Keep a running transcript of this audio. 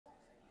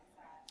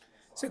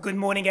So good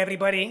morning,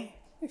 everybody.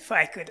 If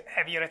I could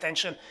have your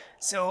attention.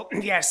 So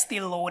we are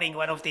still loading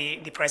one of the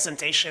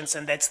presentations,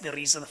 and that's the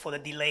reason for the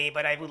delay.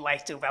 But I would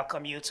like to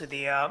welcome you to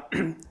the,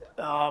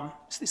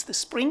 is this the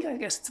spring? I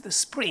guess it's the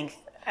spring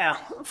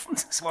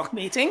SWOG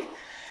meeting.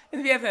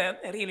 And we have a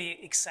really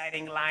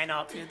exciting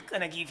lineup. We're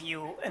going to give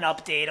you an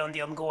update on the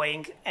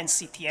ongoing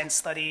NCTN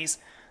studies.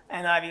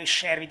 And I will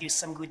share with you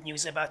some good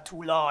news about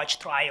two large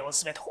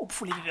trials that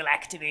hopefully we will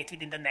activate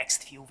within the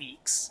next few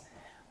weeks.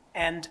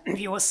 And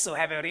we also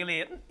have a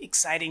really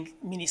exciting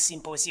mini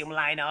symposium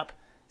lineup.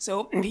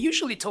 So we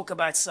usually talk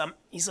about some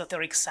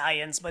esoteric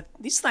science, but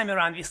this time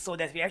around we thought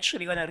that we're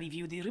actually going to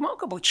review the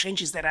remarkable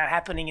changes that are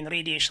happening in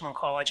radiation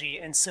oncology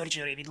and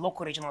surgery with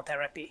local regional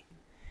therapy.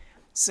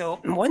 So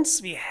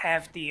once we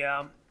have the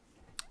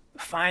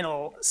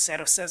final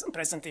set of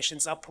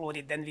presentations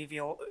uploaded, then we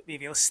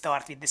will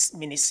start with this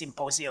mini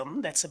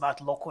symposium that's about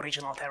local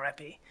regional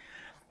therapy.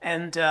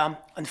 And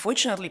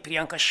unfortunately,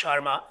 Priyanka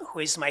Sharma,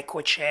 who is my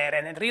co-chair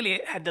and really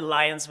had the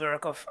lion's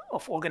work of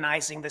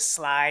organizing the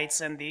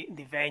slides and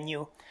the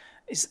venue,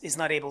 is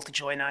not able to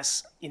join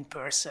us in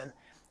person.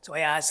 So I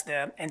asked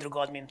Andrew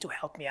Godwin to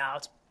help me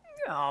out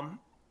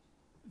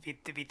with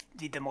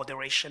the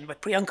moderation.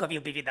 But Priyanka will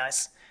be with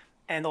us.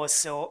 And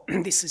also,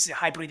 this is a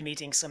hybrid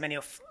meeting, so many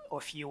of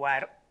you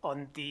are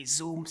on the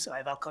Zoom, so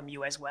I welcome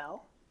you as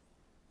well.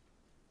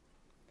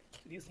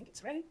 Do you think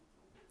it's ready?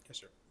 Yes,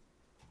 sir.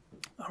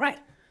 All right.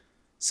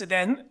 So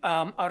then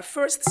our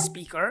first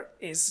speaker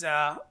is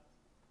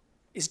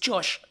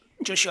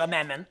Joshua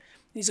Mammon.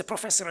 He's a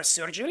professor of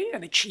surgery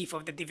and the chief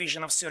of the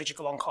Division of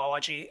Surgical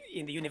Oncology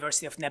in the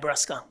University of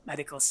Nebraska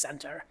Medical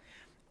Center.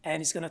 And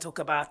he's going to talk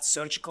about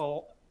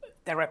surgical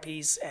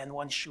therapies and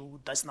one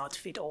shoe does not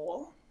fit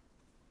all.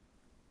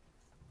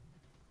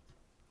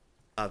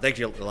 Thank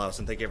you, Laos,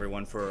 and thank you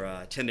everyone for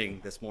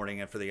attending this morning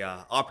and for the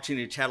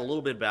opportunity to chat a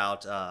little bit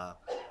about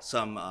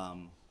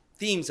some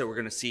themes that we're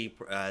going to see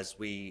as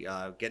we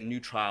get new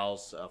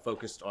trials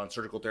focused on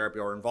surgical therapy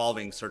or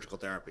involving surgical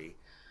therapy.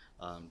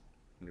 I'm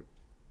going to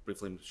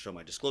briefly show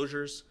my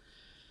disclosures.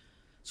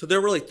 So there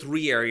are really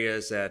three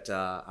areas that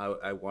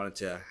I wanted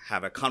to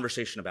have a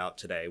conversation about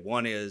today.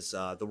 One is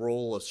the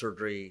role of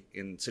surgery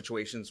in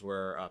situations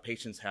where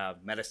patients have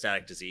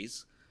metastatic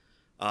disease.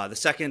 The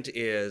second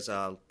is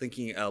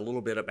thinking a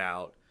little bit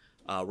about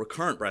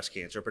recurrent breast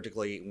cancer,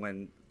 particularly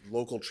when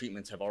local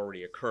treatments have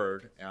already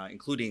occurred,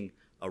 including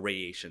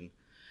radiation.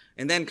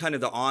 And then kind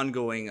of the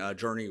ongoing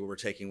journey we're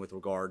taking with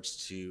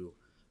regards to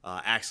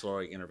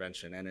axillary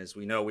intervention. And as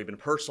we know, we've been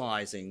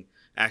personalizing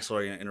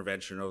axillary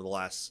intervention over the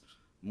last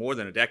more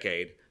than a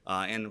decade,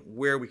 and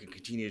where we can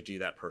continue to do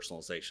that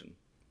personalization.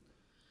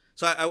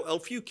 So a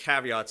few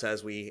caveats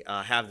as we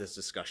have this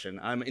discussion.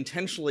 I'm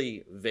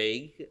intentionally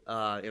vague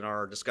in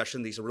our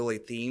discussion. These are really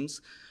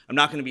themes. I'm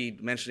not going to be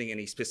mentioning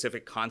any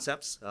specific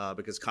concepts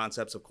because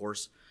concepts, of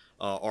course,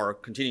 are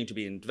continuing to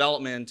be in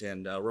development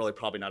and really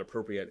probably not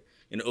appropriate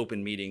in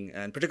open meeting.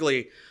 And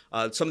particularly,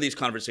 some of these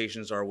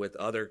conversations are with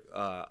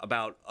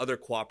about other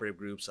cooperative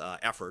groups'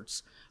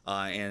 efforts.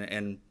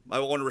 And I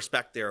want to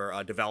respect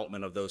their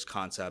development of those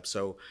concepts.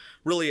 So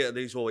really,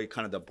 these will be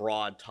kind of the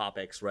broad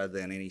topics rather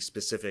than any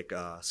specific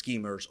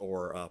schemas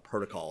or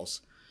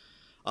protocols.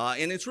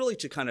 And it's really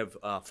to kind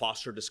of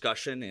foster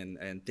discussion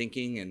and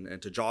thinking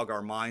and to jog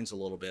our minds a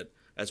little bit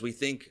as we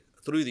think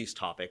through these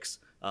topics,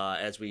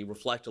 as we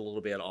reflect a little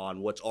bit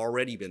on what's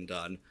already been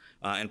done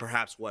and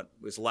perhaps what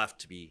is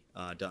left to be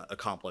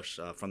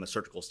accomplished from the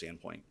surgical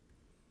standpoint.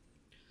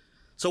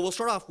 So we'll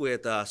start off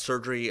with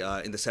surgery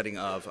in the setting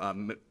of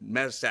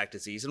metastatic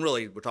disease. And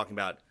really, we're talking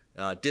about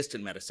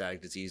distant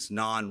metastatic disease,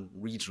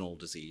 non-regional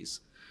disease.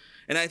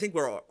 And I think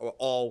we're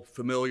all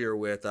familiar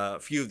with a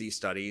few of these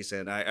studies.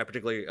 And I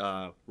particularly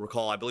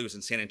recall, I believe it was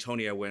in San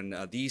Antonio when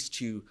these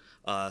two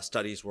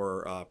studies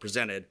were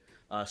presented.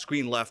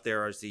 Screen left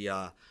there is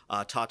the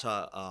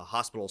Tata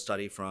Hospital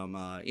study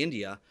from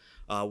India,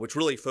 which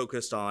really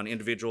focused on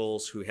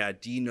individuals who had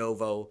de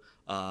novo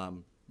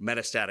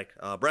metastatic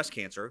breast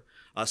cancer.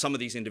 Some of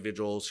these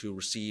individuals who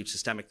received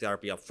systemic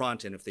therapy up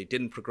front, and if they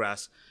didn't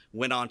progress,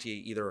 went on to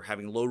either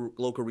having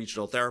local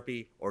regional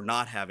therapy or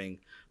not having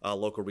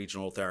local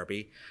regional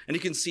therapy. And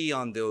you can see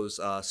on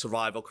those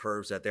survival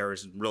curves that there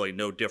is really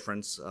no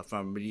difference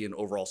from median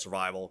overall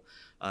survival,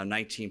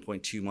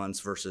 19.2 months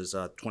versus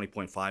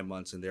 20.5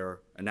 months in their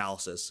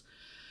analysis.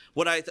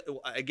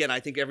 Again, I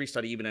think every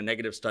study, even a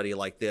negative study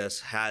like this,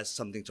 has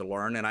something to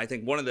learn. And I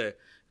think one of the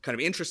kind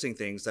of interesting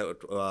things that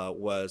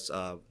was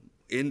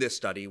in this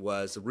study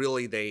was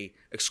really they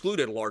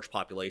excluded large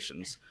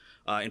populations.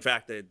 In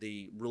fact,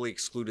 they really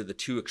excluded the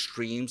two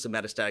extremes of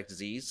metastatic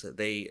disease.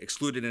 They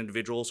excluded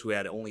individuals who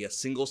had only a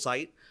single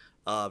site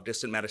of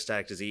distant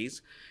metastatic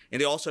disease.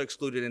 And they also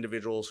excluded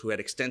individuals who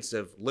had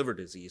extensive liver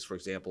disease, for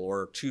example,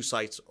 or two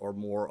sites or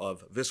more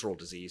of visceral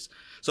disease.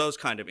 So it was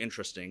kind of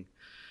interesting.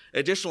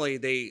 Additionally,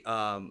 they,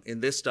 in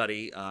this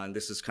study, and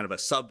this is kind of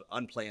a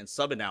unplanned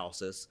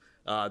sub-analysis,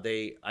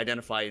 they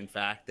identified, in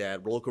fact,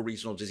 that local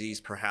regional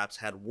disease perhaps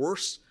had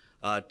worse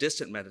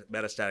distant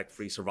metastatic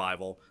free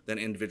survival than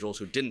individuals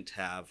who didn't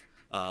have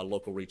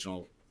local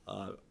regional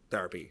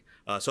therapy.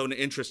 So an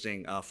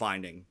interesting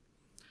finding.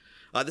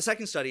 The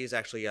second study is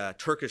actually a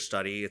Turkish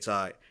study. It's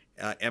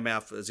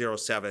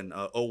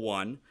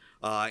MF0701.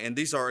 And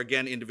these are,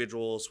 again,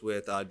 individuals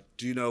with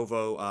de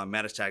novo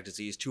metastatic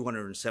disease,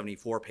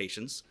 274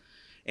 patients.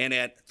 And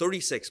at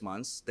 36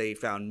 months, they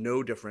found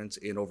no difference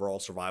in overall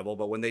survival.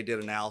 But when they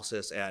did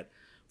analysis at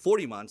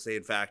 40 months, they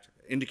in fact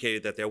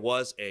indicated that there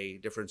was a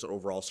difference in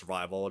overall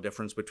survival, a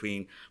difference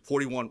between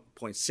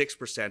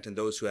 41.6% in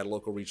those who had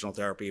local regional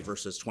therapy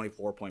versus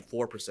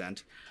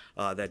 24.4%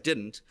 that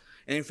didn't.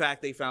 And in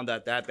fact, they found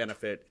that that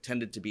benefit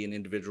tended to be in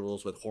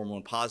individuals with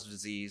hormone-positive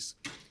disease,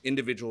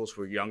 individuals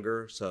who were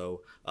younger,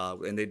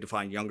 and they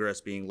define younger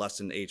as being less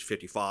than age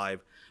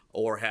 55,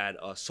 or had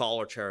a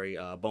solitary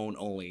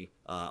bone-only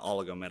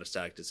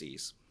oligometastatic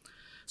disease.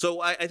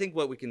 So I think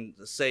what we can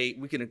say,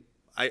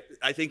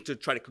 I think to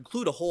try to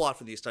conclude a whole lot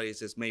from these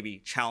studies is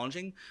maybe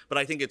challenging, but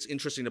I think it's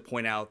interesting to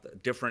point out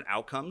different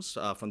outcomes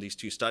from these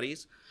two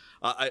studies.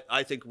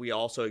 I think we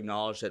also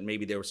acknowledge that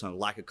maybe there was some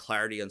lack of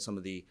clarity on some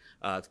of the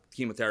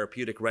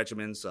chemotherapeutic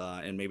regimens,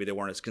 and maybe they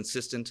weren't as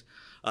consistent.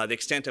 The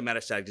extent of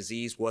metastatic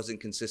disease wasn't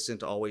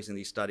consistent always in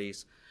these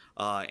studies.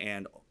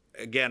 And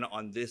again,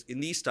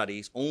 in these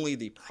studies, only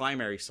the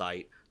primary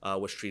site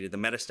was treated. The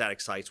metastatic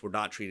sites were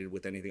not treated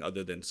with anything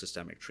other than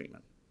systemic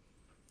treatment.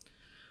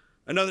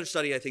 Another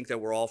study I think that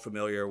we're all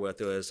familiar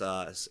with was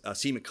a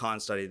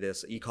CMIC-Con study,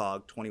 this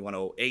ECOG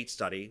 2108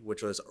 study,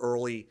 which was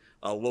early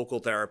local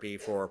therapy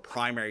for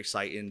primary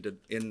site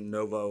in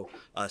novo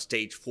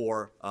stage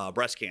 4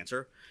 breast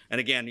cancer. And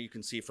again, you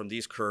can see from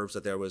these curves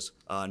that there was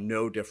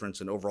no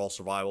difference in overall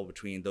survival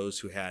between those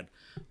who had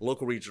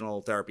local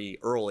regional therapy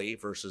early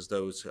versus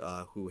those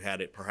who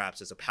had it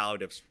perhaps as a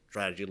palliative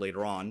strategy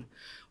later on.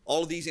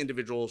 All of these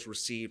individuals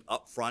received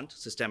upfront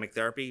systemic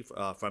therapy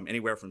from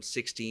anywhere from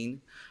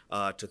 16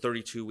 to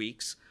 32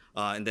 weeks,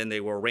 and then they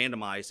were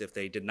randomized if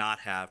they did not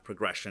have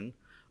progression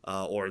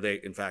or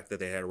in fact, that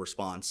they had a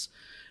response.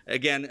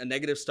 Again, a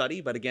negative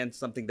study, but again,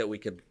 something that we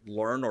could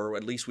learn, or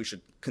at least we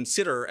should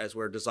consider as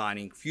we're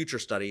designing future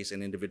studies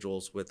in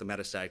individuals with the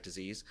metastatic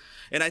disease.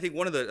 And I think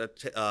one of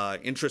the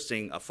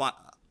interesting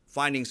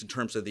findings in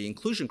terms of the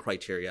inclusion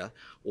criteria,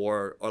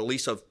 or at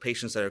least of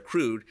patients that are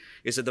accrued,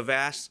 is that the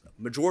vast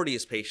majority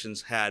of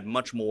patients had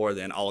much more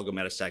than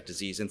oligometastatic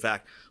disease. In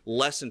fact,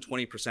 less than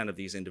 20% of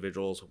these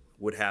individuals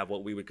would have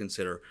what we would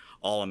consider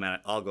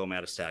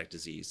oligometastatic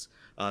disease.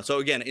 So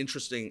again,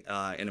 interesting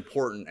and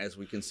important as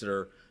we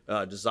consider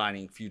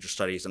designing future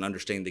studies and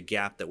understanding the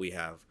gap that we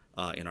have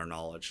in our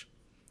knowledge.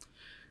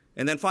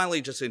 And then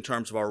finally, just in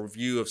terms of our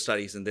review of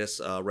studies in this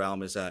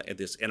realm, is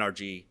this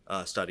NRG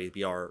study,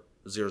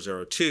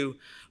 BR002,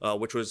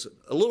 which was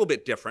a little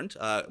bit different.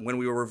 When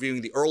we were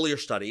reviewing the earlier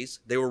studies,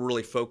 they were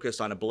really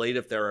focused on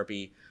ablative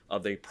therapy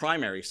of the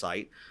primary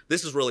site.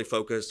 This is really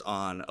focused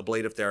on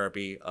ablative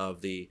therapy of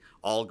the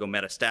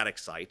oligometastatic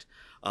site.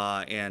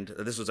 And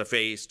this was a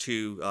phase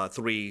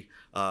 2-3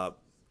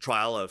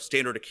 trial of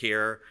standard of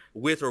care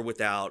with or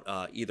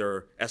without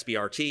either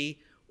SBRT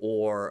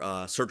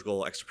or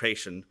surgical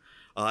extirpation.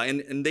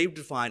 And they've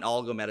defined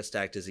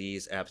oligometastatic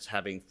disease as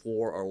having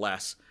 4 or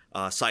less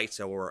sites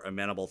that were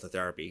amenable to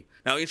therapy.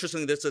 Now,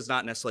 interestingly, this is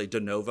not necessarily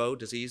de novo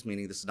disease,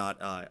 meaning this is not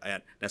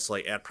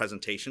necessarily at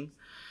presentation.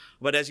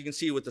 But as you can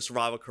see with the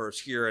survival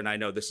curves here, and I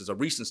know this is a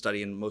recent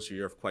study and most of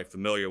you are quite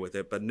familiar with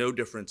it, but no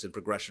difference in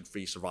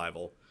progression-free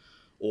survival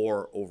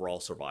or overall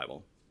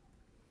survival.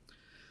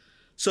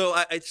 So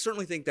I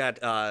certainly think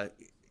that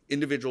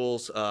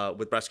individuals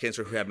with breast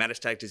cancer who have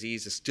metastatic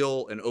disease is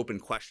still an open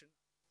question.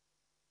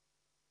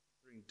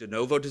 De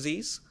novo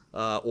disease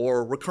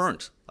or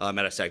recurrent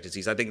metastatic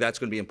disease. I think that's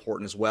going to be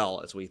important as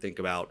well as we think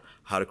about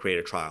how to create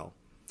a trial.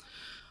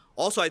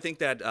 Also, I think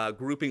that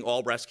grouping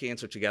all breast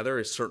cancer together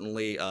is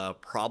certainly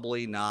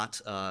probably not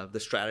the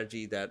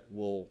strategy that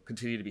will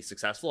continue to be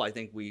successful. I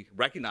think we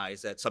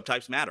recognize that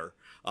subtypes matter,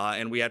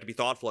 and we have to be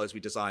thoughtful as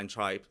we design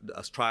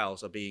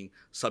trials of being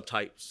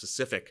subtype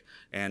specific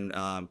and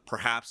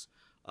perhaps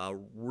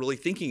really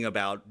thinking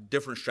about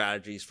different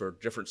strategies for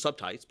different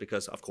subtypes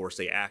because, of course,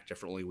 they act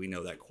differently. We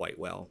know that quite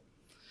well.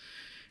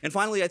 And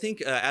finally, I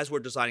think as we're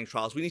designing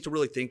trials, we need to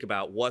really think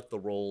about what the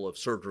role of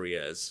surgery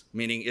is,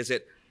 meaning is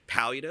it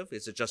palliative?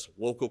 Is it just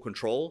local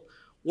control?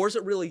 Or is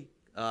it really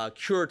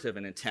curative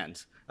in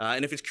intent?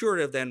 And if it's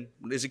curative, then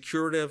is it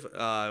curative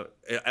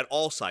at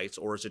all sites,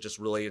 or is it just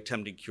really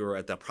attempting cure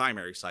at the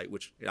primary site,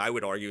 which I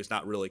would argue is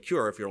not really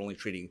cure if you're only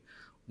treating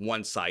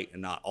one site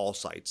and not all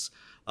sites.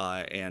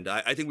 And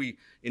I think we,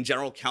 in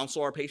general,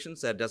 counsel our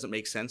patients that it doesn't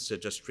make sense to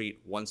just treat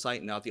one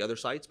site and not the other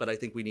sites, but I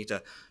think we need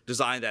to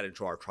design that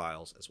into our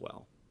trials as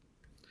well.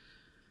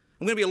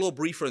 I'm going to be a little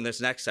briefer in this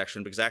next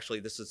section because actually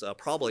this is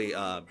probably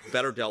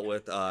better dealt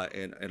with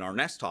in our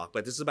next talk,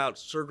 but this is about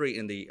surgery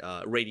in the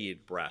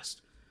irradiated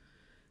breast.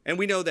 And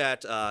we know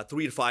that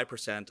 3 to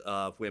 5%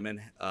 of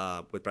women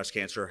with breast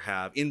cancer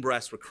have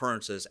in-breast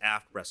recurrences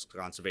after breast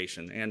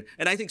conservation.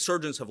 And I think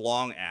surgeons have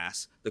long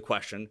asked the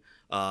question,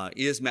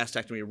 is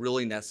mastectomy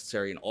really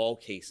necessary in all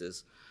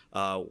cases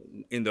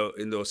in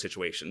those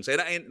situations?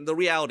 And the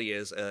reality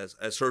is, as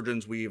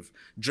surgeons, we've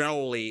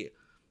generally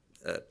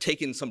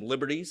taken some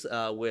liberties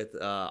with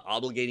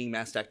obligating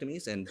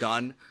mastectomies and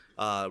done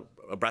a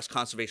breast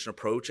conservation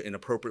approach in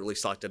appropriately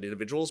selected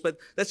individuals, but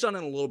that's done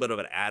in a little bit of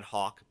an ad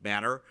hoc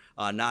manner,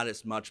 not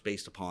as much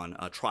based upon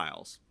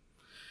trials.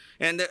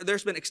 And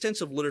there's been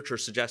extensive literature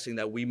suggesting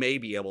that we may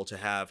be able to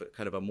have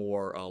kind of a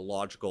more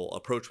logical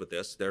approach with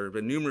this. There have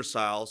been numerous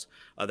trials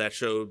that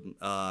showed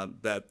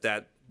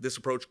that this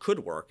approach could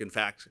work. In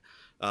fact,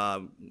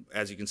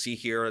 as you can see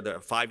here, the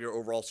 5-year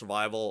overall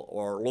survival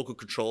or local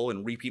control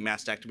in repeat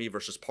mastectomy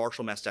versus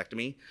partial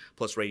mastectomy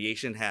plus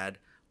radiation had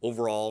no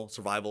overall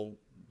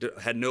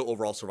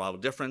survival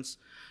difference,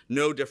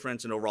 no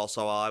difference in overall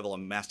survival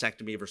in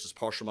mastectomy versus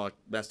partial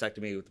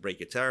mastectomy with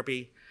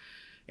brachytherapy,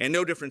 and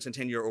no difference in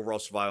 10-year overall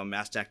survival in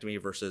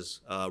mastectomy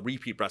versus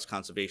repeat breast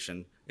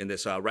conservation in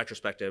this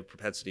retrospective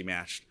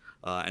propensity-matched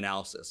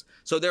analysis.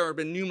 So there have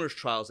been numerous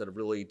trials that have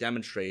really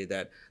demonstrated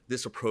that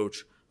this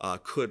approach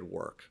could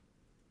work.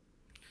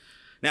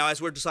 Now,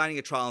 as we're designing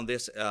a trial in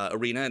this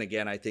arena, and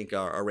again, I think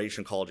our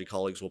radiation oncology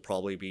colleagues will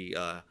probably be,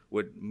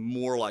 would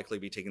more likely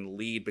be taking the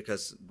lead,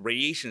 because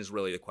radiation is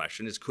really the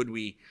question, is could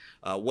we,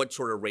 what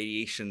sort of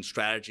radiation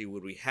strategy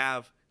would we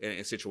have in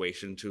a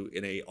situation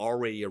in a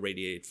already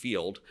irradiated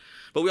field?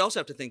 But we also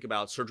have to think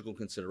about surgical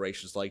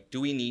considerations like,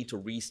 do we need to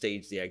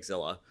restage the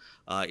axilla?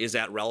 Is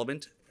that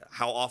relevant?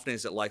 How often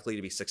is it likely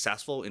to be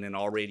successful in an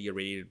already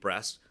irradiated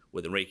breast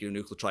with a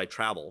radionuclide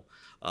travel?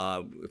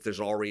 If there's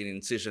already an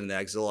incision in the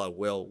axilla,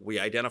 will we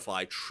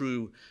identify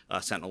true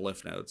sentinel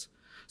lymph nodes?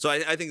 So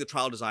I think the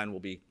trial design will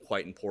be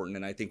quite important,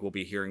 and I think we'll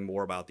be hearing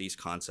more about these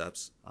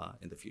concepts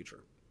in the future.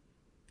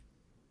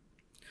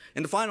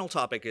 And the final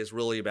topic is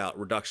really about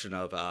reduction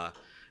of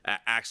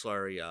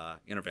axillary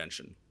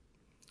intervention.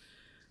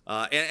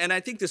 And I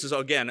think this is,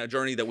 again, a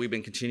journey that we've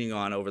been continuing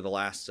on over the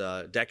last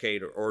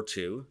decade or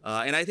two.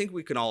 And I think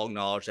we can all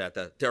acknowledge that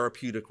the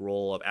therapeutic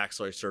role of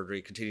axillary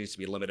surgery continues to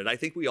be limited. I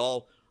think we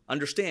all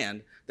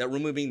understand that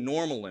removing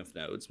normal lymph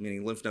nodes,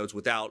 meaning lymph nodes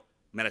without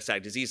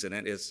metastatic disease in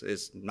it,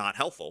 is not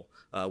helpful.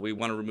 We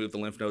want to remove the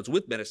lymph nodes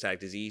with metastatic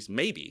disease,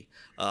 maybe.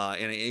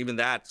 And even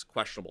that's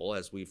questionable,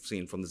 as we've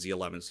seen from the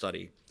Z11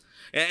 study.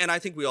 And I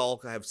think we all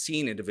have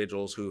seen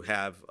individuals who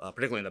have,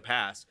 particularly in the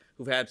past,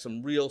 who've had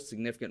some real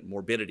significant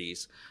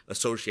morbidities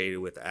associated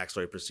with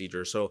axillary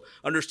procedures. So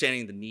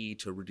understanding the need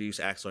to reduce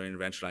axillary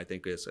intervention, I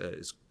think, is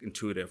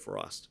intuitive for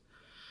us.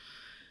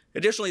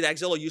 Additionally, the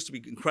axilla used to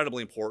be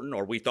incredibly important,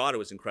 or we thought it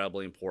was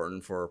incredibly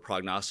important for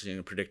prognosticating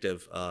and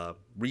predictive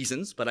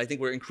reasons. But I think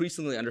we're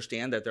increasingly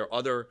understand that there are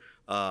other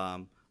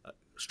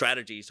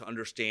strategies to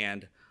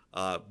understand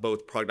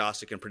both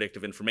prognostic and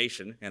predictive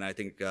information. And I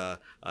think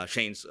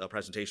Shane's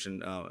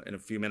presentation in a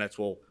few minutes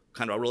will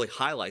kind of really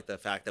highlight the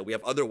fact that we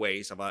have other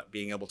ways of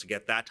being able to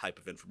get that type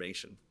of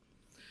information.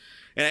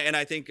 And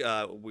I think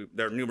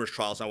there are numerous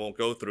trials, I won't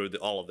go through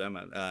all of them,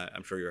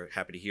 I'm sure you're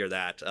happy to hear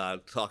that,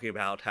 talking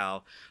about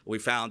how we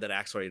found that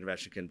axillary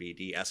intervention can be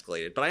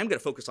de-escalated. But I am going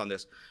to focus on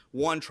this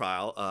one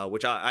trial,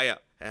 which I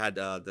had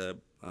the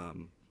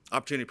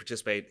opportunity to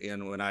participate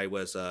in when I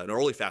was an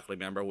early faculty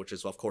member, which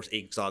is, of course,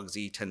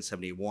 SWOG-Z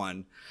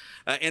 1071.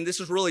 And this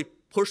has really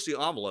pushed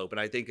the envelope, and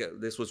I think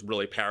this was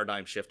really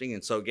paradigm shifting.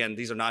 And so, again,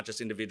 these are not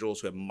just individuals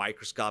who have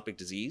microscopic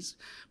disease,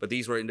 but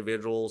these were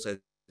individuals, as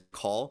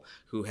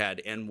who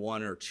had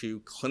N1 or 2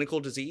 clinical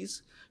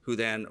disease, who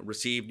then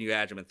received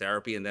neoadjuvant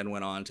therapy and then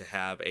went on to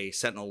have a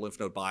sentinel lymph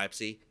node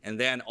biopsy, and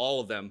then all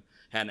of them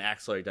had an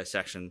axillary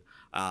dissection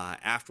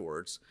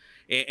afterwards.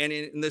 And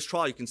in this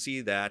trial, you can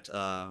see that,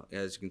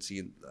 as you can see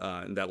in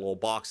that little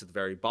box at the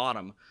very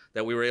bottom,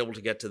 that we were able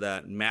to get to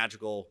that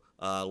magical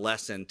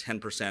less than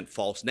 10%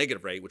 false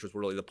negative rate, which was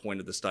really the point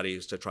of the study,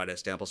 is to try to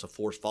establish a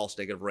false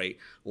negative rate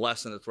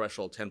less than the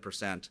threshold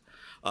 10%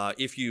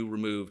 if you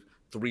removed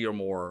 3 or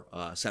more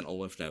sentinel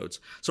lymph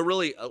nodes. So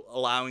really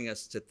allowing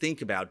us to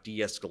think about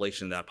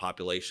de-escalation in that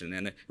population,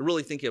 and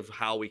really think of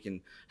how we can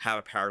have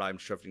a paradigm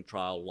shifting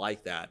trial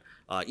like that,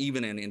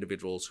 even in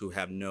individuals who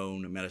have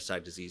known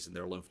metastatic disease in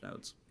their lymph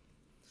nodes.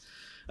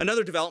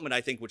 Another development,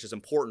 I think, which is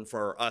important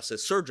for us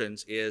as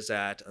surgeons, is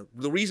that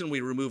the reason we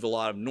remove a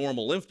lot of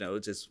normal lymph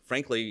nodes is,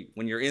 frankly,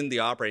 when you're in the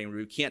operating room,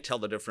 you can't tell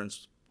the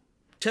difference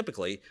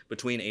typically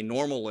between a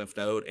normal lymph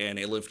node and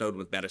a lymph node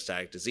with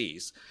metastatic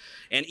disease.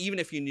 And even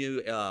if you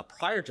knew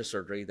prior to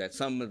surgery that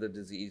some of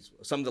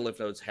the lymph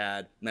nodes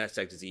had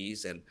metastatic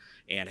disease and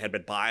had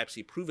been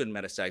biopsy-proven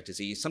metastatic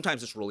disease,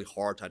 sometimes it's really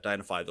hard to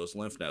identify those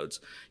lymph nodes.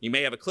 You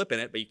may have a clip in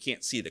it, but you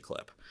can't see the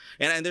clip.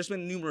 And there's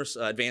been numerous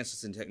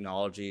advances in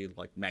technology,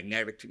 like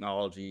magnetic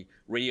technology,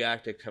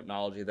 radioactive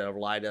technology, that have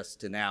allowed us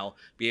to now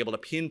be able to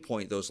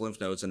pinpoint those lymph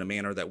nodes in a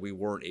manner that we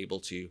weren't able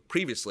to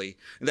previously.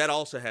 And that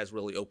also has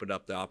really opened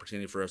up the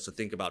opportunity for us to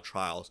think about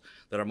trials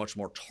that are much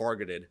more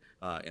targeted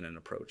in an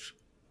approach.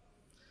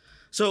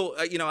 So,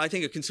 I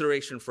think a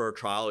consideration for a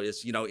trial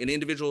is, in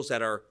individuals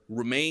that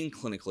remain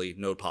clinically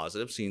node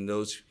positive, seeing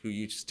those who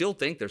you still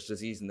think there's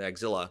disease in the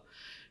axilla,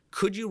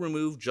 could you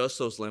remove just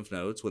those lymph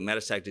nodes with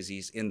metastatic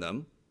disease in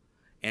them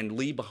and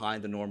leave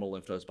behind the normal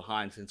lymph nodes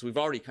behind? Since we've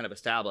already kind of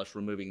established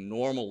removing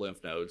normal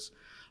lymph nodes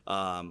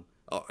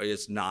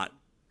is not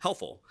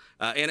helpful.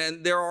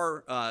 And there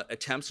are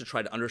attempts to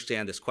try to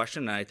understand this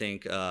question, and I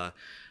think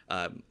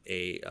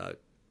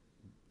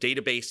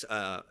database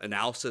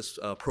analysis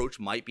approach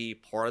might be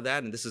part of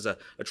that. And this is a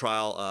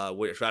trial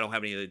which I don't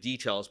have any of the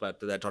details, but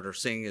that Dr.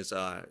 Singh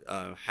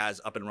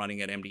has up and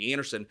running at MD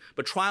Anderson.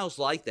 But trials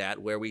like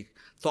that, where we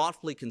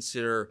thoughtfully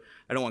consider,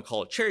 I don't want to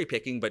call it cherry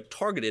picking, but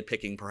targeted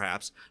picking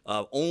perhaps,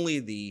 of only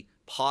the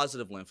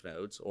positive lymph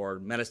nodes or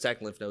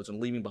metastatic lymph nodes and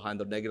leaving behind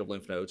the negative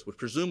lymph nodes, which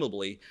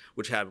presumably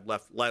which have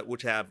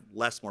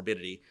less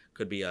morbidity,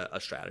 could be a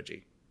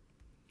strategy.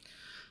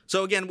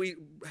 So again,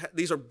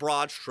 these are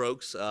broad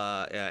strokes,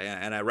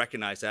 and I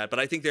recognize that, but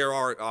I think there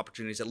are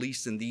opportunities, at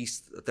least in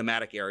these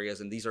thematic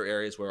areas, and these are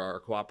areas where our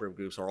cooperative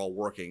groups are all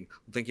working,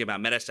 thinking about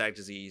metastatic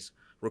disease,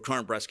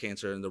 recurrent breast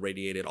cancer, and the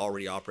radiated,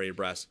 already operated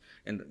breast,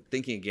 and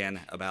thinking again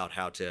about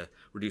how to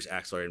reduce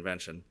axillary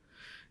intervention.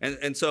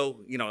 And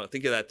so,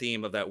 think of that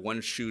theme of that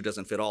one shoe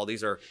doesn't fit all.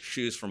 These are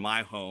shoes from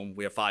my home.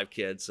 We have 5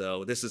 kids,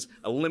 so this is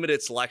a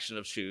limited selection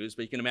of shoes,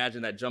 but you can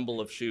imagine that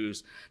jumble of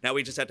shoes. Now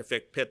we just have to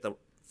fit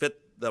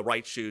the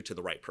right shoe to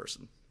the right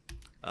person.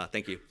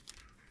 Thank you.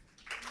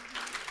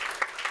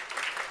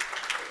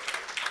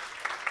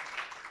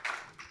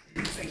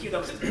 Thank you,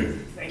 Dr.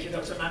 Thank you,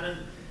 Dr.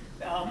 Mammon.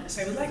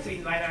 So I would like to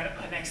invite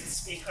our next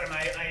speaker,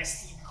 my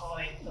esteemed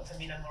colleague, Dr.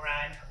 Mina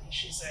Moran.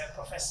 She's a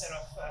professor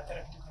of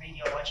therapeutic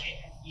radiology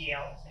at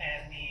Yale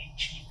and the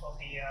chief of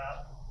the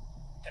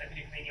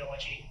therapeutic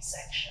radiology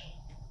section.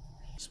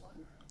 This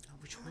one. Oh,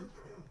 which one?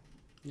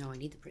 No, I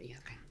need the pretty.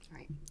 Okay. All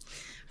right.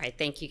 All right,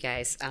 thank you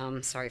guys.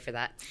 Sorry for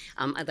that.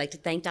 I'd like to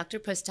thank Dr.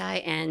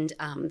 Pustai and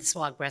the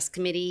SWOG Breast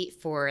Committee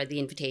for the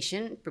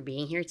invitation, for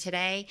being here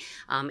today.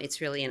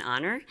 It's really an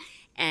honor.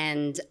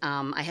 And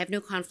I have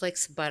no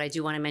conflicts, but I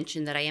do want to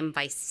mention that I am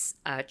vice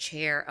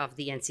chair of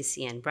the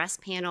NCCN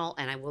Breast Panel,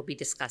 and I will be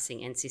discussing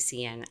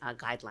NCCN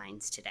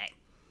guidelines today.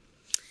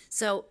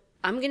 So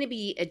I'm going to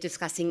be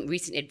discussing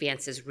recent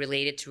advances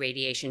related to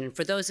radiation. And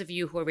for those of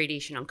you who are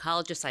radiation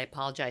oncologists, I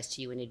apologize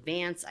to you in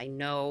advance. I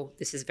know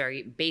this is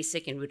very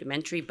basic and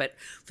rudimentary, but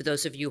for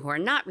those of you who are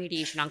not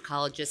radiation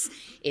oncologists,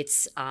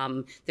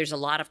 there's a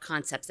lot of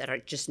concepts that are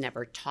just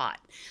never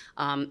taught.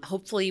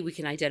 Hopefully, we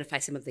can identify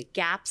some of the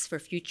gaps for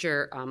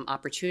future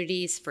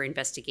opportunities for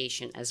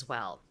investigation as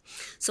well.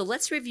 So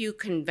let's review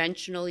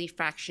conventionally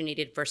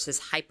fractionated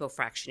versus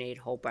hypofractionated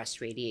whole breast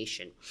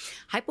radiation.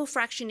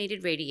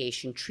 Hypofractionated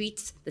radiation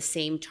treats the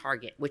same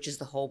target, which is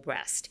the whole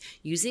breast,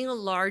 using a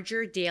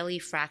larger daily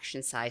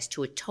fraction size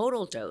to a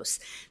total dose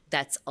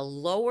that's a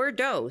lower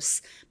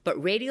dose, but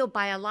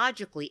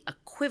radiobiologically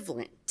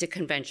equivalent to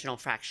conventional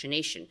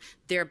fractionation,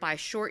 thereby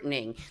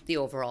shortening the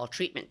overall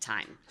treatment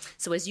time.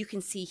 So as you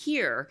can see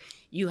here,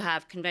 you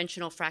have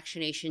conventional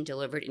fractionation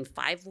delivered in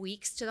 5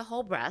 weeks to the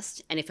whole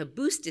breast, and if a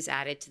boost is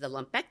added to the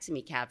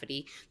lumpectomy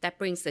cavity, that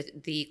brings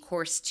the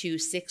course to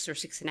 6 or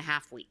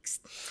 6.5 weeks.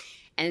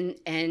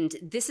 And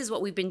this is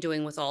what we've been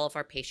doing with all of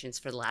our patients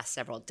for the last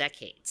several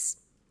decades.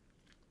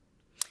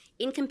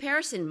 In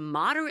comparison,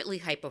 moderately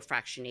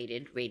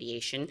hypofractionated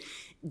radiation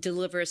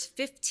delivers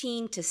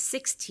 15 to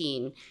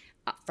 16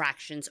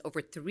 fractions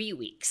over 3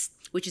 weeks,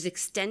 which is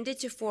extended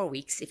to 4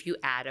 weeks if you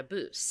add a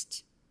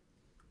boost.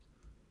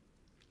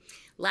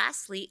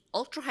 Lastly,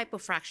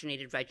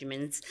 ultra-hypofractionated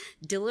regimens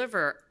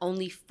deliver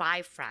only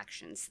 5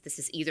 fractions. This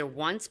is either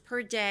once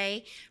per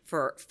day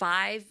for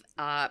 5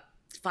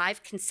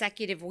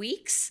 consecutive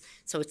weeks,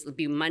 so it'll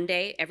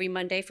be every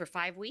Monday for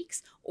 5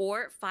 weeks,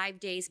 or 5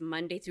 days,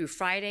 Monday through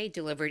Friday,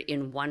 delivered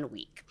in 1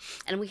 week.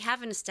 And we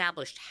haven't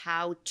established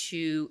how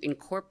to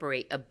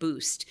incorporate a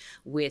boost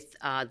with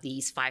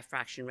these 5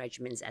 fraction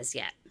regimens as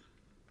yet.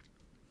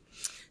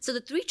 So the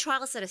 3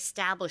 trials that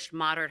established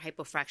moderate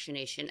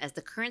hypofractionation as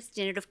the current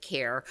standard of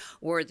care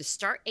were the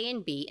START-A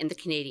and B and the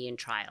Canadian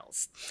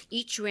trials.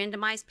 Each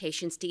randomized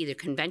patients to either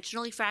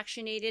conventionally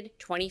fractionated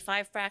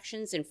 25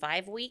 fractions in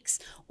 5 weeks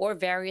or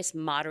various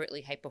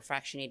moderately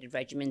hypofractionated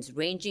regimens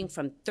ranging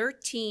from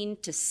 13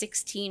 to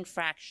 16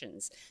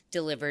 fractions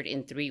delivered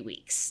in 3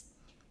 weeks.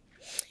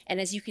 And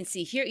as you can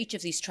see here, each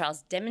of these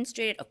trials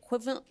demonstrated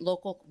equivalent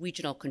local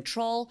regional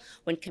control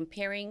when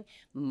comparing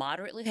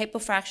moderately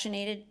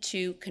hypofractionated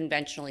to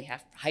conventionally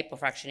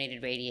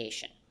hypofractionated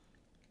radiation.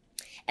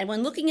 And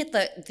when looking at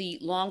the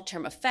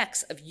long-term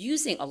effects of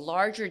using a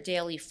larger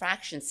daily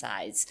fraction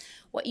size,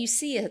 what you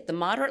see is that the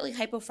moderately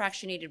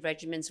hypofractionated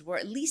regimens were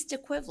at least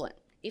equivalent,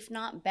 if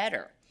not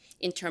better,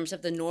 in terms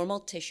of the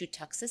normal tissue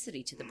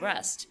toxicity to the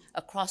breast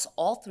across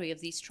all 3 of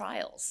these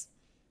trials.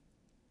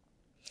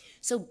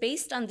 So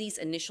based on these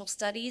initial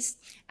studies,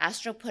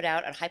 ASTRO put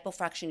out a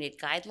hypofractionated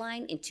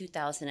guideline in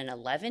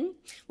 2011,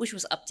 which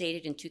was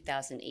updated in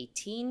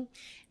 2018,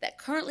 that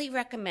currently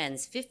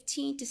recommends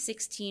 15 to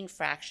 16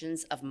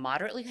 fractions of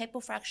moderately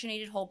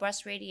hypofractionated whole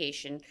breast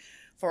radiation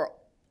for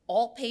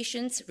all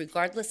patients,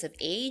 regardless of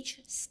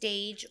age,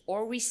 stage,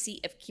 or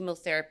receipt of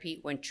chemotherapy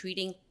when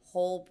treating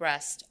whole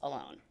breast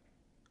alone.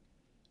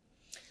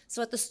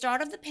 So at the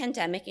start of the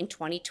pandemic in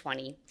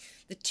 2020,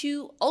 the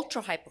two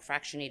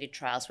ultra-hypofractionated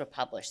trials were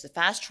published. The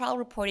FAST trial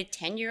reported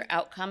 10-year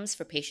outcomes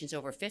for patients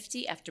over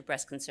 50 after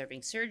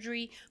breast-conserving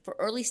surgery for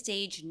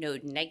early-stage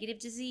node-negative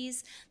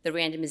disease. The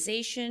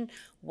randomization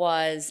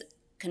was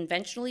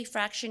conventionally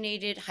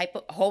fractionated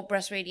whole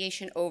breast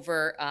radiation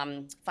over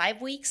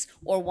 5 weeks,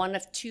 or one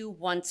of two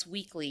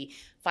once-weekly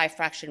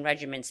 5-fraction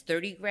regimens,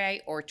 30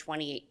 gray or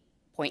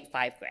 28.5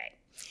 gray.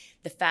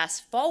 The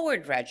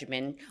fast-forward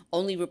regimen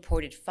only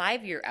reported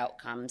 5-year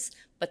outcomes,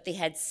 but they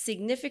had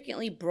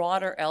significantly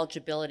broader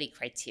eligibility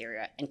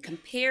criteria. And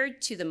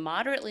compared to the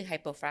moderately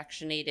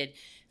hypofractionated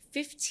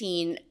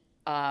 15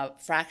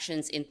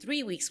 fractions in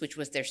 3 weeks, which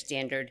was their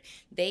standard,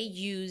 they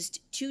used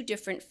two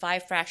different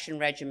 5-fraction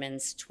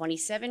regimens,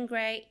 27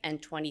 gray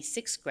and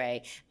 26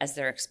 gray, as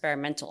their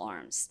experimental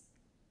arms.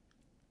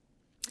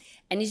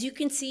 And as you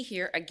can see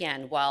here,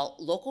 again, while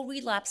local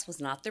relapse was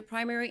not their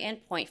primary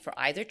endpoint for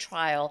either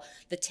trial,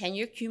 the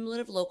 10-year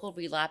cumulative local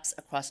relapse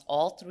across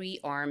all 3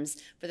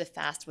 arms for the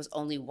FAST was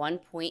only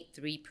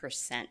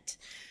 1.3%.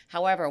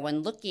 However,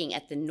 when looking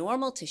at the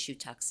normal tissue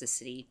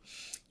toxicity,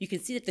 you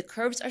can see that the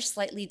curves are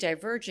slightly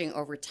diverging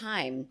over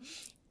time,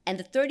 and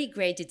the 30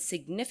 gray did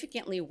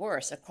significantly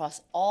worse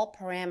across all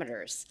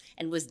parameters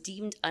and was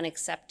deemed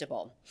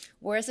unacceptable,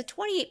 whereas the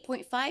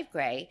 28.5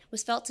 gray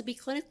was felt to be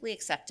clinically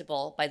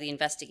acceptable by the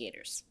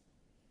investigators.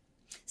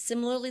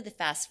 Similarly, the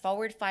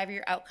fast-forward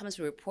 5-year outcomes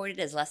were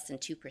reported as less than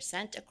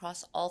 2%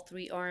 across all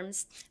 3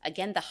 arms.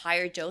 Again, the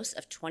higher dose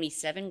of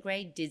 27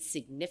 gray did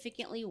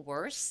significantly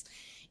worse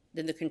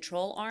than the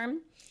control arm,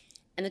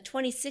 and the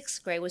 26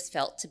 gray was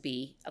felt to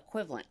be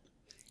equivalent.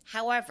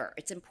 However,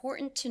 it's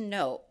important to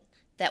note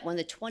that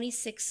the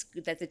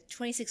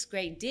 26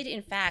 gray did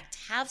in fact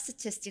have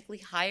statistically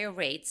higher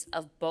rates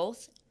of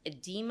both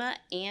edema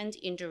and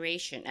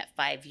induration at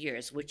 5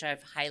 years, which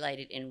I've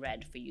highlighted in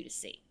red for you to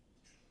see.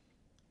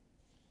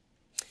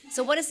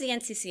 So what does the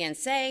NCCN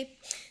say?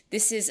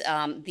 This is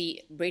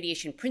the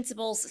radiation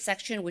principles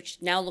section,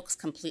 which now looks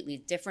completely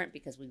different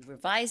because we've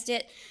revised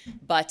it.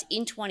 But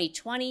in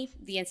 2020,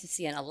 the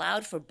NCCN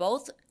allowed for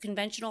both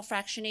conventional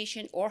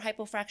fractionation or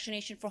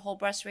hypofractionation for whole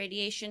breast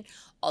radiation,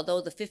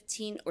 although the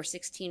 15 or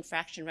 16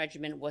 fraction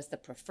regimen was the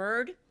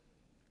preferred.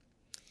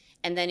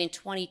 And then in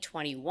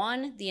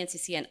 2021, the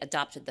NCCN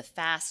adopted the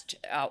FAST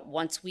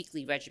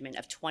once-weekly regimen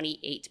of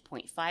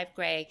 28.5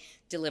 gray,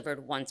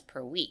 delivered once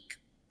per week.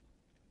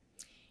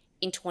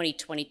 In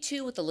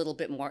 2022, with a little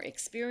bit more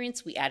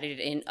experience, we added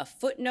in a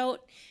footnote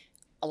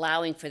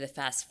allowing for the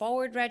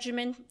fast-forward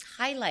regimen,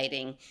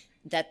 highlighting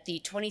that the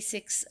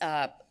 26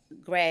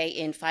 gray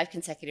in 5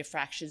 consecutive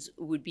fractions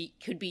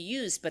could be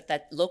used, but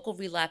that local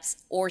relapse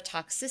or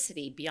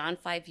toxicity beyond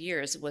 5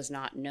 years was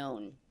not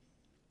known.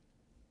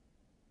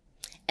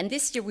 And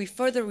this year, we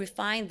further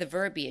refined the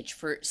verbiage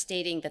for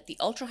stating that the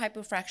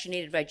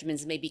ultra-hypofractionated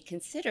regimens may be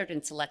considered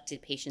in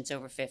selected patients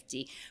over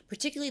 50,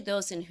 particularly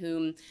those in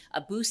whom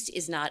a boost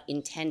is not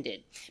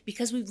intended,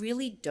 because we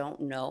really don't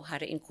know how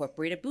to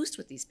incorporate a boost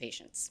with these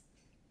patients.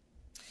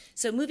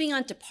 So moving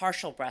on to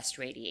partial breast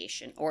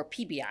radiation, or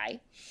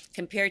PBI,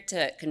 compared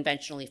to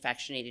conventionally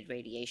fractionated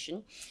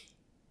radiation.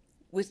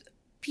 With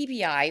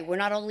PBI, we're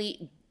not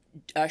only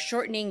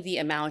shortening the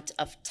amount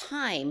of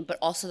time, but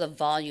also the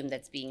volume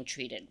that's being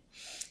treated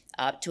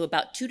to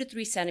about 2 to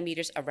 3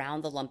 centimeters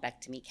around the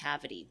lumpectomy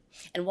cavity.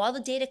 And while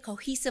the data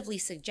cohesively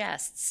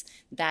suggests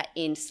that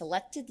in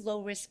selected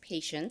low-risk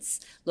patients,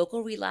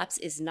 local relapse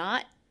is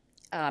not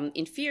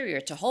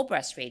inferior to whole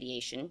breast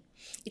radiation,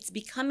 it's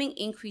becoming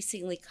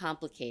increasingly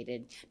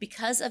complicated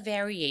because of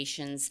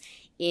variations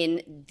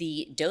in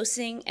the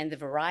dosing and the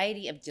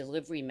variety of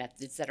delivery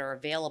methods that are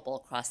available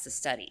across the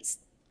studies.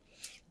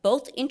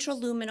 Both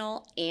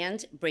intraluminal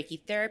and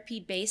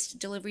brachytherapy-based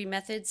delivery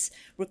methods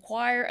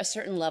require a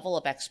certain level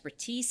of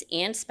expertise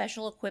and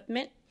special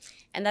equipment,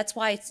 and that's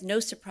why it's no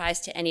surprise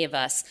to any of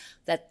us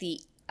that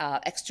the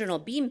external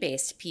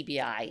beam-based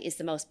PBI is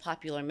the most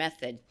popular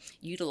method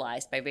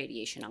utilized by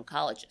radiation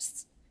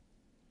oncologists.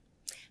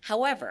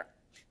 However,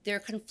 there are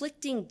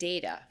conflicting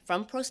data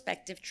from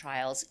prospective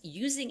trials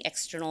using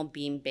external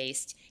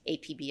beam-based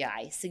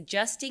APBI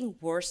suggesting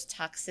worse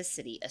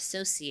toxicity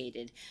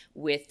associated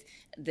with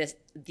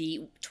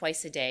the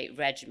twice-a-day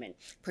regimen,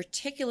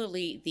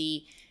 particularly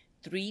the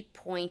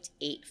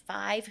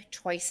 3.85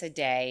 twice a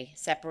day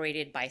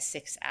separated by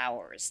 6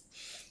 hours.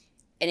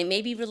 And it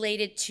may be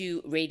related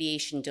to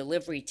radiation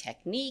delivery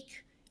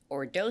technique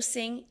or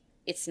dosing.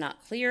 It's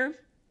not clear.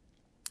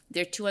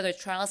 There are 2 other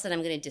trials that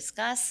I'm going to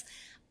discuss.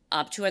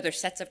 2 other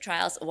sets of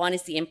trials. One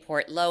is the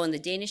import low in the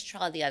Danish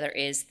trial. The other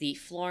is the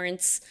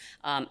Florence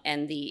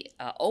and the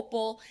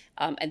Opal.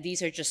 And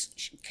these are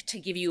just to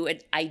give you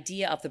an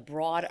idea of the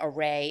broad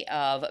array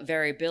of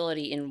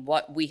variability in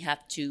what we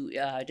have to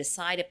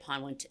decide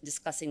upon when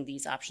discussing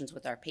these options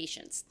with our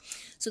patients.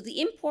 So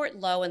the import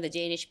low and the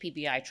Danish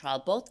PBI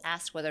trial both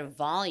asked whether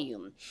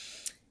volume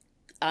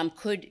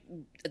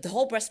the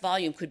whole breast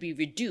volume could be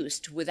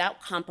reduced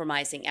without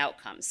compromising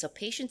outcomes. So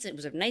patients, it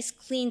was a nice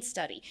clean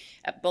study,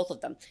 both of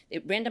them.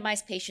 It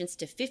randomized patients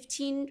to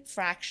 15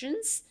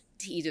 fractions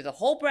to either the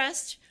whole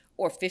breast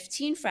or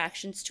 15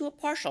 fractions to a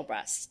partial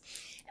breast,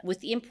 with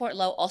the import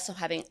low also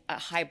having a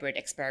hybrid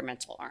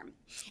experimental arm.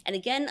 And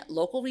again,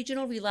 local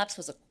regional relapse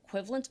was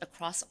equivalent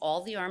across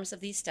all the arms of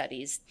these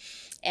studies.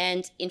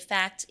 And in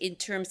fact, in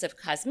terms of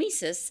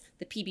cosmesis,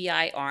 the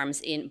PBI arms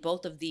in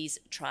both of these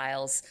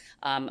trials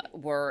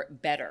were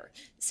better,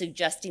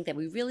 suggesting that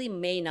we really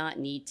may not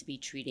need to be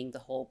treating the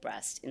whole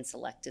breast in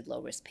selected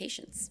low-risk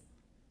patients.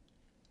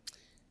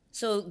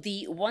 So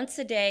the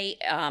once-a-day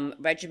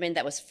regimen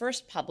that was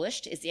first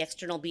published is the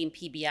external beam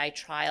PBI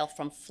trial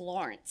from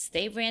Florence.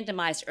 They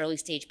randomized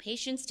early-stage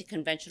patients to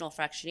conventional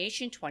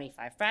fractionation,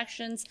 25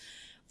 fractions,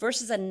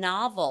 versus a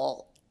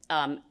novel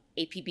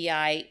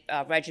APBI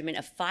regimen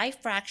of 5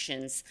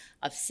 fractions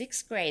of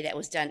 6 gray that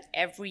was done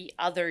every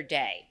other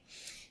day.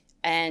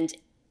 And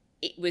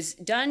it was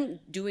done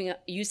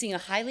using a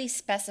highly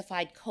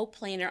specified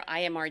coplanar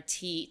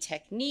IMRT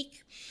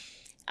technique.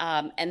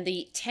 And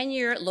the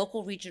 10-year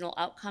local regional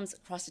outcomes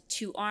across the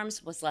 2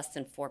 arms was less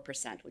than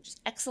 4%, which is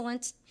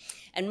excellent.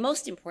 And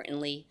most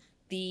importantly,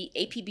 the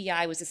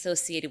APBI was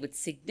associated with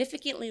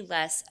significantly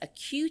less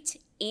acute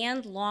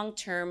and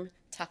long-term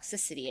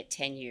toxicity at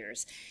 10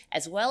 years,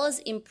 as well as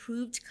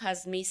improved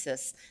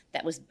cosmesis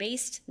that was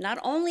based not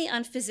only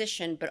on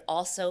physician, but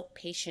also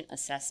patient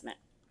assessment.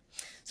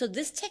 So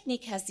this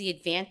technique has the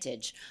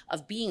advantage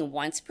of being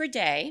once per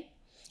day,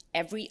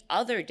 every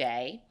other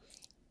day,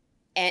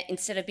 and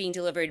instead of being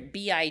delivered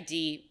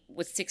BID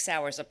with 6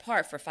 hours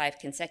apart for 5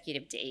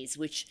 consecutive days,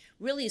 which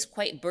really is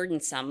quite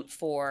burdensome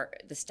for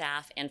the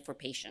staff and for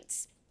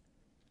patients.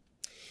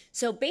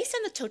 So based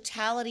on the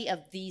totality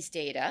of these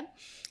data,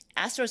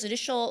 ASTRO's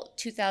initial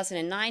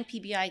 2009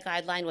 PBI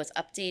guideline was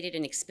updated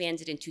and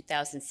expanded in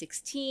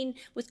 2016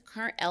 with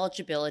current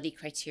eligibility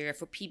criteria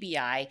for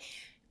PBI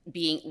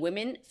being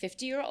women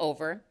 50 or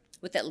over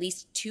with at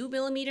least 2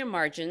 millimeter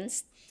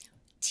margins,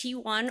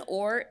 T1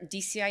 or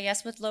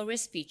DCIS with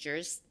low-risk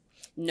features,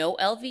 no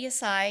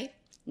LVSI,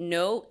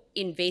 no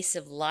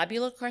invasive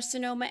lobular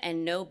carcinoma,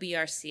 and no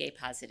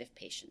BRCA-positive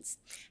patients.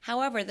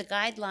 However, the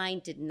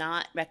guideline did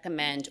not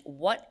recommend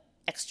what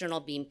external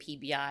beam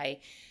PBI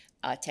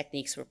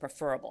techniques were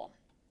preferable.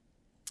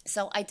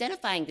 So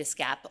identifying this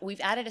gap, we've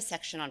added a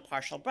section on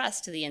partial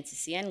breast to the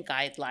NCCN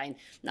guideline,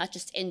 not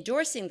just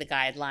endorsing the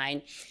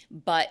guideline,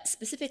 but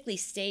specifically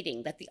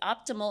stating that the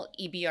optimal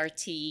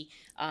EBRT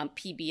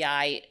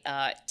PBI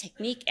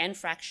technique and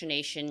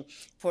fractionation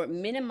for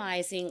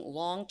minimizing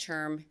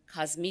long-term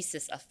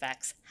cosmesis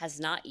effects has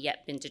not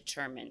yet been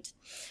determined.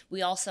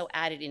 We also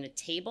added in a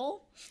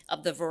table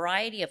of the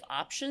variety of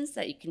options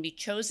that can be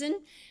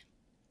chosen.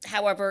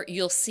 However,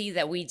 you'll see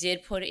that we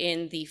did put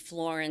in the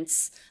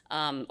Florence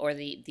or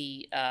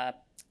the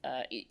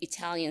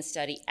Italian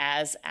study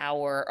as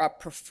our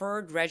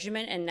preferred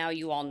regimen, and now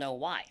you all know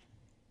why.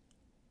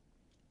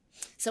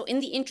 So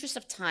in the interest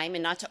of time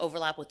and not to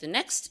overlap with the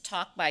next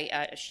talk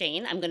by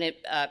Shane, I'm going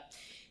to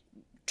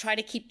try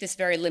to keep this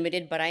very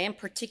limited, but I am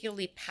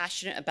particularly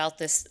passionate about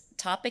this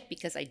topic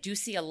because I do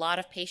see a lot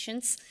of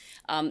patients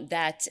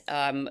that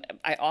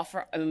I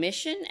offer a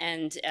mission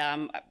and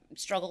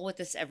struggle with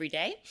this every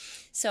day.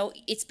 So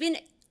it's been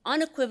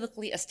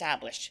unequivocally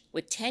established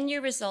with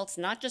 10-year results,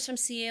 not just from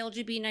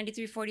CALGB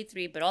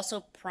 9343, but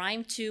also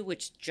Prime 2,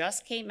 which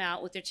just came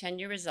out with their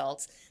 10-year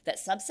results, that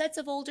subsets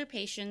of older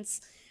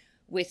patients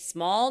with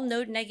small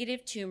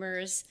node-negative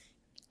tumors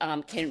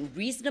can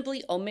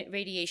reasonably omit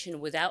radiation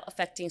without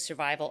affecting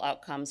survival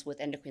outcomes with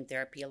endocrine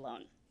therapy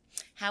alone.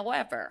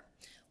 However,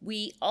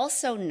 we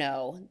also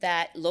know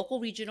that local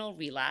regional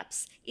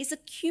relapse is a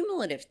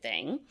cumulative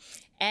thing,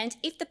 and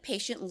if the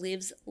patient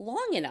lives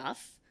long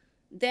enough,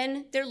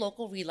 then their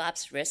local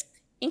relapse risk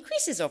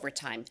increases over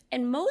time.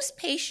 And most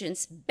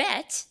patients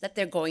bet that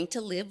they're going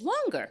to live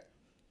longer.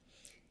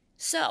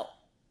 So,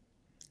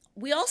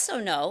 we also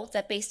know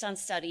that based on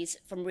studies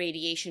from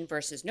radiation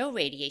versus no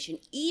radiation,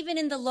 even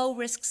in the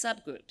low-risk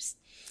subgroups,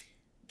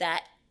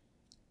 that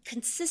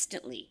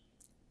consistently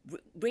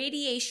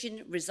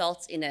radiation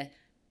results in a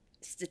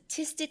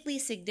statistically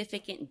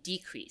significant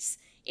decrease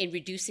in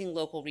reducing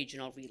local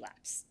regional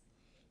relapse.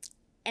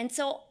 And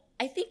so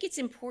I think it's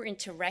important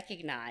to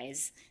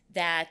recognize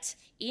that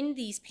in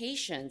these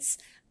patients,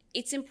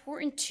 it's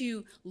important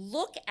to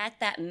look at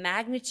that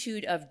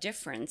magnitude of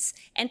difference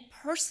and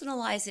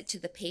personalize it to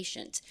the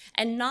patient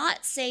and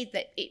not say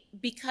that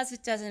because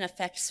it doesn't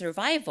affect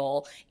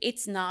survival,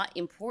 it's not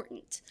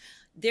important.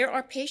 There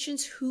are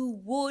patients who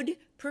would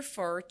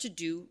prefer to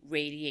do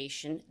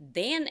radiation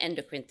than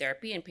endocrine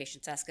therapy, and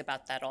patients ask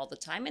about that all the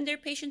time, and there are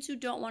patients who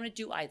don't want to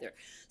do either.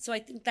 So I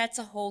think that's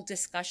a whole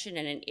discussion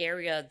and an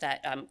area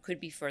that could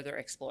be further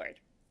explored.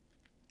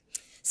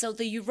 So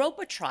the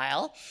Europa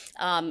trial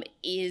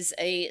is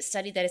a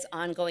study that is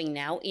ongoing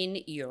now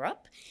in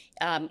Europe.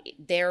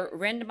 They're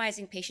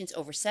randomizing patients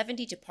over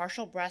 70 to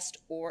partial breast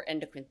or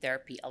endocrine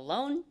therapy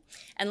alone.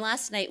 And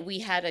last night we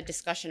had a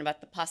discussion about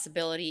the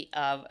possibility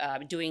of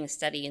doing a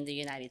study in the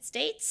United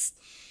States.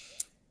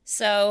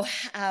 So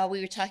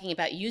we were talking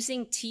about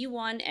using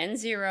T1 and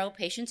 0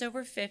 patients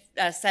over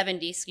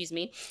 70,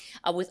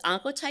 with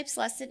oncotypes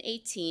less than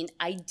 18,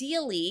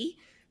 ideally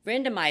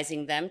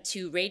randomizing them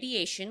to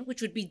radiation,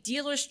 which would be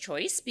dealer's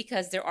choice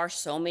because there are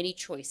so many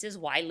choices.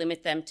 Why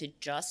limit them to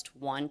just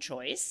one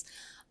choice?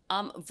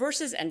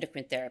 Versus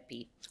endocrine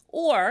therapy.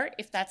 Or,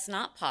 if that's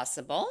not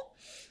possible,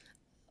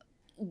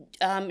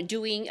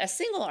 doing a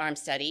single arm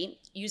study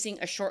using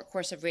a short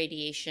course of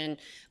radiation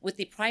with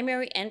the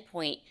primary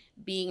endpoint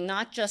being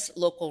not just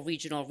local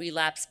regional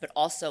relapse, but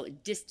also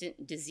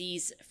distant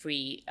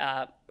disease-free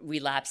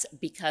relapse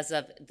because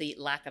of the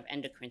lack of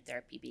endocrine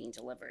therapy being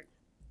delivered.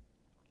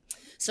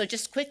 So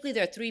just quickly,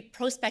 there are 3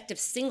 prospective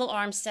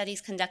single-arm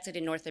studies conducted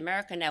in North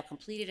America, now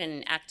completed and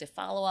in active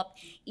follow-up.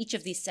 Each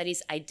of these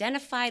studies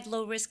identified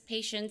low-risk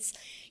patients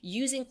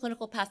using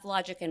clinical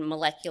pathologic and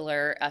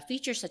molecular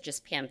features such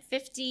as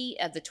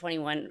PAM50, the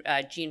 21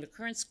 gene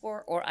recurrence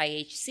score, or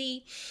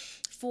IHC,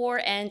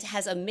 and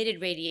has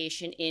omitted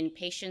radiation in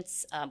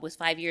patients with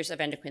 5 years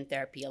of endocrine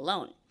therapy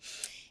alone.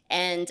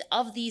 And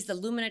of these, the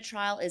Lumina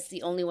trial is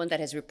the only one that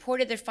has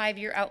reported their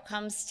 5-year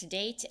outcomes to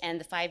date,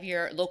 and the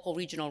 5-year local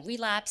regional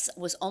relapse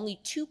was only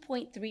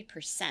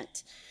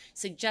 2.3%,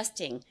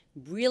 suggesting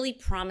really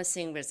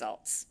promising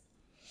results.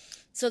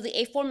 So the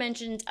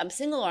aforementioned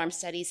single-arm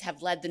studies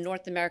have led the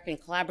North American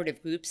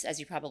collaborative groups, as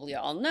you probably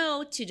all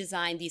know, to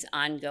design these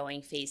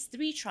ongoing phase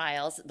 3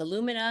 trials. The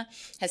Lumina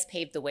has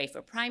paved the way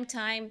for prime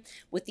time,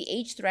 with the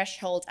age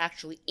threshold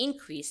actually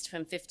increased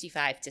from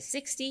 55 to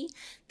 60.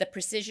 The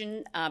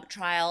Precision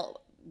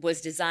trial was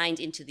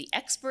designed into the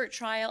Expert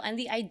trial, and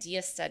the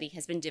IDEA study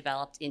has been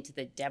developed into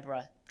the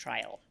DEBRA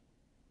trial.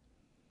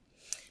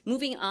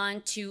 Moving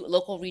on to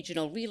local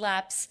regional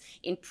relapse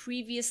in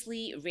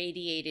previously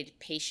radiated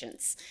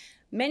patients.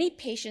 Many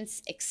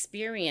patients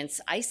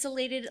experience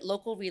isolated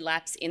local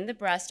relapse in the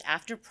breast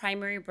after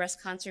primary breast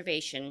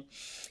conservation,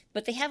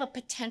 but they have a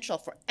potential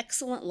for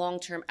excellent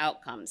long-term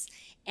outcomes.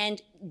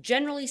 And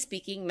generally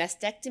speaking,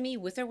 mastectomy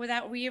with or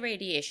without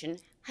re-irradiation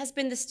has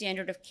been the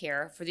standard of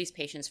care for these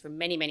patients for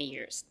many, many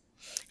years.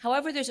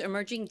 However, there's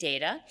emerging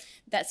data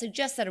that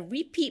suggests that a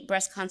repeat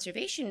breast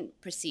conservation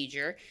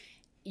procedure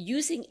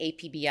using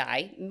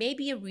APBI may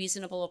be a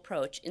reasonable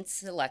approach in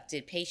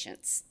selected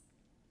patients.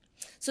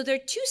 So there are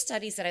 2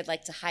 studies that I'd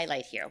like to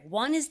highlight here.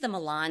 One is the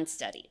Milan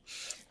study.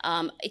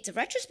 It's a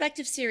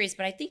retrospective series,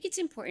 but I think it's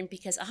important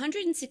because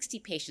 160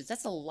 patients,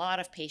 that's a lot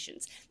of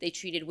patients, they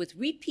treated with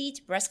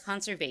repeat breast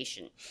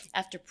conservation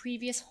after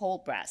previous whole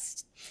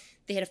breast.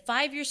 They had a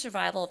 5-year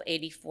survival of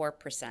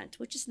 84%,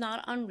 which is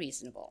not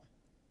unreasonable.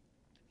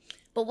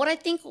 But what I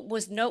think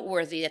was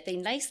noteworthy that they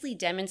nicely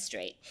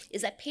demonstrate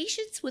is that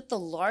patients with the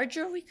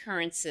larger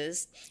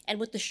recurrences and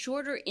with the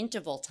shorter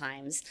interval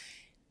times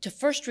to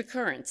first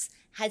recurrence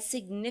had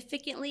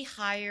significantly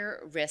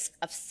higher risk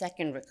of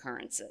second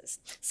recurrences,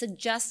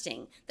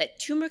 suggesting that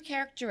tumor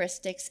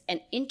characteristics and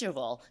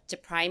interval to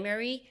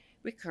primary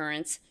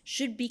recurrence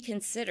should be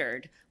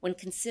considered when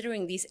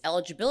considering these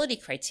eligibility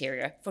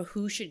criteria for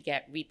who should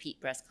get repeat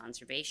breast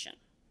conservation.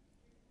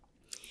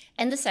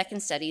 And the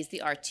second study is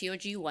the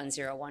RTOG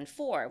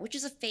 1014, which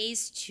is a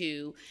phase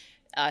 2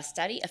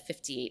 study of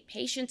 58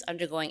 patients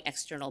undergoing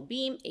external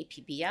beam,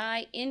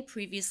 APBI, in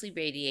previously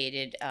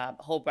radiated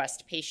whole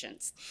breast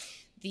patients.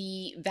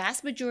 The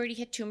vast majority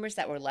had tumors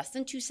that were less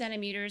than 2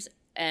 centimeters,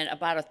 and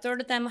about a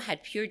third of them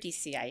had pure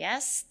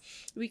DCIS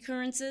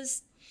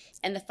recurrences.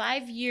 And the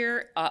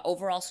 5-year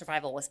overall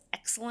survival was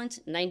excellent,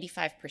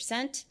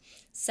 95%.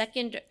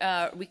 Second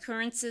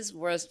recurrences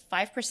was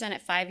 5%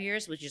 at 5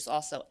 years, which is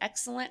also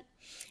excellent.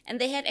 And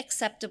they had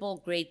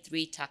acceptable grade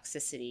 3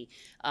 toxicity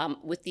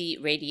with the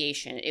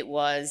radiation. It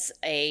was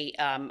a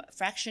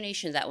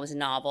fractionation that was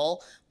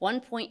novel,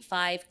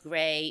 1.5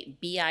 gray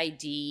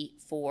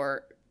BID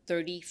for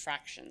 30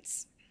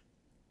 fractions.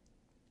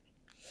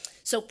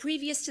 So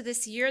previous to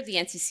this year, the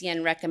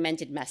NCCN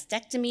recommended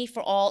mastectomy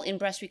for all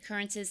in-breast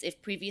recurrences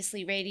if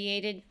previously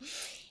radiated.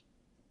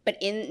 But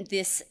in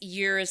this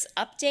year's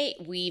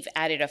update, we've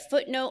added a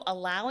footnote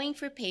allowing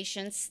for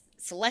patients,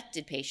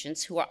 selected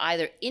patients, who are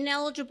either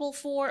ineligible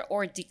for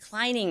or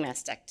declining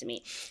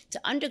mastectomy to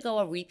undergo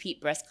a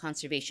repeat breast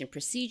conservation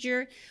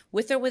procedure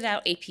with or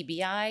without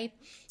APBI,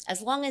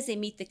 as long as they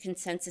meet the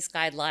consensus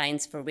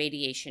guidelines for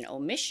radiation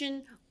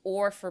omission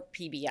or for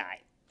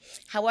PBI.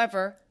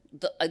 However,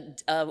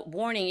 the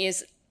warning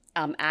is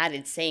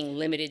added saying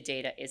limited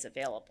data is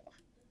available.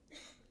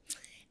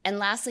 And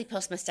lastly,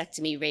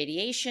 post-mastectomy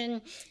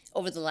radiation.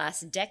 Over the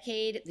last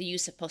decade, the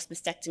use of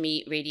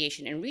post-mastectomy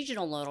radiation and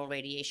regional nodal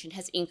radiation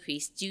has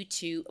increased due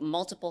to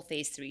multiple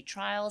phase 3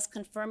 trials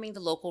confirming the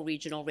local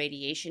regional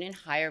radiation in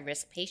higher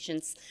risk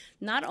patients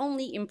not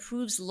only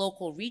improves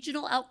local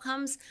regional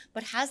outcomes,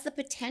 but has the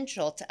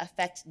potential to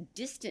affect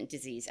distant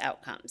disease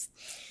outcomes.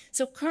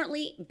 So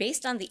currently,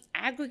 based on the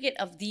aggregate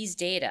of these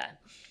data,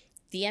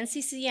 the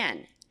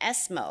NCCN,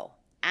 ESMO,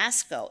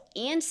 ASCO,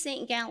 and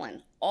St.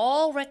 Gallen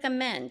all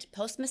recommend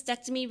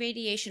post-mastectomy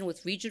radiation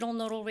with regional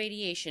nodal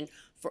radiation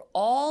for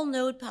all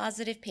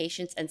node-positive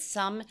patients and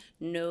some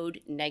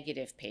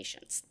node-negative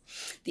patients.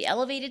 The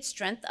elevated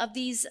strength of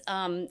these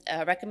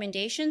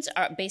recommendations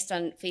are based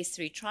on phase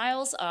 3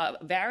 trials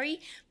vary,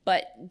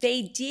 but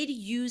they did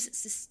use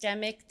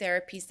systemic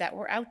therapies that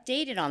were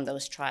outdated on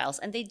those trials,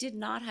 and they did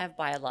not have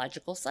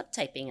biological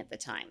subtyping at the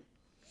time.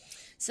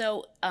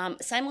 So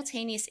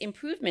simultaneous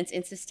improvements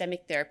in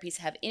systemic therapies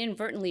have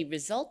inadvertently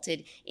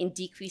resulted in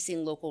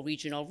decreasing local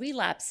regional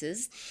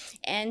relapses.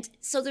 And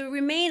so there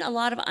remain a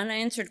lot of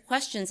unanswered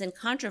questions and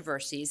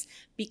controversies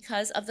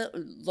because of the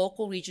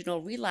local regional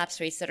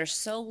relapse rates that are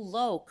so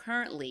low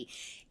currently.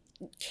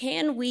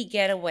 Can we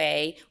get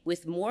away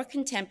with more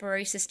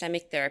contemporary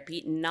systemic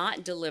therapy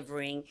not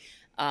delivering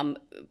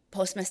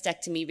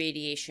post-mastectomy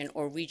radiation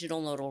or regional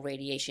nodal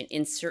radiation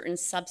in certain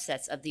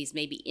subsets of these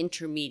maybe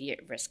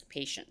intermediate risk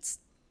patients?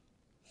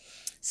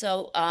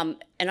 So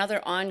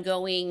another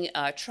ongoing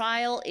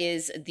trial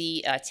is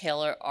the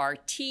Taylor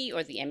RT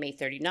or the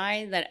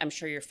MA39 that I'm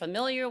sure you're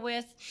familiar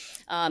with.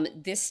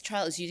 This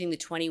trial is using the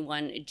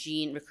 21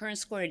 gene recurrence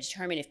score to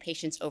determine if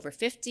patients over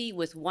 50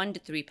 with 1 to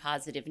 3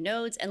 positive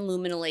nodes and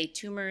luminal A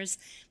tumors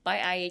by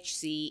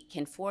IHC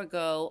can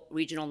forego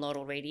regional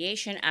nodal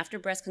radiation after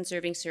breast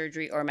conserving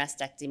surgery or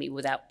mastectomy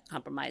without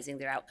compromising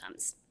their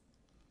outcomes.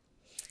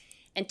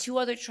 And 2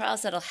 other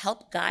trials that'll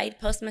help guide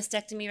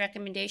post-mastectomy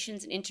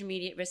recommendations in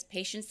intermediate risk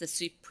patients, the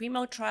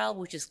Supremo trial,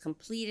 which is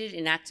completed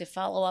in active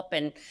follow-up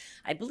and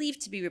I believe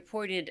to be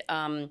reported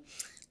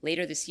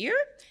later this year,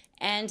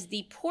 and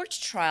the PORT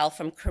trial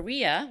from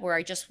Korea, where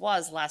I just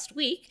was last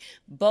week,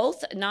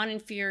 both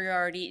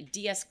non-inferiority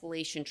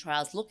de-escalation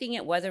trials looking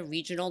at whether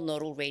regional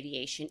nodal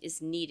radiation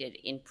is needed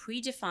in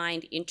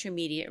predefined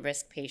intermediate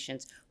risk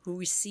patients who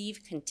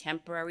receive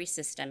contemporary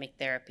systemic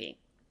therapy.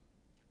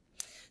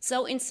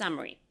 So in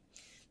summary,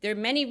 there are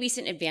many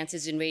recent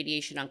advances in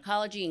radiation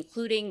oncology,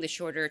 including the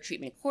shorter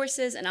treatment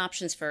courses and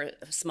options for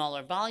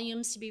smaller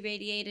volumes to be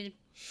radiated,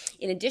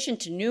 in addition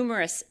to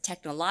numerous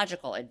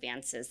technological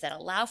advances that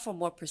allow for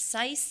more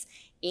precise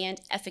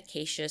and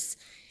efficacious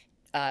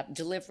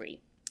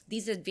delivery.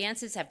 These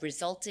advances have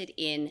resulted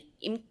in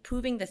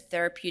improving the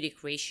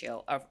therapeutic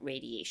ratio of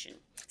radiation.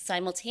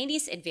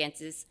 Simultaneous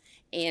advances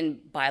in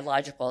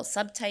biological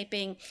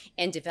subtyping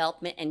and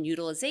development and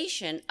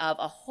utilization of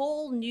a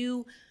whole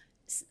new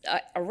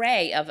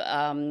array of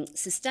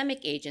systemic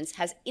agents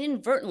has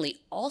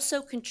inadvertently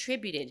also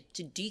contributed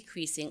to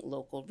decreasing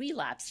local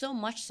relapse, so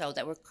much so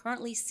that we're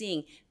currently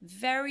seeing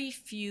very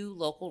few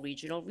local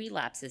regional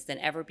relapses than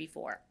ever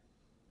before.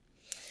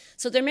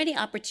 So there are many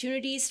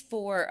opportunities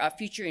for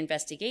future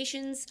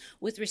investigations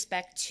with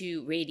respect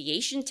to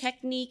radiation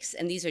techniques,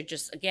 and these are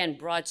just, again,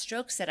 broad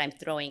strokes that I'm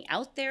throwing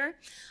out there.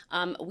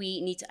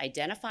 We need to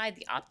identify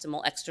the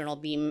optimal external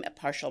beam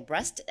partial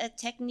breast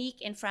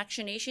technique in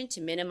fractionation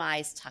to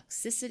minimize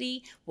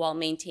toxicity while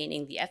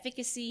maintaining the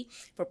efficacy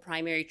for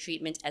primary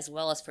treatment as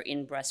well as for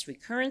in-breast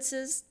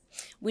recurrences.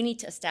 We need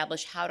to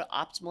establish how to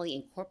optimally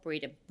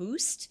incorporate a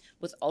boost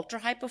with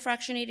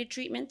ultra-hypofractionated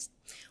treatment.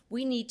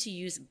 We need to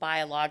use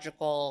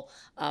biological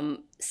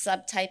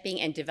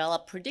subtyping and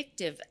develop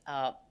predictive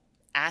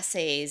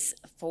assays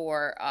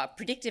for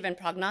predictive and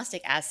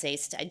prognostic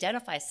assays to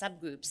identify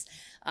subgroups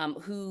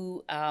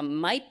who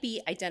might be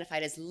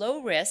identified as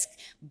low risk,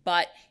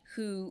 but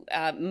who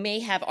may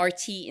have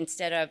RT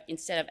instead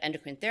of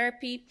endocrine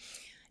therapy.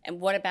 And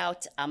what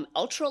about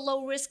ultra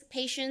low risk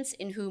patients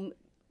in whom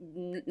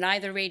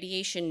neither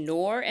radiation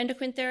nor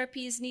endocrine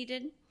therapy is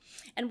needed?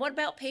 And what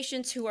about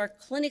patients who are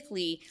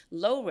clinically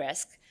low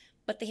risk,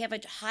 but they have a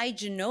high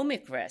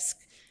genomic risk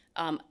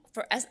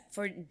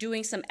for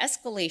doing some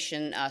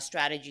escalation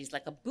strategies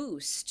like a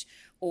boost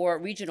or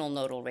regional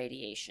nodal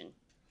radiation?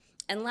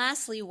 And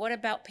lastly, what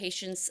about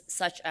patients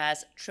such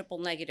as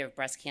triple-negative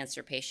breast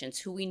cancer patients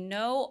who we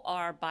know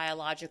are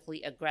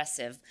biologically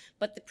aggressive,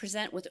 but they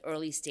present with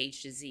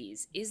early-stage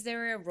disease? Is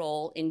there a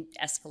role in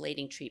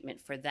escalating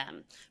treatment for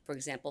them? For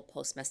example,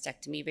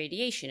 post-mastectomy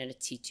radiation in a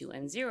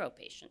T2N0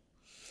 patient.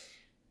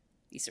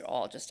 These are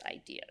all just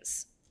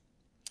ideas.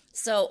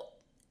 So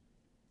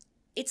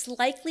it's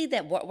likely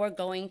that what we're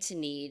going to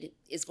need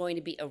is going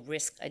to be a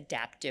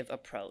risk-adaptive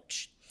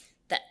approach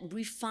that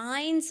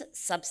refines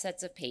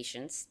subsets of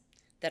patients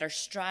that are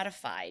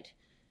stratified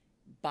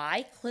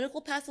by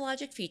clinical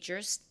pathologic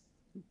features,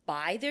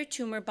 by their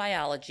tumor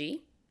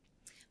biology,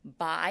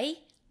 by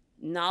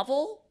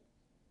novel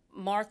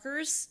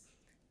markers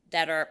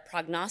that are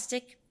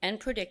prognostic and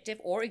predictive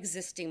or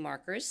existing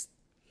markers,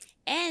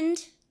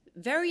 and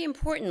very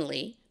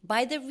importantly,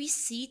 by the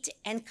receipt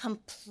and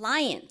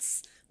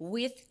compliance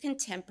with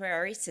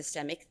contemporary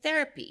systemic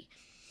therapy.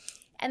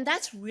 And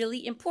that's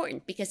really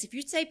important because if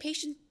you say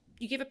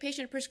you give a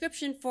patient a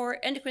prescription for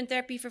endocrine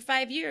therapy for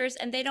 5 years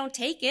and they don't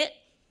take it,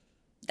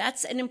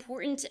 that's an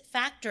important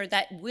factor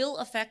that will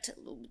affect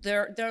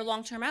their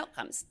long-term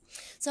outcomes.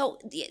 So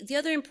the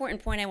other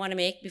important point I want to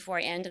make before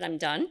I end and I'm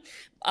done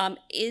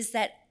is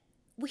that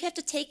we have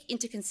to take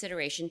into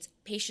consideration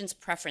patients'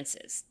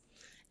 preferences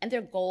and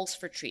their goals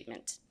for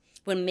treatment.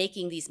 when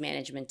making these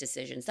management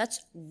decisions.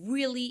 That's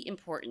really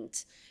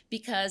important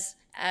because,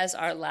 as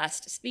our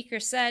last speaker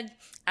said,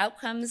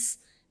 outcomes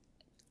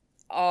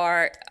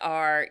are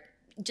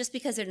just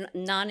because they're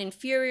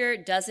non-inferior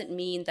doesn't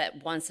mean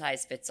that one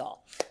size fits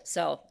all.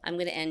 So I'm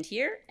going to end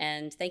here,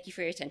 and thank you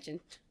for your attention.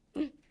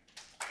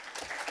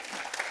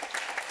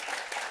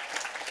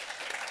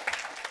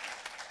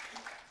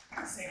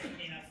 Thank you,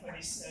 Nina, for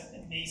this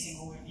amazing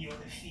overview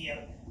of the field.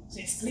 So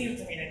it's clear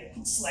to me that it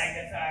looks like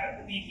that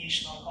our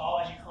radiation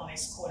oncology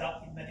colleagues caught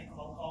up with medical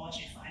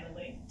oncology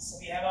finally. So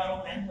we have our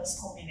own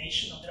endless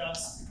combination of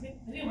drugs,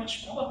 pretty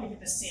much probably with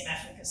the same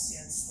efficacy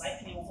and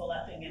slightly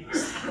overlapping in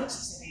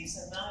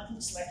toxicities. And now it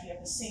looks like you have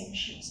the same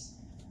issues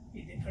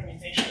with the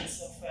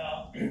permutations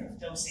of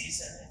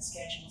doses and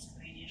schedules of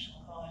radiation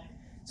oncology.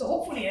 So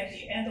hopefully at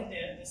the end of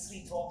the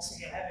three talks,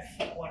 we will have a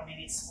few more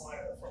minutes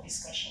for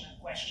discussion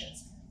and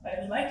questions. But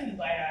I would like to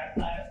invite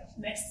our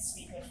next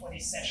speaker for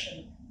this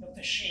session,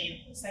 Dr.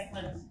 Shane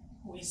Steckman,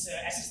 who is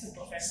Assistant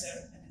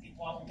Professor at the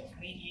Department of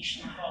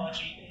Radiation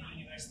Oncology at the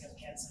University of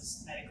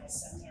Kansas Medical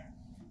Center.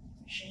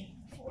 Shane,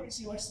 the floor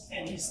is yours.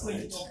 And he's going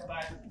to talk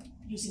about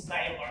using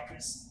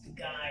biomarkers to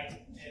guide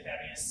the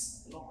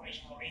various local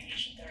regional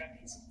radiation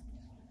therapies.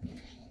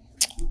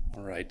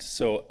 All right,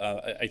 so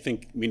I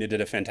think Mina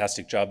did a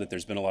fantastic job that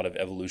there's been a lot of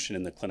evolution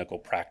in the clinical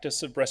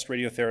practice of breast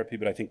radiotherapy,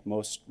 but I think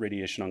most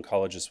radiation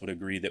oncologists would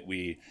agree that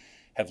we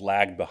have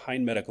lagged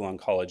behind medical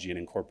oncology in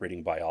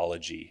incorporating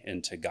biology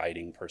into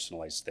guiding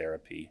personalized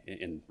therapy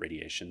in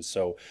radiation.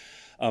 So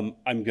I'm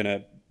going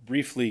to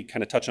briefly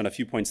kind of touch on a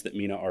few points that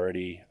Mina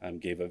already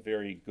gave a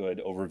very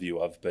good overview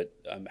of, but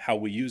how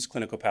we use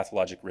clinical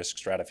pathologic risk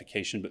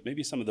stratification, but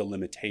maybe some of the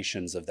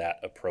limitations of that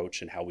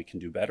approach and how we can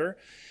do better.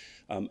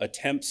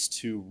 Attempts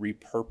to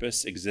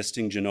repurpose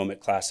existing genomic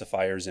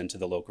classifiers into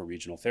the local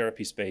regional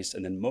therapy space,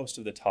 and then most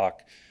of the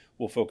talk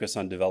will focus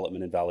on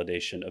development and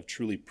validation of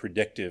truly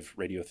predictive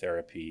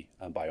radiotherapy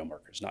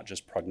biomarkers, not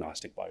just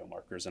prognostic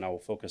biomarkers, and I will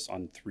focus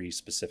on three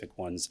specific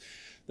ones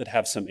that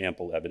have some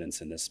ample evidence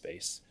in this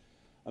space.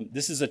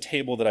 This is a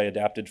table that I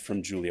adapted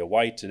from Julia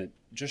White, and it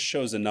just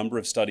shows a number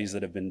of studies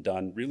that have been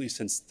done really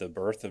since the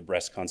birth of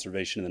breast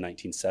conservation in the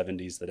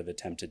 1970s that have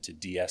attempted to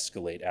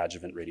de-escalate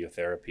adjuvant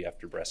radiotherapy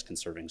after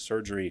breast-conserving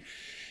surgery.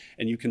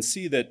 And you can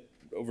see that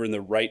over in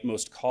the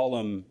rightmost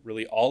column,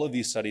 really all of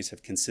these studies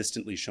have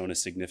consistently shown a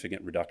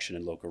significant reduction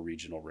in local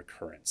regional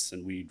recurrence.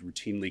 And we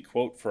routinely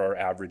quote for our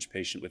average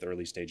patient with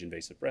early stage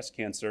invasive breast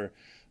cancer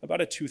about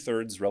a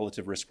 2/3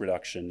 relative risk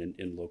reduction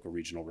in local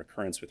regional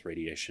recurrence with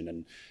radiation.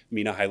 And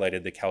Mina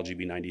highlighted the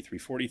CALGB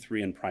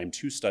 9343 and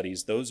PRIME2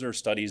 studies. Those are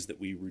studies that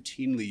we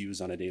routinely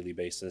use on a daily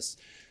basis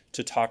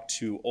to talk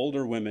to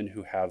older women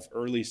who have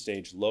early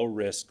stage, low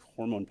risk,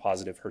 hormone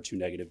positive, HER2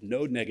 negative,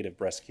 node negative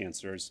breast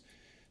cancers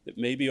that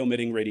maybe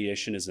omitting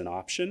radiation is an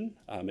option.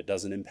 It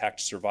doesn't impact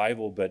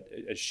survival, but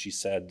as she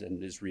said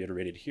and is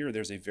reiterated here,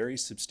 there's a very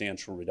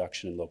substantial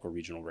reduction in local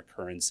regional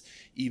recurrence,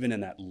 even in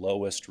that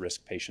lowest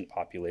risk patient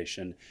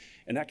population.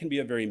 And that can be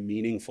a very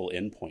meaningful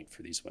endpoint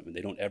for these women.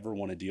 They don't ever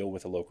want to deal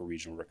with a local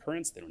regional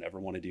recurrence. They don't ever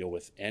want to deal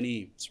with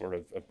any sort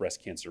of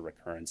breast cancer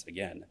recurrence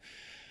again.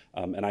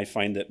 And I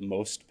find that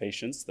most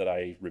patients that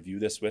I review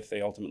this with,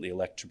 they ultimately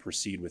elect to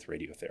proceed with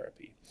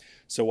radiotherapy.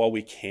 So while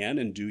we can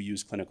and do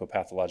use clinical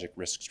pathologic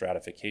risk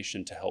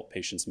stratification to help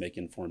patients make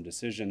informed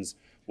decisions,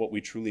 what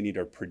we truly need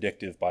are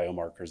predictive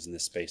biomarkers in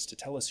this space to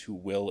tell us who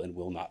will and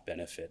will not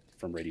benefit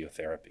from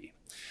radiotherapy.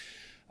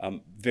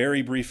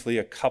 Very briefly,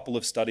 a couple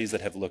of studies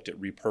that have looked at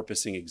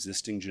repurposing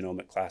existing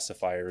genomic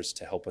classifiers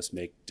to help us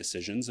make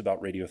decisions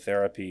about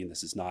radiotherapy. And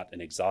this is not an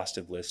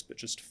exhaustive list, but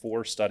just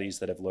 4 studies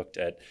that have looked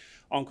at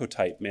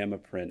Oncotype,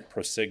 Mammaprint,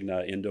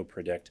 Prosigna,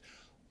 EndoPredict.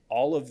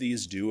 All of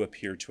these do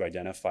appear to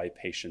identify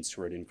patients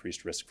who are at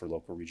increased risk for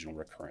local regional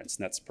recurrence.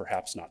 And that's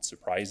perhaps not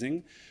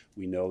surprising.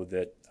 We know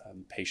that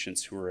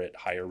patients who are at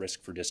higher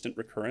risk for distant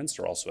recurrence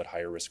are also at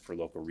higher risk for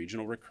local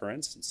regional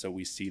recurrence. And so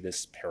we see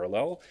this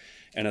parallel.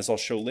 And as I'll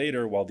show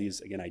later, while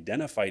these, again,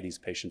 identify these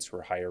patients who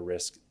are higher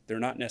risk, they're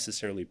not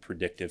necessarily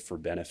predictive for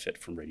benefit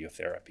from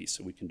radiotherapy,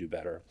 so we can do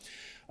better.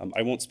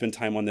 I won't spend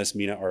time on this.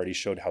 Mina already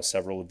showed how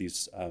several of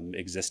these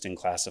existing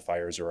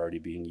classifiers are already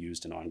being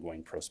used in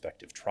ongoing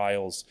prospective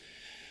trials.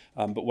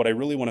 But what I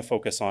really want to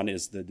focus on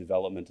is the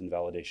development and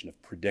validation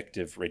of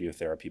predictive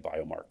radiotherapy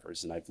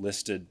biomarkers. And I've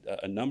listed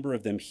a number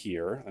of them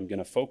here. I'm going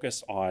to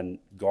focus on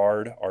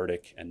GARD,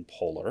 Arctic, and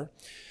Polar.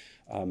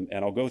 And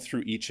I'll go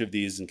through each of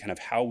these and kind of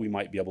how we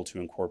might be able to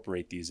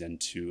incorporate these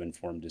into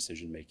informed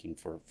decision-making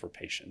for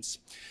patients.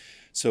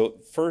 So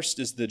first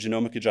is the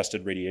genomic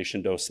adjusted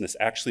radiation dose, and this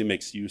actually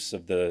makes use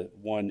of the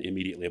one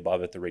immediately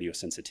above it, the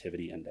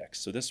radiosensitivity index.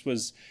 So this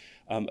was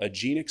a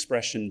gene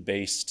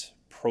expression-based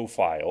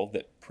profile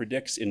that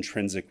predicts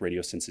intrinsic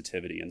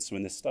radiosensitivity. And so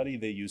in this study,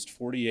 they used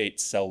 48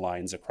 cell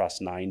lines across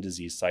 9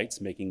 disease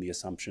sites, making the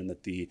assumption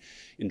that the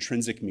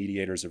intrinsic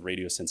mediators of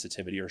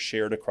radiosensitivity are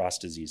shared across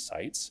disease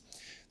sites.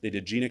 They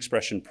did gene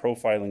expression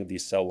profiling of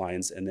these cell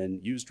lines and then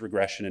used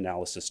regression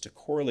analysis to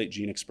correlate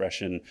gene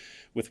expression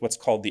with what's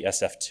called the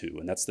SF2,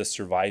 and that's the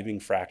surviving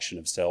fraction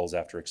of cells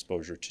after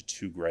exposure to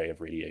 2 gray of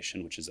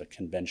radiation, which is a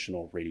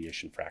conventional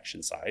radiation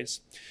fraction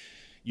size.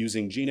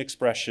 Using gene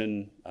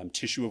expression,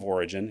 tissue of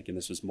origin, again,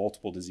 this was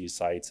multiple disease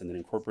sites, and then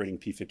incorporating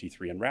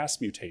P53 and RAS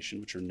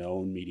mutation, which are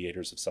known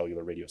mediators of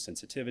cellular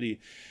radiosensitivity,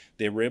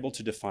 they were able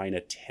to define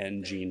a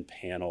 10-gene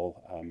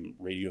panel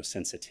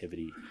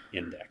radiosensitivity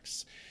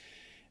index.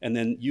 And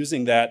then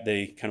using that,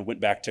 they kind of went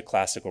back to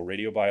classical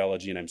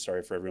radiobiology, and I'm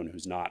sorry for everyone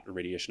who's not a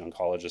radiation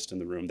oncologist in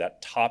the room,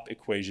 that top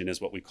equation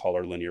is what we call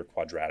our linear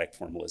quadratic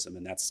formalism,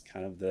 and that's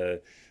kind of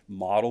the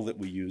model that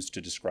we use to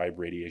describe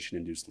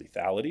radiation-induced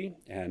lethality.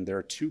 And there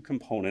are 2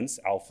 components,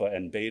 alpha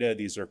and beta.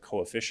 These are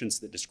coefficients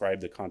that describe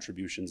the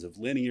contributions of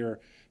linear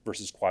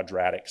versus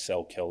quadratic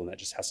cell kill, and that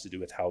just has to do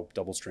with how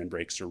double-strand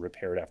breaks are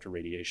repaired after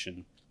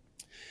radiation.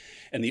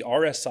 And the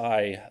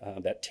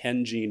RSI, that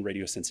 10-gene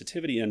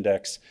radiosensitivity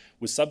index,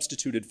 was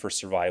substituted for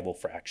survival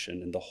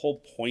fraction. And the whole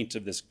point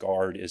of this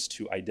GARD is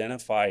to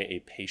identify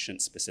a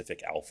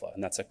patient-specific alpha.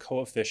 And that's a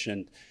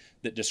coefficient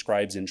that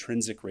describes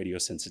intrinsic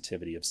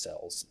radiosensitivity of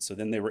cells. So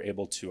then they were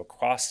able to,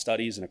 across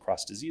studies and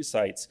across disease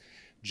sites,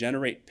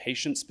 generate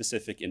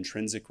patient-specific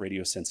intrinsic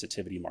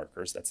radiosensitivity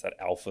markers. That's that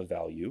alpha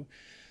value.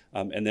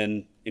 And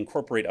then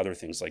incorporate other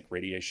things like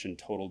radiation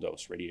total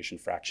dose, radiation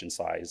fraction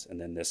size,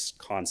 and then this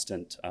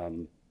constant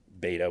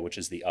beta, which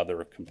is the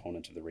other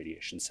component of the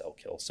radiation cell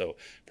kill. So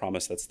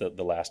promise that's the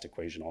last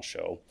equation I'll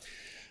show.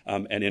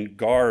 And in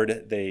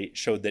GARD, they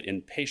showed that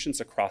in patients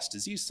across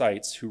disease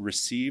sites who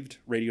received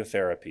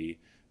radiotherapy,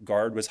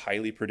 GARD was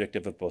highly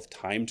predictive of both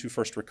time to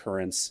first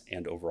recurrence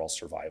and overall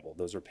survival.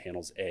 Those are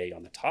panels A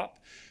on the top.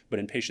 But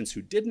in patients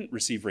who didn't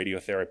receive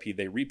radiotherapy,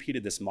 they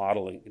repeated this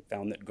model and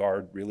found that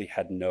GARD really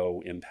had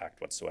no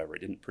impact whatsoever.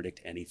 It didn't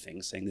predict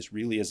anything, saying this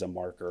really is a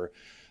marker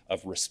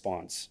of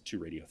response to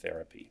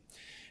radiotherapy.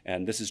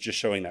 And this is just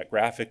showing that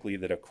graphically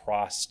that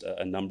across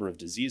a number of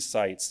disease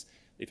sites,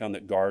 they found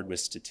that GARD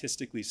was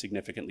statistically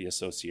significantly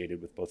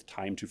associated with both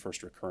time to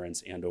first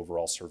recurrence and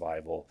overall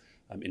survival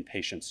in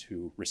patients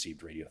who received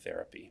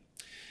radiotherapy.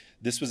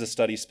 This was a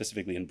study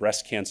specifically in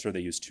breast cancer. They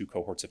used 2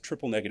 cohorts of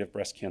triple-negative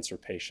breast cancer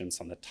patients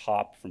on the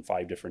top from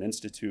 5 different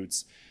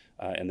institutes,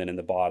 and then in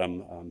the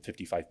bottom,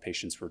 55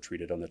 patients were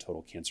treated on the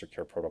total cancer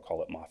care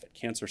protocol at Moffitt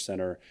Cancer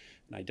Center,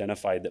 and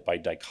identified that by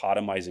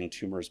dichotomizing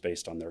tumors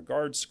based on their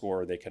GARD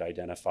score, they could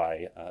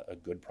identify a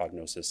good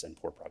prognosis and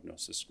poor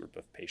prognosis group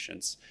of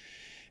patients.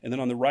 And then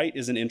on the right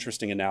is an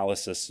interesting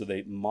analysis. So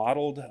they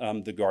modeled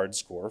the GARD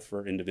score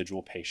for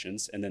individual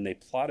patients, and then they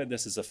plotted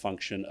this as a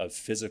function of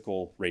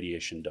physical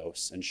radiation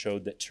dose and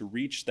showed that to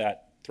reach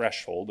that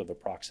threshold of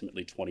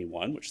approximately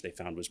 21, which they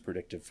found was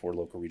predictive for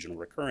local regional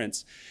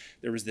recurrence,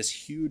 there was this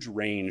huge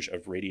range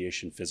of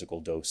radiation physical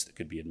dose that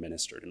could be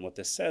administered. And what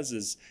this says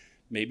is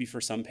maybe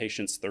for some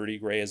patients 30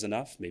 gray is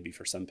enough, maybe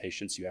for some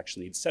patients you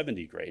actually need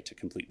 70 gray to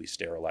completely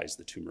sterilize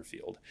the tumor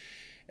field.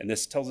 And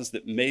this tells us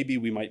that maybe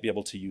we might be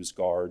able to use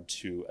GARD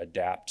to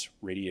adapt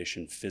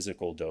radiation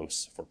physical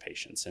dose for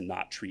patients and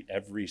not treat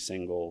every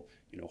single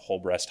whole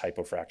breast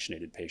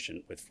hypofractionated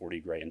patient with 40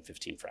 gray and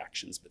 15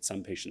 fractions. But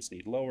some patients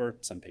need lower,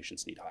 some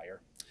patients need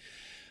higher.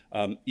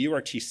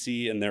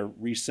 EORTC in their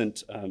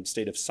recent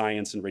State of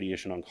Science and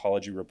Radiation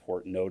Oncology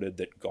report noted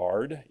that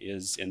GARD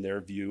is, in their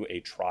view, a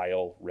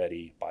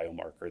trial-ready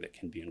biomarker that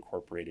can be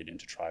incorporated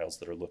into trials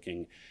that are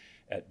looking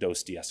at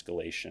dose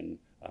de-escalation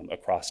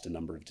across a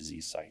number of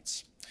disease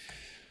sites.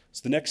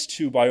 So the next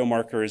 2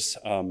 biomarkers,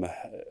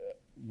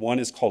 one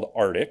is called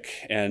ARCTIC,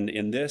 and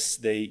in this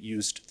they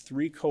used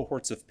 3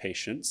 cohorts of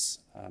patients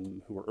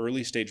who were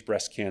early stage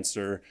breast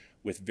cancer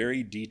with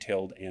very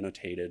detailed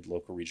annotated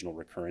local regional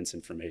recurrence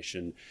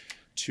information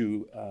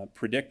to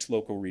predict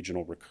local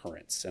regional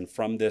recurrence. And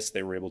from this,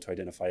 they were able to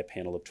identify a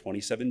panel of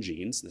 27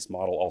 genes. This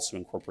model also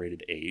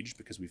incorporated age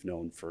because we've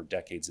known for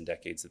decades and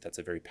decades that that's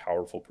a very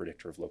powerful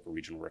predictor of local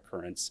regional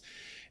recurrence.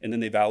 And then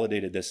they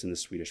validated this in the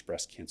Swedish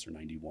Breast Cancer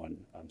 91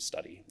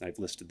 study. And I've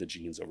listed the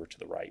genes over to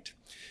the right.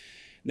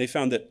 And they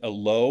found that a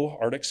low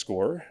ARCTIC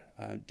score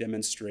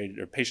demonstrated,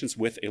 or patients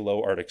with a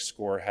low ARCTIC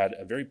score had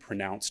a very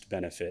pronounced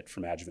benefit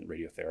from adjuvant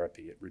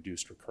radiotherapy. It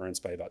reduced recurrence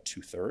by about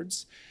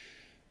 2/3.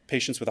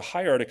 Patients with a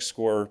high ARCTIC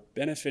score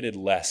benefited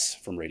less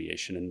from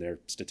radiation. In their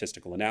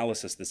statistical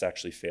analysis, this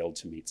actually failed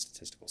to meet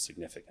statistical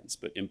significance.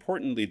 But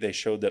importantly, they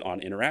showed that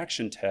on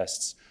interaction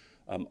tests,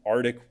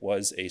 ARCTIC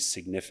was a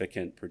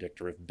significant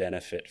predictor of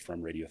benefit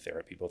from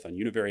radiotherapy, both on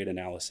univariate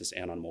analysis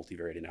and on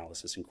multivariate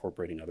analysis,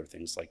 incorporating other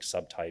things like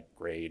subtype,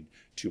 grade,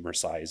 tumor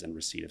size, and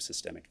receipt of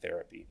systemic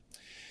therapy.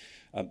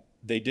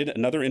 They did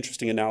another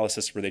interesting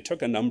analysis where they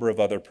took a number of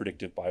other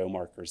predictive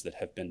biomarkers that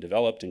have been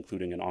developed,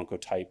 including an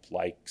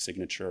oncotype-like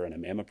signature and a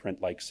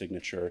mammoprint-like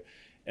signature,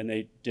 And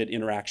they did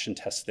interaction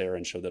tests there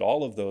and showed that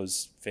all of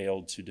those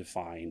failed to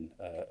define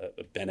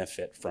a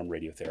benefit from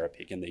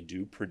radiotherapy. Again, they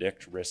do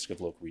predict risk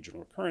of local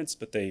regional recurrence,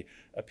 but they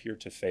appear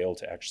to fail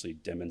to actually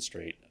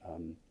demonstrate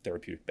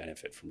therapeutic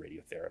benefit from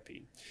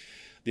radiotherapy.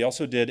 They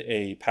also did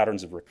a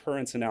patterns of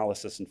recurrence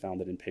analysis and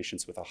found that in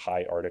patients with a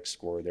high ARDIC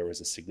score, there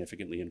was a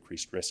significantly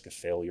increased risk of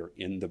failure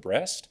in the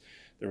breast.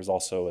 There was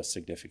also a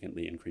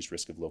significantly increased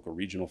risk of local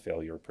regional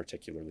failure,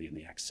 particularly in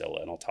the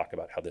axilla. And I'll talk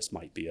about how this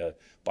might be a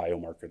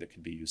biomarker that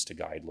could be used to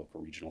guide local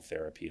regional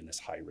therapy in this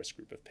high-risk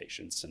group of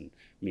patients. And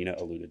Mina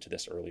alluded to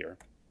this earlier.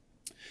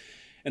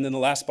 And then the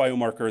last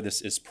biomarker,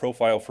 this is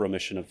profile for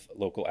emission of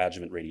local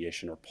adjuvant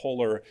radiation, or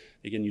POLAR.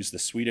 Again, use the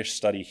Swedish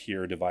study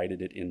here,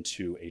 divided it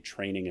into a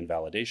training and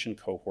validation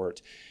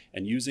cohort.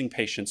 And using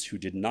patients who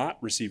did not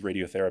receive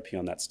radiotherapy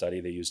on that study,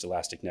 they used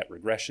elastic net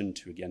regression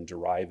to, again,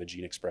 derive a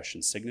gene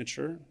expression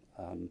signature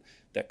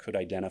that could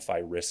identify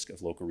risk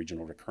of local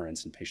regional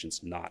recurrence in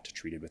patients not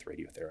treated with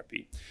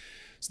radiotherapy.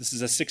 So this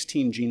is a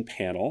 16-gene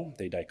panel.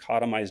 They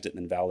dichotomized it and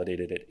then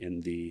validated it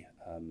in the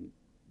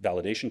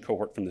validation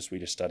cohort from the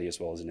Swedish study, as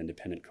well as an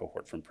independent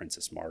cohort from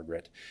Princess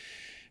Margaret.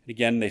 And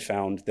again, they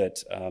found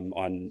that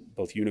on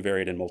both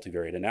univariate and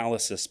multivariate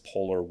analysis,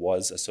 POLAR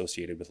was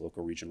associated with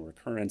local regional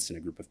recurrence in a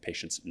group of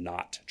patients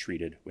not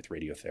treated with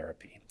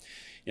radiotherapy.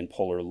 In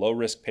POLAR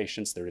low-risk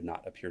patients, there did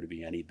not appear to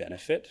be any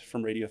benefit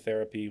from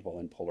radiotherapy, while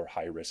in POLAR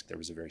high-risk, there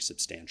was a very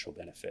substantial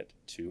benefit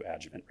to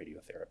adjuvant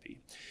radiotherapy.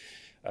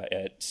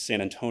 At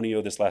San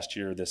Antonio this last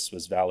year, this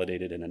was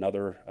validated in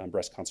another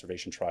breast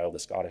conservation trial, the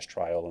Scottish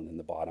trial, and then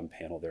the bottom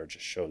panel there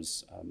just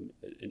shows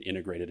an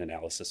integrated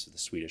analysis of the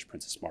Swedish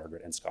Princess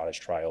Margaret and Scottish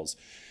trials,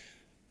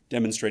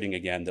 demonstrating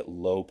again that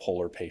low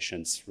POLAR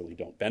patients really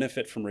don't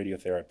benefit from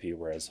radiotherapy,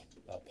 whereas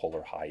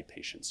POLAR high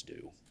patients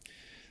do.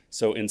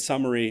 So in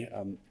summary,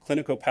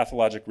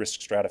 clinicopathologic risk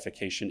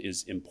stratification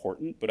is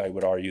important, but I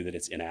would argue that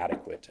it's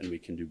inadequate and we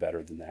can do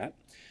better than that.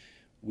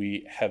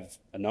 We have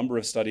a number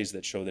of studies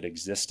that show that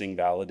existing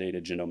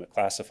validated genomic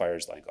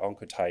classifiers like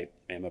Oncotype,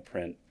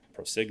 Mammaprint,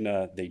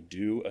 Prosigna, they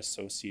do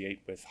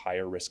associate with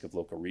higher risk of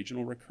local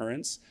regional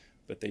recurrence,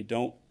 but they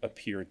don't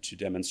appear to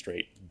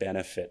demonstrate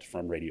benefit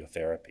from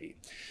radiotherapy.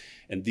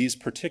 And these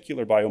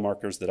particular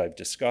biomarkers that I've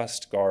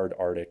discussed, GARD,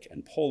 ARDIC,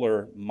 and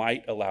POLAR,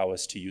 might allow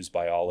us to use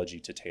biology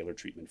to tailor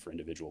treatment for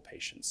individual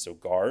patients. So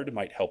GARD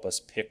might help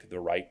us pick the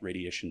right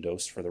radiation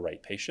dose for the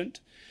right patient.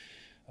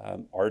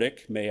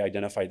 ARDIC may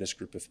identify this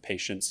group of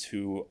patients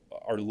who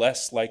are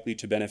less likely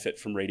to benefit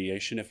from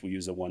radiation if we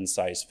use a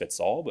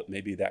one-size-fits-all, but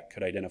maybe that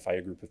could identify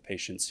a group of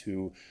patients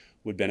who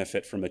would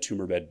benefit from a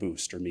tumor bed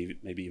boost, or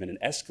maybe even an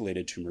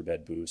escalated tumor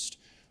bed boost,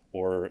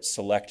 or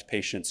select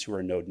patients who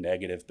are node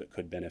negative but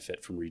could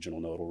benefit from regional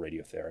nodal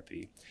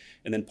radiotherapy.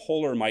 And then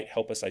POLAR might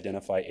help us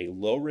identify a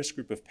low-risk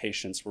group of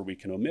patients where we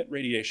can omit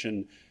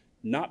radiation,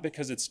 not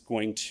because it's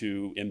going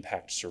to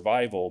impact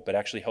survival, but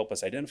actually help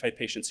us identify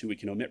patients who we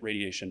can omit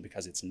radiation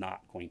because it's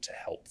not going to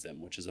help them,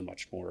 which is a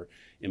much more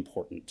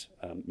important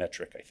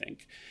metric, I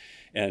think.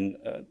 And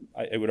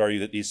I would argue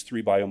that these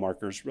three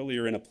biomarkers really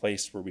are in a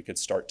place where we could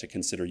start to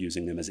consider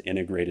using them as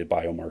integrated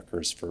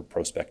biomarkers for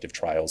prospective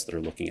trials that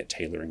are looking at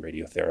tailoring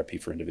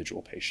radiotherapy for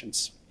individual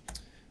patients.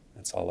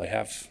 That's all I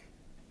have.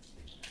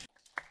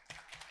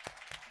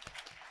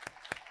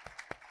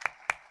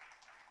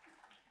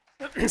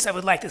 So I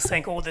would like to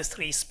thank all the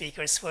three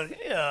speakers for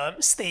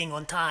staying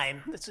on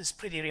time. This is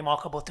pretty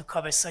remarkable to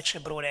cover such a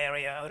broad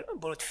area, or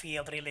broad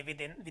field, really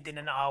within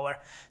an hour.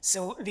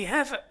 So we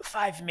have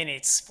 5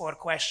 minutes for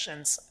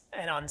questions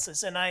and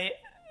answers, and I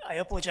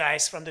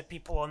apologize from the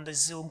people on the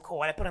Zoom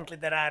call. Apparently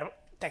there are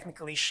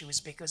technical issues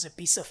because a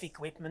piece of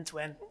equipment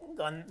went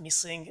gone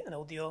missing, an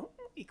audio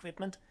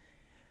equipment.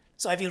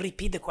 So I will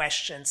repeat the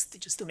questions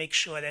just to make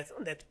sure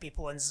that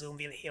people on Zoom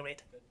will hear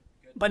it.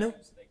 Banu?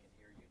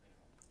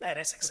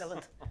 That's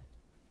excellent.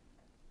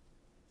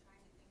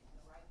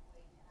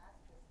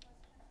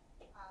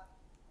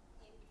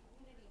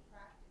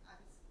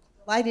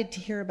 Delighted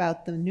to hear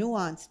about the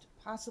nuanced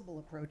possible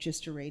approaches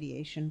to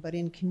radiation, but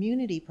in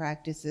community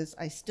practices,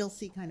 I still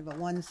see kind of a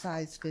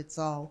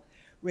one-size-fits-all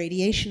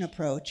radiation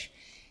approach.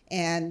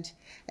 And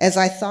as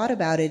I thought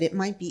about it, it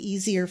might be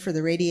easier for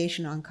the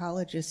radiation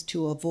oncologist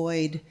to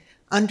avoid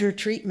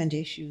under-treatment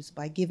issues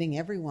by giving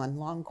everyone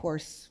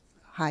long-course,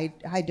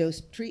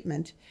 high-dose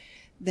treatment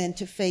than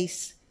to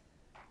face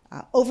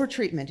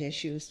over-treatment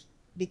issues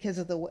because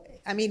of the,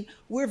 I mean,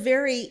 we're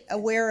very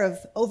aware of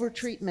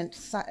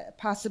over-treatment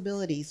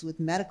possibilities with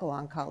medical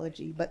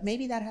oncology, but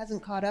maybe that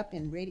hasn't caught up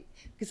in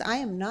because I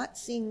am not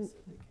seeing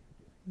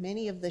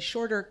many of the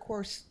shorter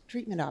course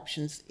treatment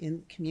options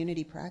in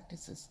community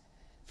practices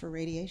for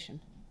radiation.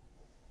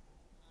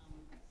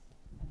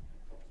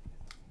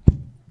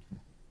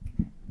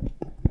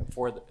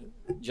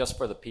 Just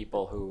for the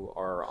people who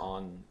are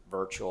on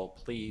virtual,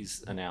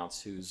 please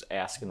announce who's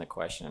asking the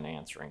question and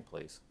answering,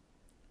 please.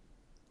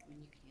 I mean,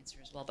 you can answer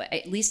as well, but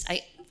at least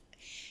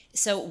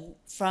So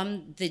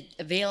from the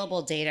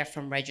available data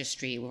from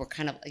registry, we're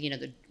kind of,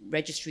 the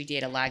registry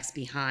data lags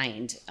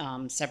behind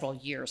several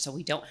years. So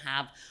we don't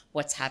have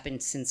what's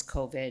happened since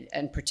COVID,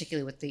 and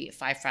particularly with the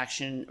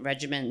 5-fraction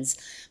regimens.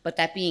 But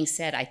that being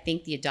said, I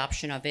think the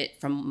adoption of it,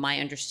 from my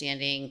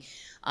understanding,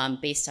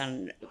 based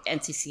on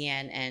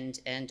NCCN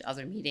and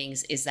other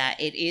meetings, is that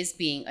it is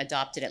being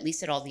adopted, at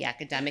least at all the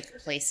academic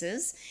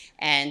places.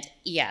 And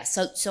yeah,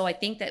 so I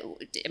think that,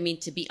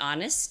 to be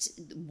honest,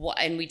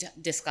 and we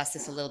discussed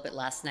this a little bit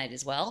last night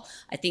as well,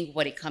 I think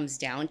what it comes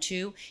down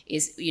to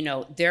is,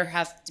 there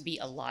have to be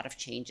a lot of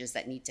changes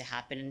that need to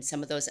happen. And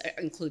some of those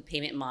include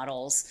payment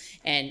models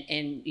and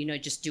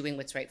just doing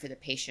what's right for the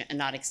patient and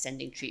not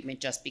extending treatment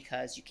just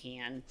because you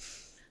can.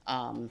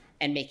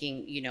 And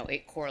making,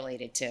 it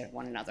correlated to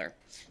one another.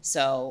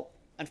 So,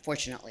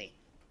 unfortunately.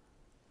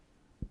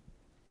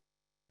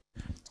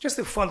 Just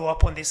to follow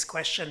up on this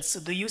question, so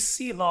do you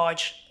see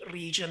large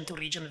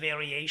region-to-region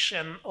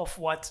variation of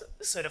what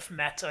sort of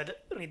method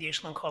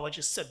radiation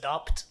oncologists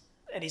adopt?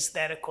 And is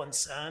that a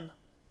concern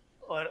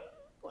or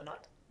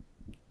not?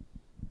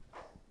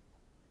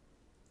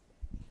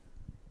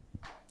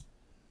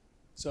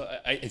 So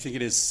I think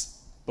it is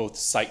both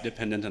site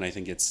dependent, and I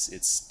think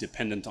it's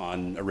dependent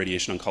on a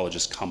radiation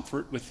oncologist's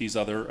comfort with these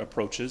other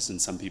approaches. And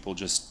some people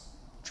just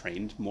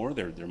trained more.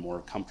 They're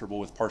more comfortable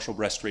with partial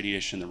breast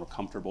radiation. They're more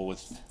comfortable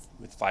with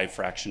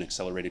 5-fraction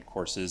accelerated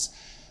courses.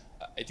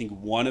 I think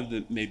one of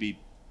the maybe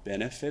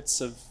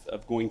benefits of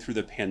going through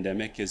the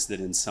pandemic is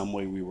that in some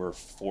way we were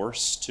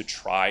forced to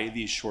try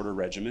these shorter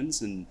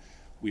regimens, and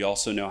we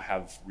also now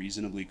have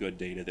reasonably good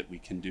data that we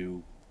can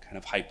do kind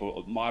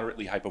of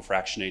moderately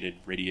hypofractionated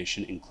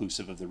radiation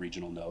inclusive of the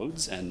regional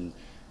nodes. And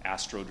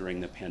ASTRO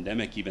during the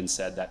pandemic even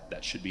said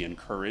that should be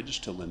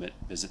encouraged to limit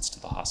visits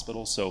to the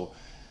hospital. So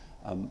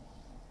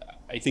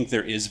I think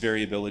there is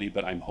variability,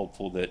 but I'm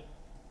hopeful that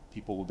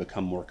people will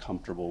become more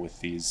comfortable with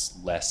these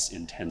less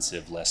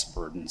intensive, less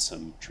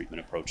burdensome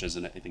treatment approaches.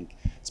 And I think,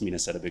 as Mina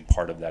said, a big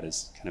part of that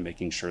is kind of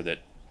making sure that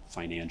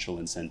financial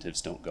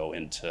incentives don't go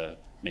into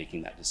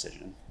making that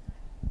decision.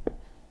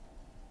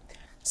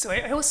 So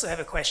I also have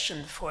a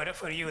question for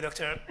you,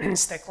 Dr.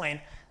 Stecklein.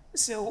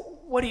 So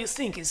what do you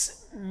think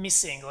is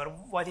missing, or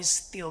what is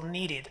still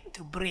needed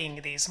to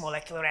bring these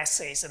molecular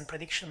assays and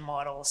prediction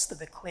models to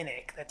the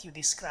clinic that you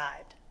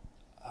described?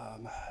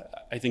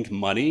 I think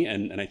money,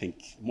 and I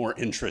think more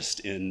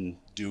interest in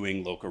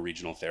doing local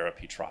regional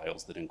therapy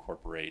trials that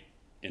incorporate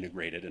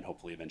integrated and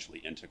hopefully eventually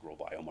integral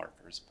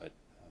biomarkers. But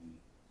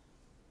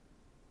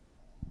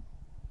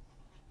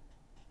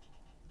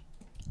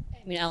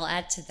I'll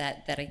add to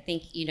that I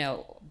think,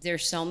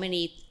 there's so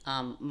many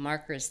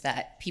markers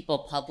that people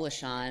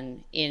publish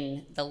on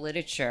in the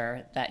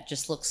literature that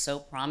just look so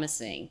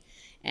promising.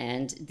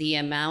 And the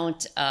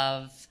amount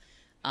of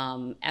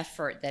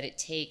effort that it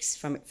takes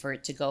for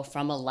it to go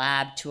from a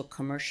lab to a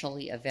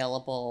commercially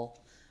available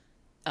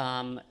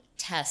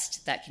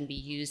test that can be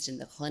used in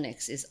the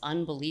clinics is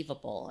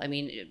unbelievable.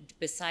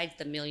 Besides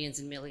the millions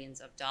and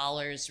millions of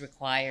dollars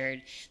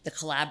required, the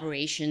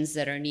collaborations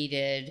that are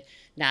needed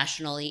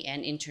nationally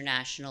and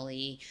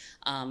internationally,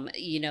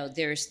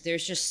 there's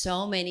just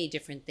so many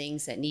different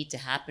things that need to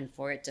happen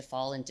for it to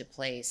fall into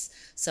place.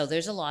 So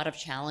there's a lot of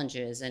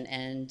challenges,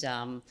 and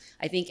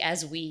I think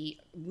as we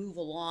move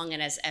along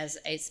and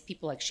as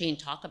people like Shane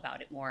talk about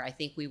it more, I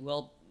think we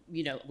will.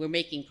 We're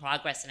making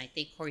progress, and I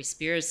think Corey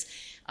Spears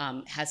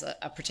has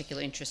a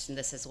particular interest in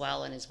this as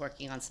well, and is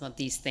working on some of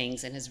these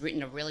things, and has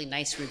written a really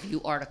nice review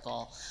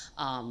article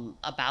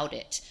about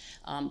it.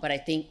 But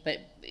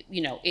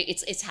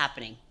it's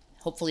happening.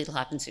 Hopefully, it'll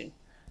happen soon.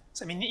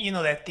 So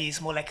that these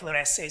molecular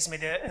assays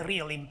made a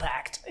real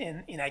impact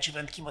in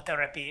adjuvant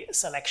chemotherapy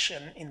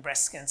selection in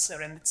breast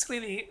cancer, and it's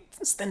really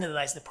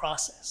standardized the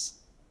process.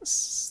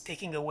 It's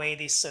taking away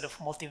this sort of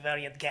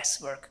multivariate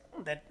guesswork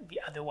that we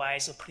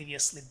otherwise or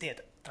previously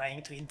did,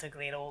 trying to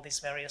integrate all these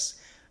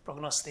various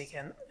prognostic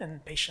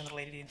and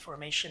patient-related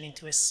information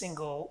into a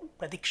single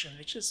prediction,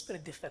 which is very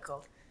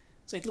difficult.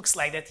 So it looks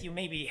like that you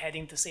may be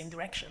heading the same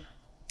direction.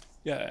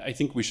 Yeah, I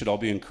think we should all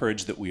be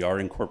encouraged that we are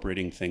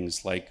incorporating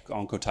things like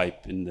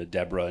Oncotype in the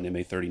DEBRA and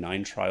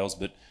MA39 trials,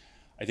 but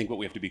I think what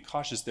we have to be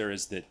cautious there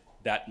is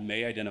that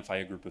may identify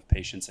a group of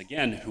patients,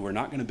 again, who are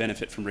not going to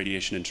benefit from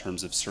radiation in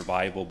terms of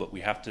survival, but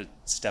we have to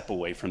step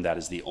away from that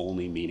as the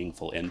only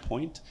meaningful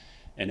endpoint.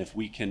 And if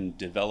we can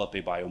develop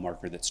a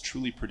biomarker that's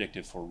truly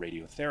predictive for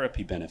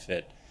radiotherapy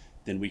benefit,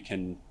 then we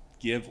can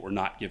give or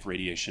not give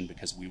radiation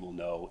because we will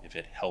know if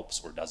it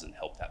helps or doesn't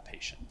help that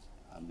patient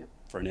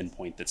for an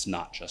endpoint that's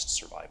not just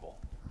survival.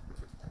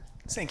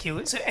 Thank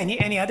you. So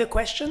any other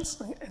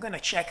questions? I'm going to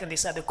check on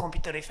this other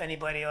computer if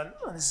anybody on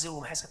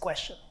Zoom has a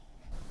question.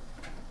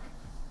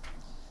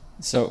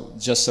 So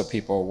just so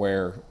people are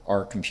aware,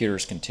 our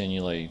computers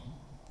continually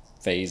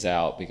phase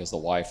out because the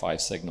Wi-Fi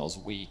signal's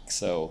weak.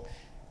 So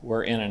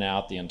we're in and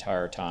out the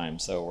entire time.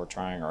 So we're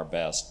trying our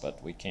best,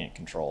 but we can't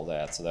control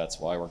that. So that's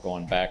why we're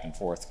going back and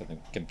forth to the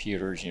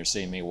computers. You're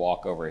seeing me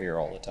walk over here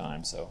all the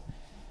time. So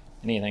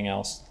anything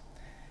else?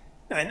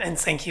 And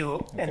thank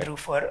you, Andrew,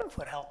 for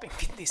helping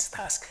with this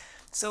task.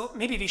 So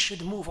maybe we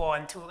should move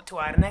on to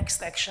our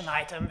next action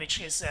item, which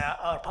is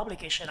our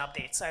publication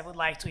updates. I would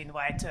like to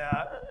invite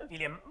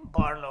William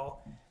Barlow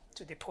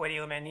to the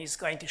podium, and he's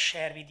going to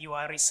share with you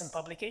our recent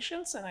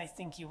publications, and I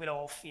think you will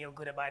all feel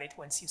good about it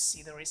once you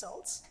see the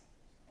results.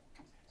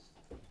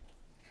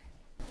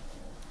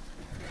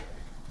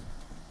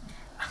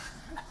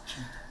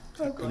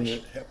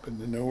 Happen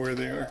to know where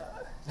they are?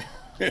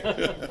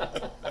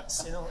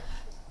 So,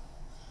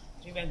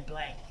 we went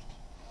blank.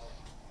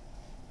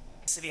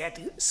 So we had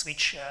to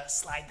switch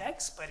slide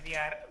decks, but we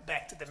are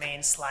back to the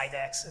main slide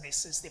deck. So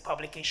this is the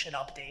publication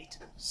update.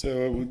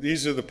 So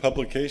these are the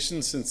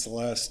publications since the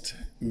last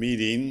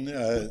meeting.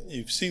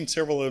 You've seen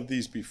several of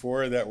these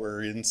before that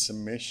were in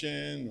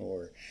submission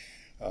or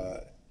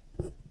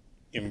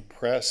in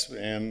press,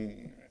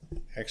 and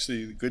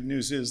actually the good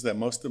news is that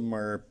most of them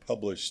are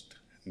published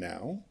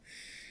now.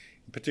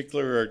 In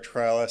particular, our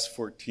trial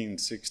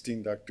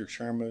S1416, Dr.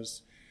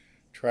 Sharma's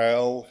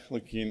trial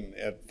looking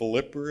at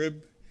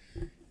veliparib,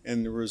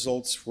 and the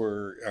results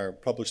are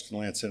published in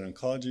Lancet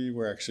Oncology,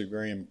 were actually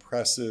very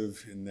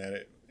impressive in that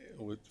it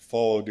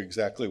followed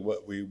exactly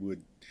what we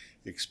would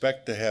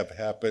expect to have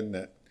happen,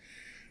 that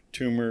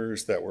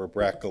tumors that were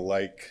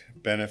BRCA-like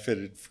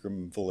benefited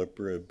from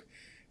veliparib,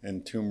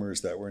 and tumors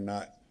that were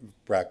not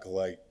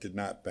BRCA-like did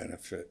not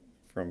benefit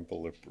from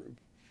veliparib.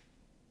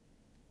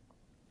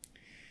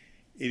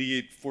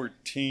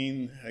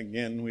 8814,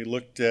 again, we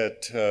looked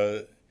at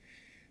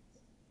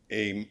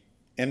a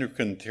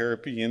endocrine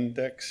therapy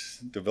index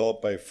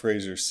developed by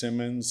Fraser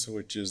Simmons,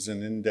 which is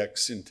an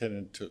index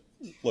intended to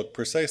look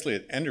precisely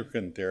at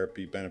endocrine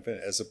therapy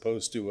benefit as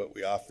opposed to what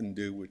we often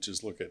do, which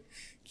is look at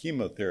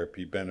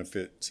chemotherapy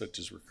benefit, such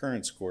as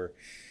recurrence score,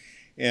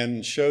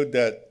 and showed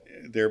that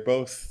they're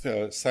both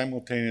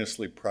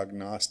simultaneously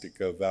prognostic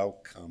of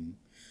outcome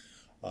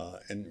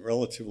and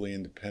relatively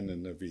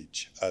independent of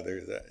each other,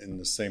 that in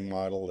the same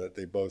model that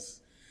they both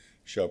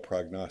show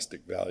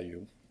prognostic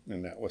value.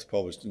 And that was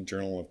published in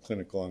Journal of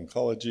Clinical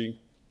Oncology.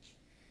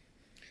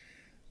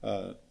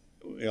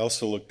 We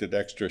also looked at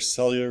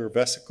extracellular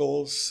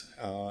vesicles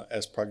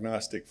as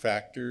prognostic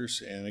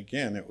factors, and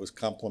again, it was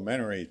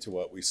complementary to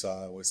what we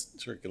saw with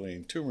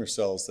circulating tumor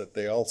cells, that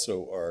they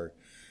also are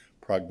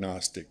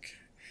prognostic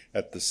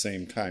at the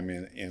same time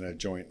in a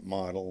joint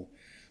model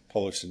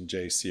published in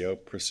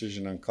JCO,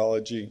 Precision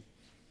Oncology.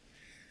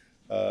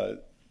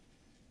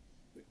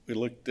 We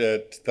looked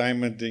at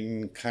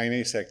thymidine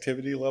kinase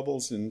activity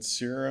levels in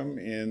serum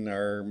in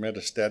our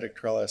metastatic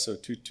trial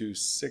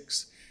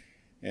SO226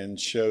 and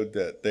showed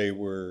that they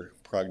were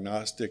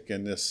prognostic,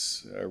 and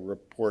this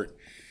report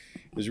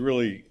is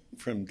really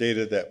from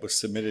data that was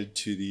submitted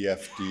to the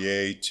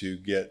FDA to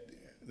get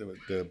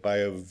the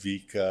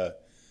BioVica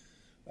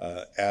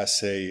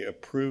assay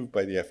approved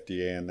by the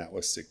FDA, and that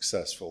was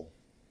successful.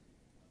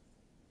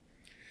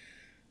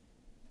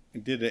 We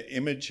did an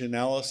image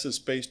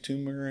analysis-based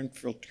tumor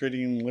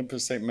infiltrating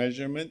lymphocyte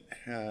measurement,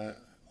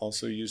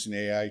 also using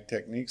AI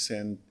techniques,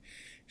 and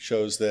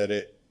shows that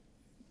it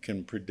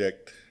can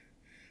predict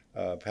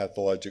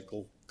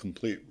pathological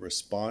complete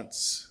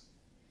response,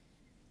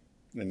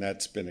 and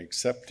that's been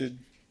accepted.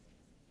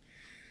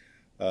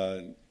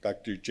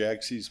 Dr.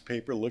 Jagsi's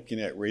paper looking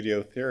at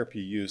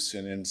radiotherapy use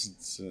in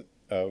instances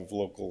of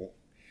local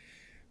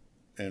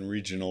and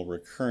regional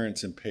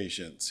recurrence in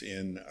patients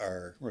in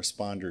our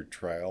responder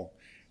trial,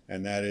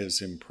 and that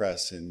is in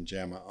press in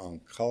JAMA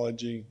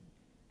Oncology.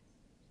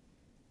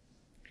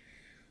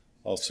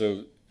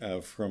 Also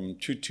from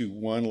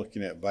 221,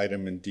 looking at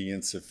vitamin D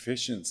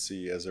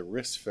insufficiency as a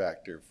risk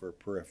factor for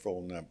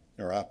peripheral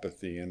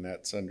neuropathy, and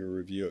that's under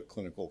review at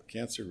Clinical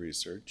Cancer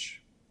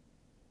Research.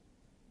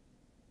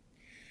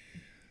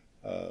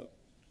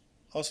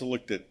 Also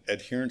looked at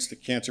adherence to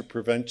cancer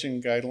prevention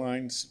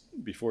guidelines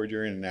before,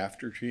 during, and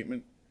after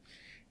treatment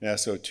in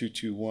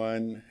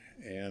SO221,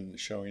 and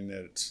showing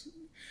that its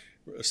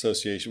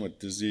association with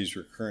disease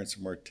recurrence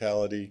and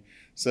mortality.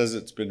 Says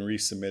it's been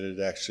resubmitted,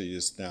 actually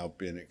has now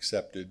been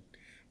accepted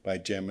by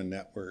JAMA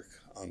Network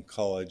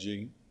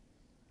Oncology.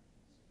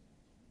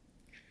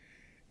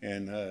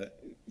 And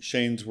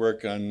Shane's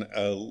work on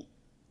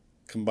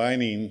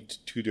combining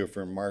two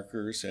different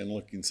markers and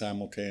looking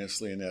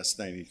simultaneously in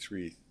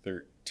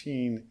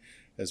S9313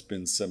 has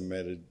been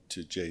submitted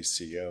to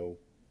JCO.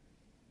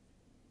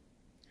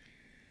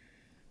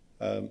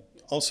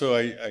 Also,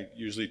 I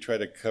usually try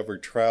to cover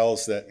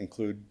trials that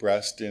include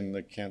breast in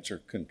the cancer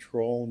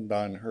control.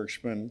 Don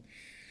Hirschman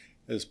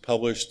has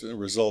published the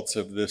results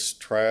of this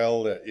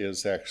trial that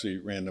is actually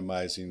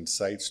randomizing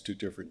sites to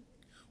different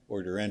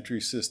order entry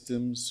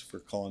systems for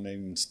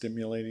colonizing and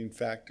stimulating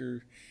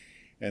factor.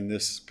 And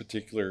this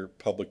particular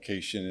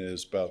publication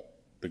is about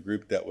the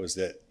group that was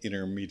at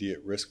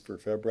intermediate risk for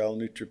febrile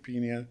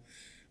neutropenia,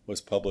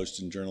 was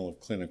published in Journal of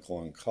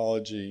Clinical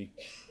Oncology.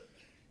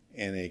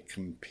 And a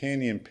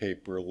companion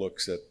paper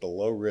looks at the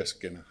low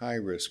risk and high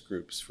risk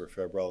groups for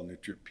febrile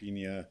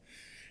neutropenia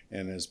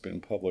and has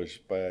been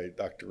published by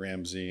Dr.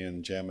 Ramsey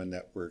and JAMA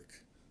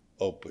Network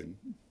Open.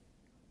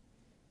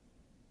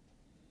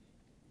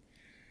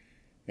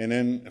 And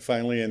then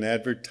finally, an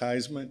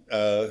advertisement.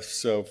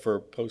 So for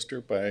a poster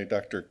by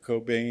Dr.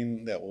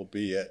 Cobain that will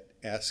be at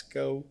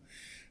ASCO,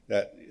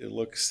 that it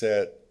looks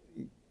at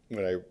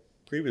what I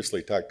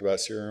previously talked about,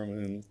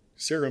 serum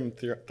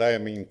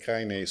thiamine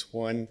kinase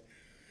 1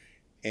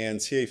 and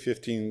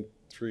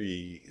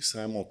CA15-3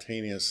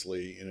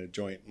 simultaneously in a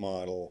joint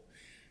model,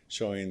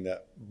 showing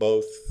that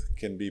both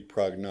can be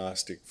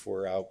prognostic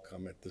for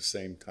outcome at the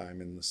same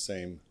time in the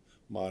same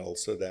model.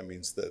 So that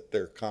means that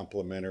they're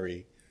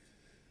complementary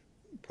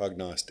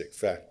prognostic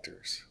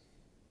factors.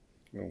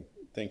 Well,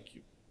 thank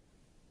you.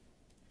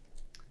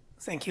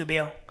 Thank you,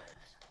 Bill.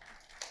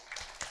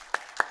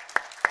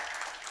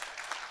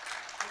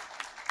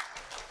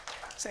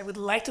 So I would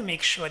like to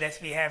make sure that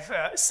we have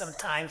some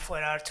time for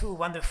our two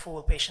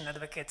wonderful patient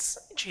advocates,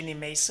 Ginny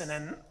Mason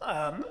and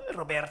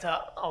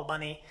Roberta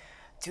Albani,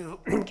 to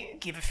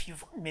give a few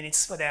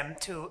minutes for them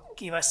to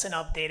give us an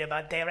update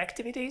about their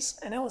activities.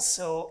 And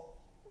also,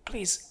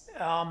 please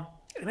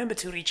remember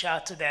to reach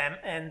out to them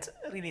and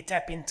really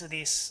tap into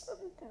this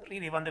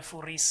really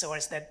wonderful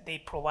resource that they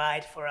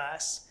provide for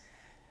us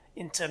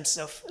in terms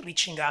of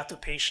reaching out to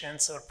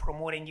patients or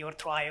promoting your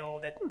trial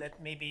that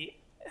may be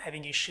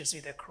having issues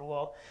with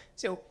accrual.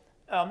 So,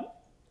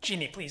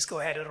 Ginny, please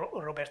go ahead,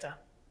 or Roberta.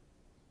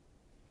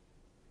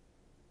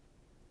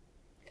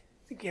 I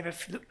think we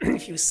have a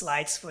few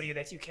slides for you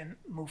that you can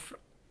move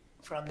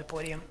from the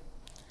podium.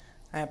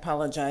 I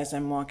apologize,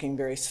 I'm walking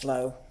very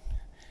slow.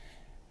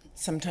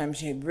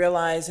 Sometimes you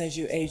realize as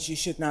you age, you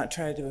should not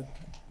try to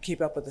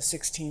keep up with a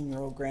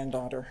 16-year-old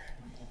granddaughter.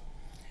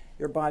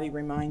 Your body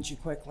reminds you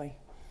quickly.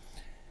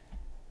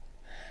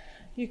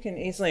 You can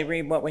easily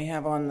read what we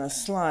have on the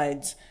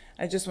slides.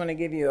 I just want to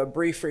give you a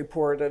brief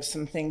report of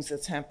some things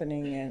that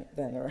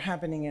are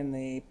happening in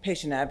the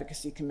Patient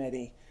Advocacy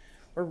Committee.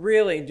 We're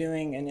really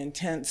doing an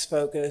intense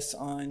focus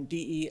on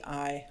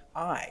DEI.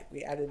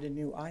 We added a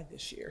new I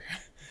this year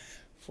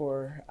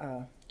for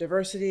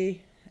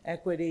diversity,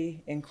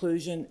 equity,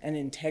 inclusion, and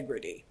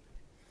integrity.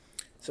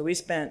 So we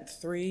spent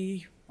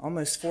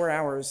almost 4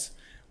 hours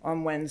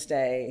on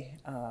Wednesday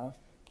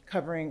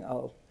covering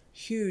a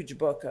huge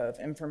book of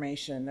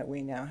information that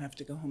we now have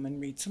to go home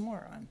and read some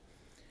more on.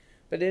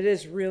 But it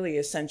is really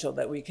essential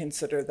that we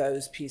consider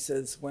those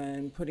pieces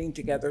when putting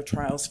together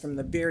trials from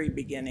the very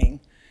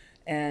beginning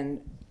and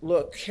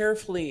look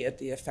carefully at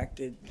the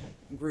affected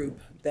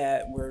group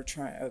that we're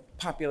trying, a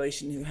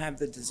population who have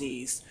the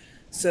disease,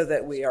 so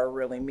that we are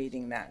really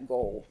meeting that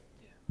goal.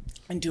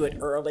 And do it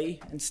early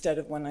instead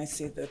of when I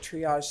see the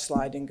triage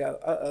slide and go,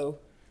 uh-oh,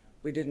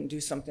 we didn't do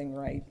something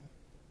right.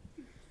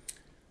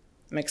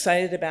 I'm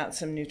excited about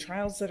some new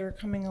trials that are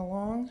coming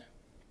along.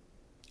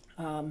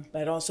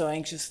 But also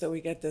anxious that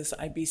we get this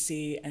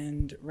IBC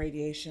and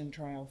radiation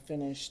trial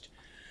finished.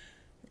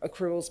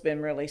 Accrual's been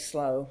really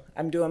slow.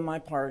 I'm doing my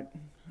part.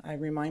 I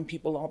remind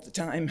people all the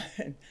time.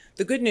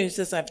 The good news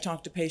is I've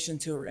talked to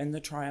patients who are in the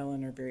trial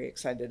and are very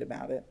excited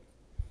about it.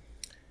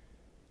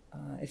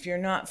 If you're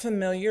not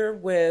familiar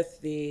with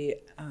the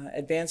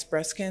Advanced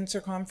Breast Cancer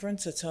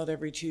Conference, it's held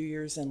every 2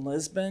 years in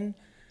Lisbon.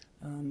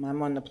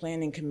 I'm on the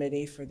planning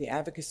committee for the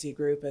advocacy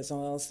group as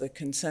well as the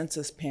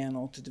consensus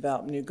panel to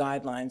develop new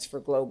guidelines for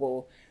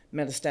global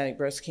metastatic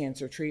breast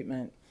cancer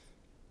treatment.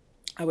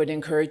 I would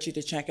encourage you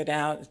to check it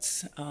out.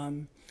 It's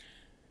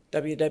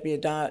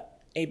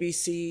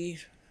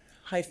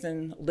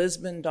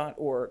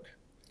www.abc-lisbon.org.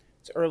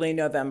 It's early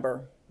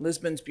November.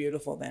 Lisbon's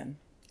beautiful then,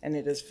 and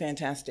it is a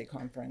fantastic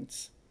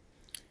conference.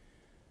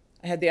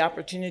 I had the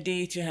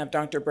opportunity to have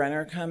Dr.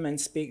 Brenner come and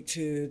speak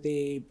to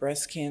the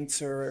breast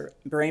cancer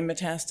brain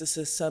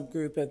metastasis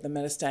subgroup of the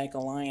Metastatic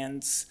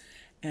Alliance.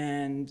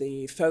 And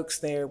the folks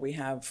there, we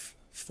have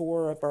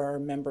 4 of our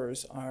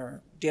members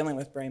are dealing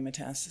with brain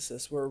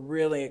metastasis. We're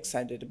really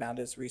excited about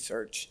his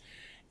research.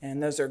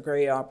 And those are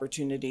great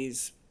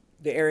opportunities.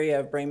 The area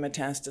of brain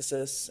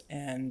metastasis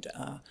and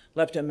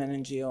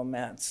leptomeningeal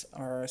mets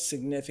are a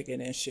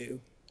significant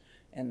issue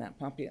in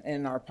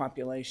our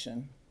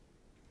population.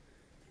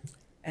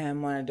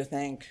 And wanted to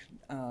thank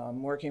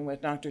working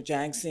with Dr.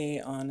 Jagsy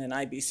on an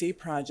IBC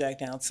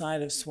project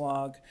outside of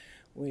SWOG.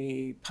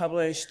 We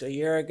published a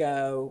year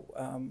ago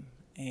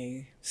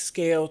a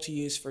scale to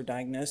use for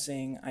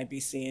diagnosing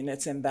IBC, and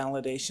it's in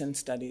validation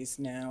studies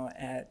now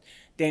at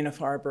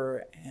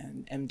Dana-Farber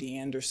and MD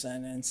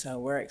Anderson. And so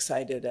we're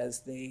excited as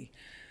the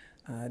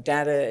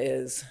data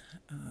is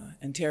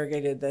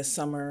interrogated this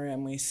summer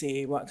and we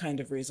see what kind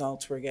of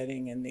results we're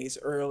getting in these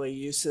early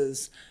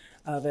uses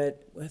of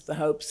it, with the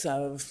hopes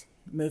of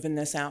moving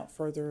this out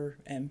further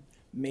and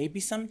maybe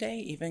someday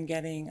even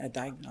getting a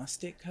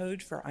diagnostic code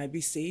for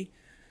IBC.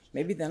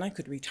 Maybe then I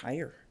could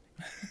retire.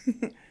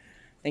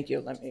 Thank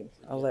you. Oh.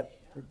 You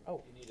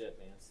need to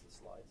advance the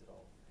slides at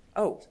all?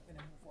 Oh,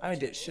 I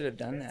should have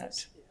done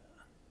that.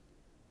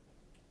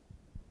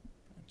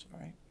 That's all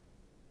right.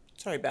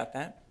 Sorry about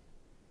that.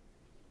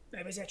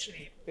 That was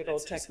actually good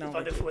old technology.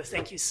 Wonderful.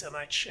 Thank you so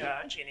much,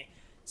 Ginny.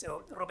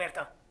 So,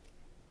 Roberta.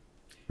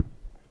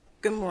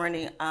 Good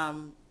morning.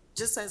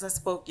 Just as I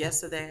spoke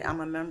yesterday, I'm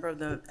a member of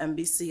the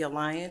MBC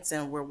Alliance,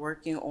 and we're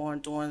working on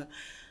doing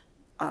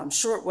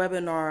short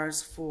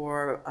webinars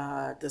for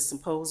the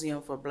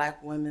symposium for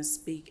Black Women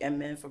Speak and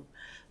Men for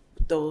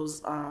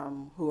those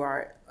who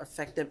are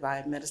affected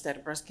by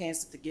metastatic breast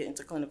cancer to get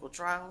into clinical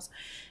trials.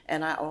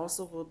 And I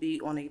also will be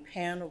on a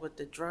panel with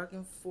the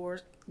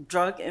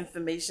Drug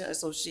Information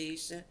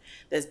Association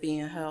that's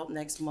being held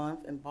next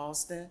month in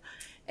Boston.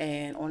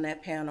 And on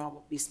that panel, I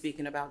will be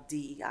speaking about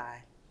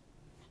DEI.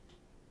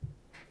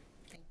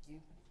 Thank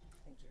you.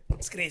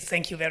 That's great.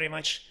 Thank you very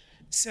much.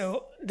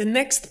 So the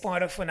next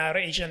part of our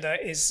agenda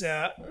is,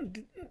 I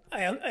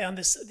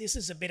understand this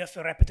is a bit of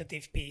a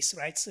repetitive piece,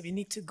 right? So we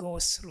need to go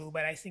through,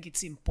 but I think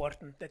it's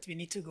important that we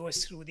need to go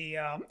through the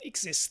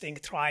existing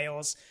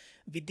trials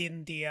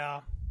within the,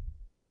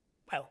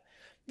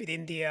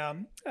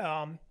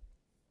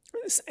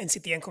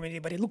 NCTN community,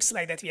 but it looks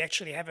like that we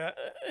actually have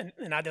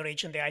another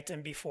agenda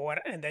item before,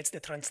 and that's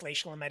the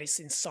Translational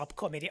Medicine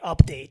Subcommittee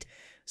update.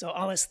 So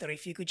Alistair,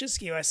 if you could just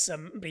give us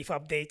some brief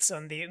updates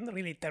on the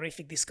really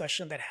terrific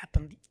discussion that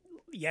happened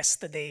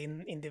yesterday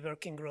in the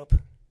working group.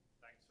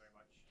 Thanks very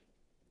much.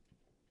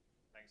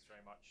 Thanks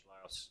very much,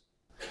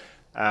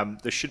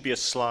 Laos. There should be a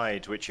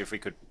slide, which if we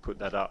could put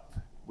that up,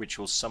 which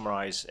will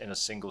summarize in a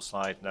single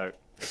slide. No,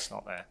 it's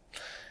not there.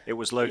 It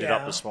was loaded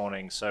up this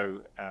morning,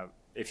 so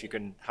if you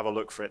can have a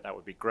look for it, that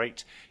would be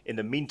great. In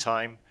the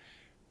meantime,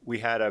 we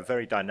had a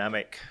very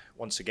dynamic,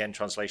 once again,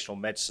 translational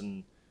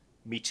medicine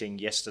meeting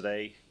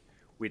yesterday.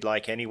 We'd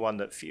like anyone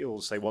that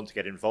feels they want to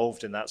get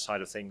involved in that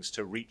side of things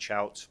to reach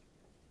out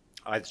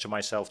either to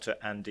myself, to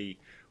Andy,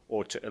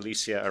 or to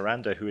Alicia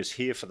Aranda, who is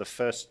here for the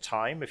first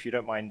time. If you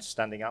don't mind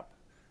standing up,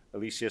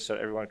 Alicia, so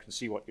everyone can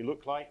see what you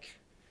look like.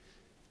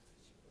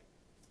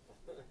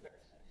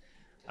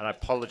 And I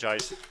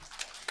apologize.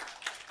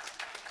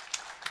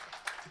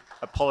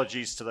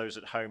 Apologies to those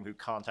at home who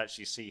can't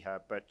actually see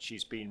her, but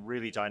she's been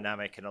really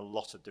dynamic in a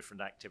lot of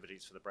different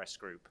activities for the breast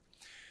group.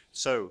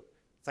 So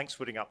thanks for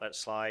putting up that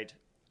slide.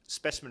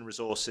 Specimen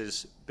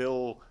resources,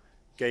 Bill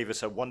gave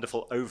us a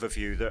wonderful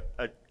overview that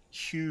a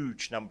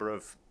huge number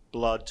of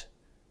blood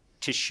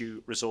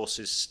tissue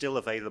resources still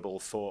available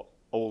for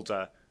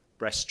older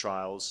breast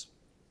trials.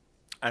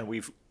 And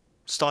we've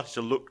started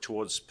to look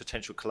towards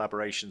potential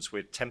collaborations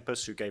with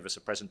Tempus, who gave us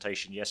a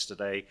presentation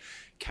yesterday,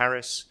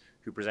 Caris,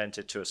 who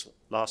presented to us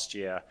last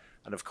year,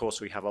 and of course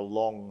we have a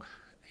long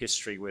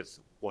history with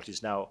what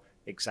is now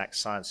Exact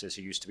Sciences,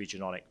 who used to be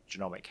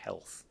Genomic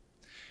Health.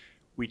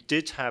 We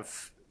did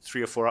have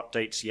 3 or 4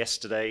 updates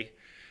yesterday,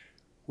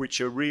 which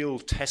are real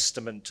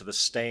testament to the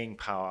staying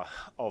power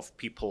of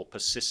people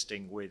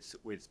persisting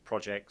with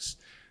projects.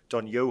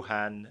 Don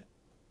Johan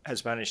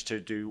has managed to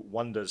do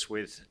wonders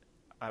with,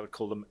 I would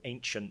call them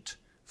ancient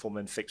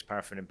formalin-fixed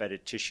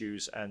paraffin-embedded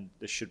tissues, and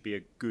there should be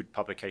a good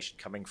publication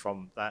coming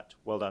from that.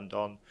 Well done,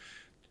 Don.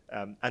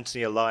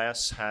 Anthony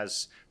Elias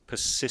has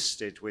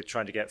persisted with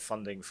trying to get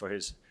funding for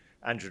his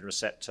androgen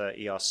receptor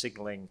ER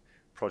signaling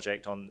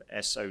project on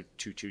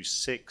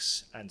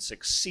SO226 and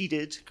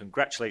succeeded.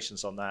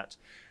 Congratulations on that.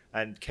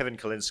 And Kevin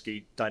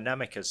Kalinsky,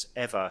 dynamic as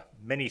ever,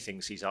 many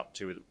things he's up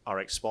to with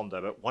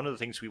RxPonder, but one of the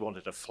things we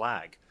wanted to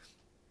flag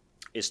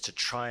is to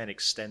try and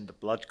extend the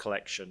blood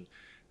collection,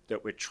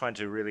 that we're trying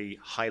to really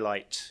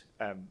highlight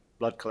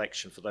blood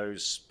collection for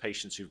those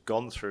patients who've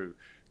gone through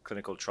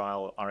clinical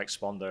trial,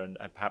 RxPonder, and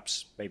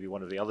perhaps maybe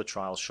one of the other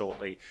trials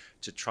shortly,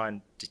 to try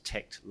and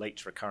detect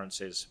late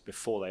recurrences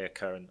before they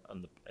occur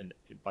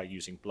by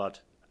using blood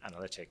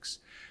analytics.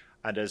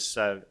 And as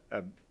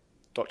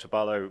Dr.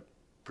 Barlow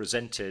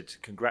presented,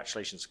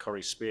 congratulations to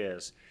Corey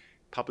Spears,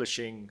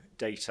 publishing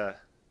data,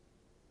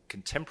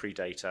 contemporary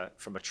data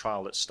from a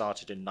trial that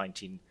started in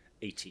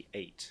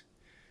 1988.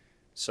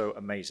 So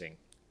amazing.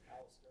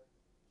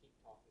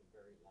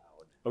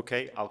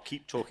 Okay, I'll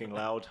keep talking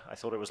loud. I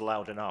thought it was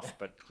loud enough,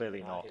 but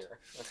clearly not.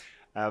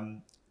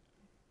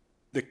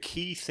 The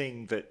key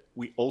thing that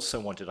we also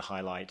wanted to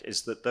highlight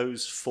is that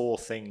those 4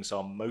 things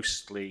are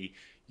mostly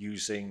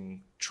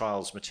using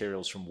trials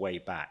materials from way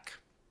back.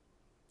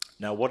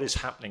 Now, what is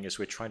happening is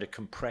we're trying to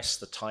compress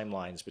the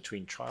timelines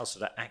between trials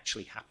that are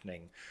actually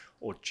happening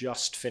or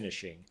just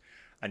finishing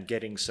and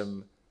getting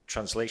some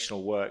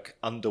translational work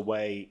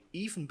underway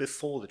even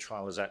before the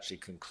trial is actually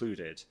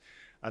concluded.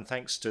 And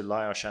thanks to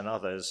Lajos and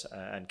others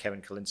and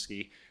Kevin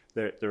Kalinsky,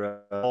 there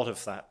are a lot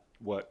of that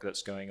work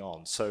that's going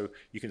on. So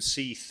you can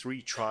see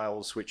 3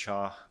 trials which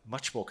are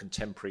much more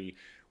contemporary,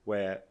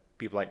 where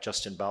people like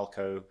Justin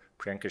Balco,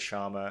 Priyanka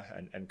Sharma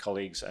and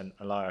colleagues and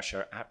Lajos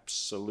are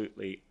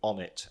absolutely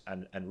on it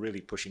and really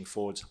pushing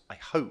forwards. I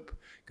hope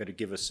going to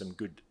give us some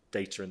good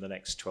data in the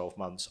next 12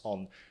 months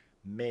on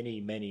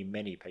many, many,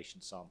 many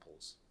patient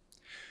samples.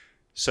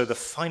 So the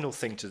final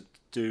thing to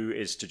do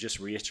is to just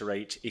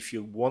reiterate, if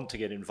you want to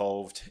get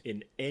involved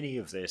in any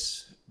of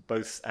this,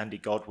 both Andy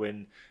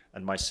Godwin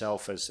and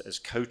myself as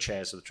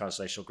co-chairs of the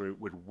translational group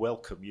would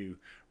welcome you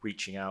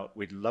reaching out.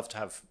 We'd love to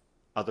have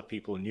other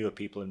people, newer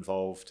people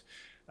involved.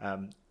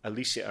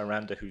 Alicia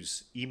Aranda,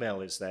 whose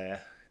email is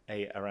there,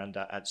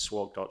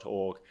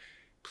 aranda@swog.org,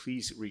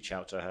 please reach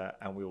out to her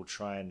and we will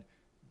try and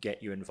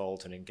get you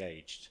involved and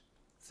engaged.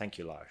 Thank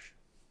you, Lajos.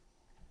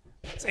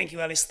 Thank you,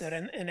 Alistair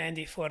and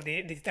Andy, for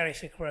the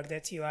terrific work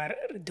that you are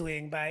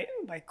doing by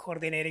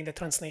coordinating the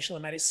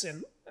translational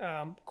medicine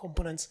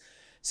components.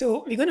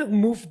 So we're going to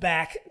move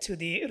back to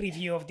the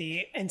review of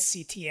the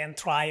NCTN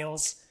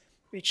trials,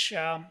 which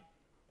I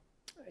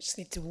just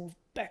need to move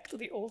back to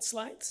the old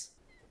slides.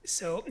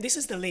 So this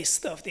is the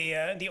list of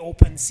the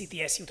open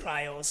CTSU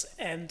trials,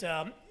 and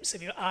so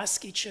we'll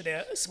ask each of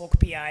the SWOG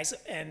PIs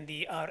and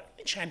our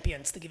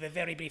champions to give a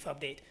very brief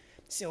update.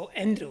 So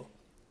Andrew,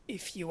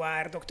 if you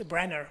are Dr.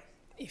 Brenner,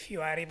 if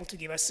you are able to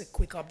give us a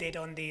quick update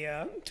on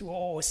the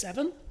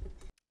 2007.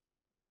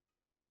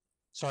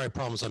 Sorry,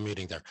 problems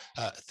unmuting there.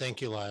 Thank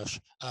you, Lajos.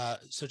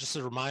 So just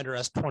a reminder,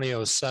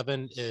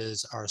 S2007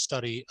 is our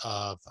study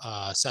of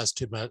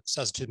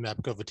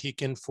sacituzumab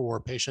govitecan for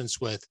patients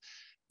with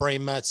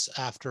brain mets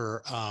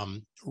after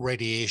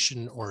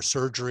radiation or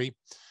surgery.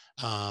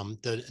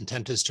 The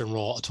intent is to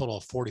enroll a total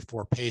of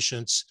 44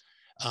 patients.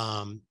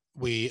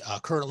 We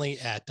currently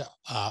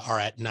are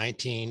at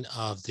 19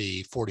 of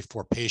the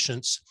 44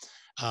 patients.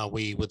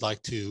 We would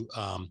like to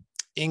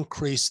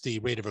increase the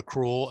rate of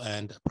accrual,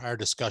 and prior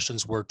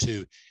discussions were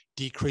to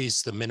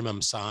decrease the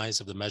minimum size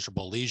of the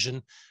measurable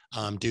lesion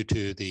due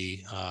to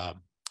the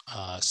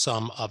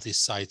some of the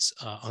sites'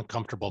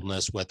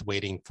 uncomfortableness with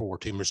waiting for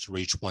tumors to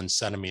reach 1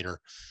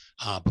 centimeter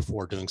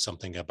before doing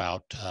something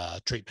about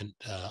treatment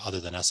other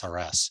than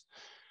SRS.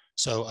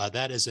 So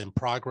that is in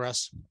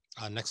progress.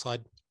 Next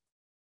slide.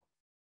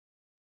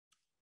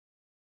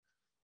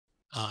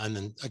 And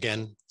then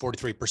again,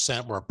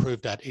 43% were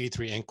approved at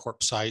 83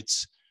 NCORP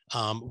sites.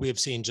 We have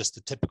seen just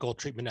the typical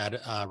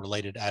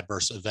treatment-related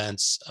adverse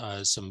events,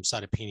 some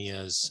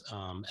cytopenias,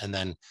 and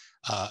then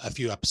a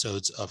few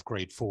episodes of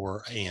grade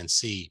 4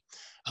 ANC.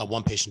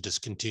 One patient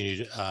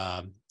discontinued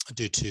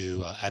due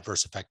to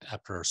adverse effect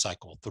after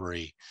cycle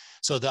 3.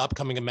 So the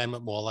upcoming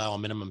amendment will allow a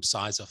minimum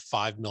size of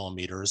 5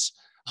 millimeters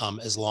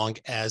as long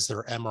as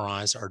their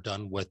MRIs are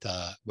done with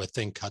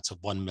thin cuts of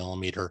 1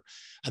 millimeter.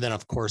 And then,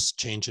 of course,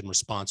 change in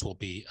response will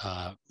be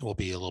a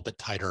little bit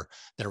tighter.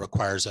 That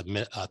requires a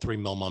 3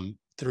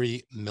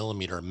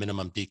 millimeter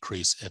minimum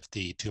decrease if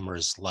the tumor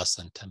is less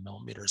than 10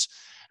 millimeters.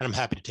 And I'm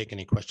happy to take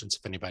any questions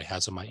if anybody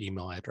has them. My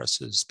email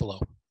address is below.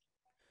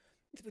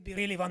 It would be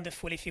really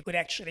wonderful if you could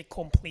actually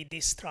complete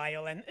this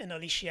trial. And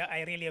Alicia,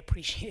 I really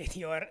appreciate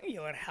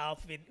your help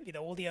with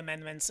all the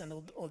amendments and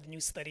all the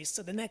new studies.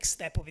 So the next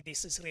step of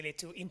this is really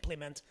to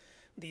implement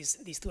these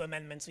 2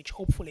 amendments, which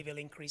hopefully will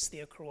increase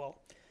the accrual.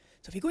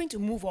 So if we're going to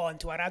move on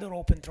to our other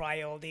open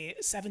trial, the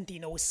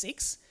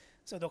 1706.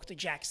 So Dr.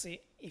 Jaxi,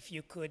 if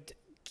you could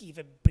give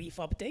a brief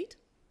update.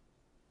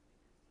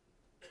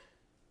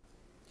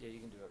 Yeah, you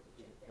can do it.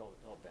 He'll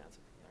advance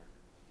it.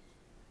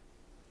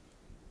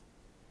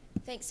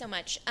 Thanks so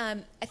much. I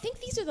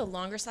think these are the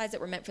longer slides that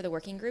were meant for the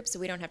working group, so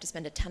we don't have to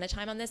spend a ton of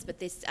time on this, but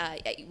this,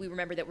 we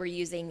remember that we're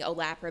using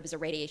olaparib as a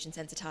radiation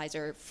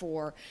sensitizer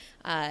for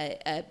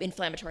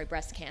inflammatory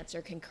breast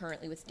cancer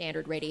concurrently with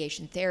standard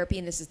radiation therapy,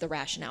 and this is the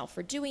rationale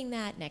for doing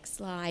that. Next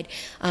slide.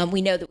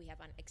 We know that we have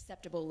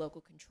unacceptable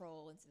local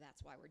control, and so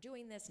that's why we're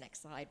doing this.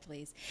 Next slide,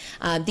 please.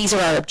 These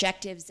are our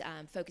objectives,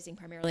 focusing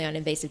primarily on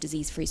invasive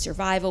disease-free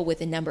survival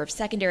with a number of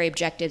secondary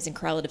objectives and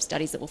correlative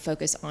studies that will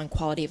focus on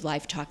quality of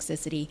life,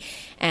 toxicity,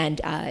 and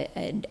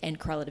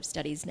correlative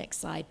studies. Next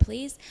slide,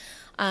 please.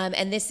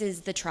 And this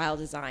is the trial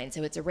design.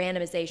 So it's a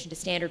randomization to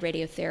standard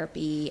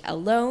radiotherapy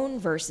alone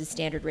versus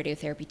standard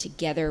radiotherapy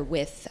together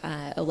with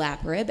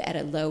olaparib at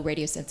a low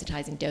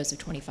radiosensitizing dose of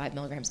 25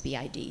 milligrams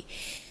BID.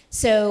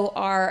 So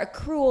our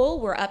accrual,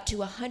 we're up to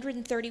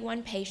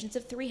 131 patients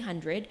of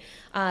 300.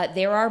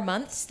 There are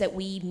months that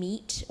we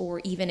meet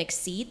or even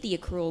exceed the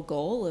accrual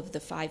goal of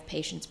the 5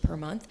 patients per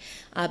month.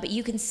 But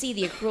you can see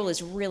the accrual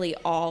is really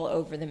all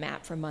over the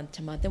map from month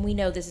to month. And we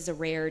know this is a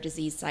rare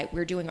disease site.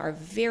 We're doing our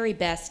very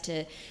best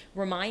to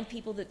remind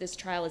people that this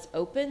trial is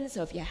open.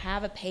 So if you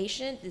have a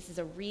patient, this is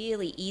a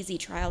really easy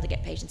trial to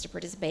get patients to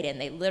participate in.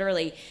 They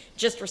literally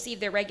just receive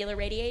their regular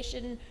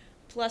radiation,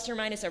 plus or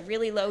minus a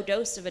really low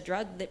dose of a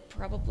drug that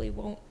probably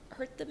won't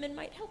hurt them and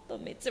might help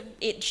them.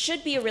 It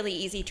should be a really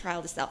easy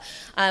trial to sell.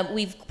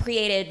 We've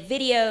created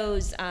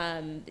videos.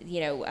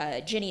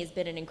 Ginny has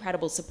been an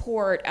incredible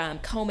support.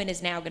 Komen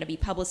is now going to be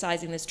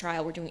publicizing this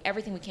trial. We're doing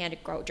everything we can to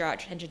draw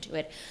attention to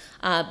it.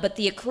 But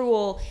the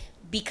accrual,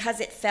 because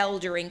it fell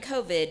during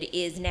COVID,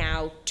 is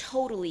now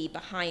totally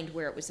behind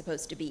where it was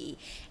supposed to be.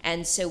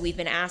 And so we've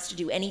been asked to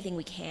do anything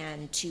we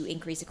can to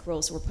increase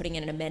accrual, so we're putting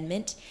in an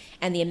amendment,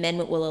 and the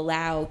amendment will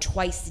allow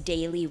twice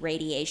daily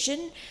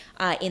radiation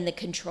in the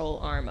control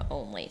arm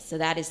only. So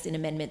that is an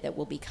amendment that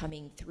will be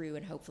coming through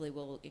and hopefully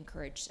will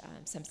encourage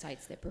some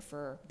sites that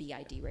prefer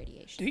BID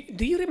radiation.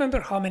 Do you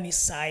remember how many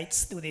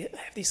sites do they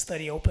have this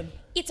study open?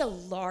 It's a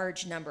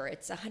large number.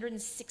 It's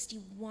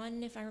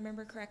 161, if I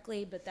remember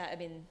correctly, but that, I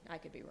mean, I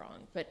could be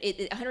wrong. But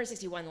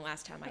 161 the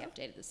last time I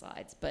updated the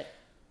slides, but.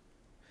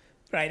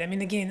 Right, I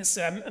mean, again,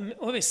 so I'm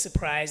always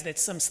surprised that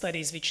some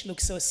studies which look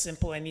so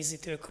simple and easy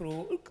to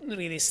accrue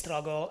really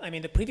struggle. I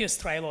mean, the previous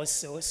trial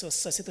also, so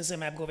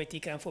sacituzumab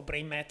govitecan for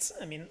brain mets,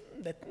 I mean,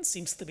 that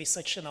seems to be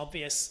such an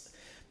obvious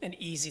an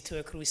easy to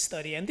accrue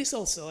study. And this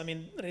also, I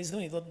mean, there is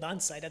no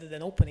downside other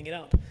than opening it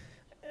up.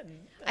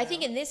 And, I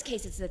think in this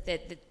case, it's that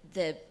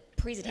the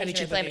presentation of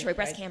eligibility, inflammatory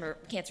breast right?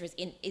 cancer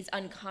is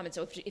uncommon.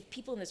 So if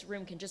people in this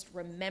room can just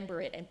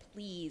remember it, and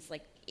please,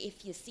 like,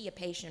 if you see a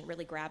patient,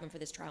 really grab them for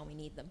this trial. We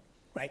need them.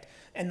 Right.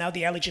 And now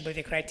the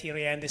eligibility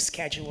criteria and the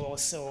schedule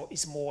also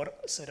is more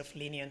sort of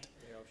lenient.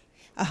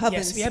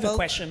 Yes, we have a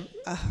question.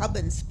 A hub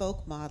and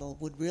spoke model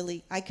would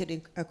really, I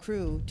could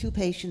accrue 2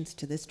 patients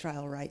to this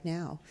trial right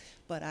now,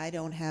 but I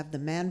don't have the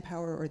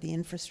manpower or the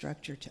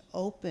infrastructure to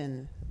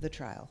open the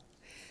trial.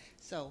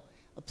 So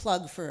a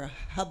plug for a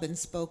hub and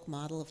spoke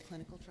model of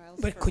clinical trials.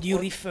 But could you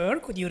refer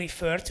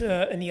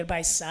to a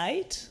nearby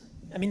site?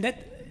 I mean, that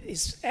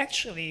is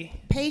actually...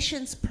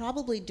 Patients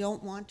probably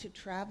don't want to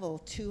travel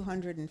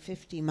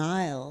 250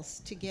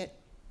 miles to get,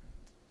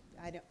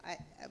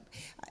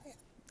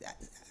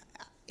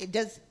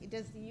 does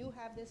you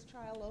have this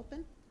trial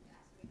open?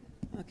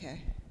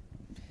 Okay.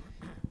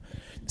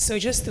 So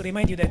just to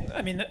remind you that,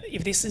 I mean,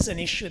 if this is an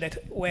issue that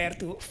where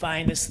to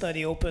find a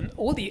study open,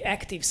 all the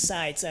active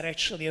sites are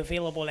actually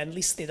available and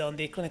listed on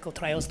the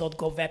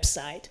clinicaltrials.gov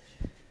website.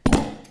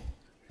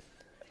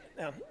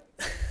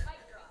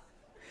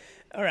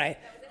 All right,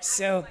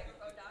 so...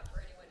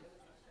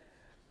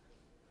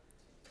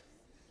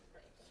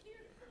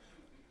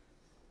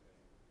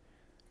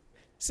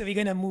 So we're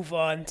going to move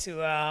on to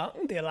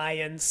the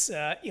Alliance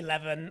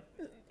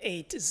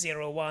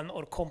 11801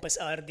 or Compass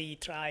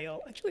RD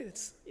trial. Actually,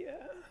 it's, yeah,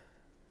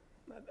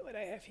 what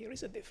I have here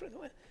is a different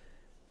one.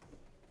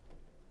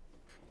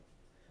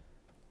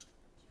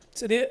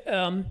 So the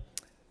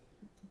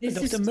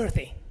Dr.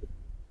 Murthy.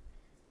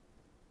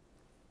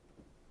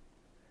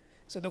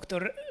 So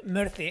Dr.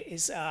 Murthy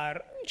is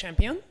our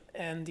champion.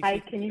 And hi,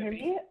 can you hear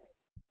me?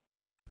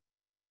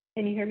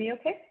 Can you hear me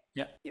okay?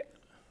 Yeah. Yeah.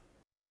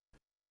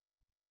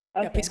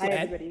 Okay, yeah, please go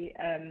ahead. Everybody.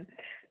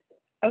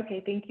 Okay,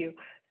 thank you.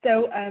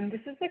 So this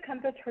is the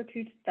Compass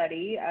HER2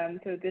 study.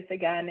 So this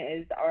again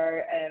is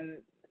our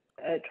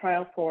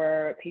trial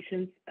for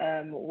patients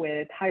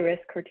with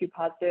high-risk HER2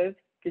 positive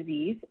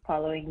disease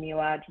following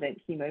neoadjuvant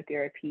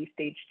chemotherapy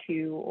stage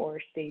 2 or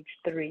stage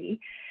 3.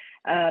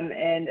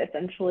 And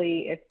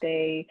essentially, if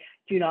they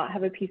do not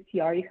have a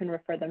PCR, you can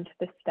refer them to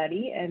the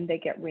study and they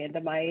get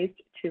randomized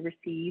to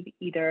receive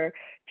either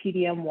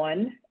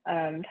TDM1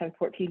 times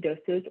 14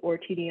 doses or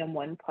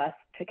TDM1 plus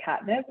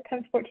tucatinib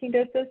times 14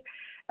 doses.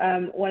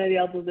 One of the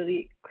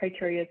eligibility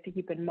criteria to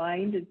keep in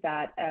mind is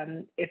that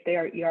if they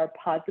are ER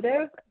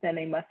positive, then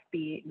they must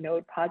be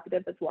node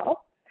positive as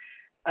well.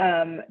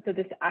 So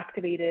this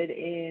activated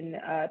in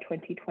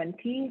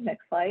 2020.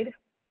 Next slide.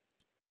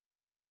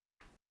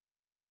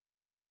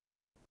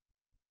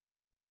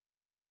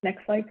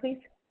 Next slide, please.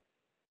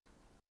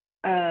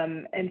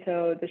 And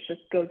so this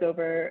just goes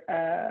over,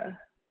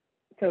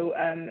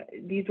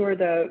 these were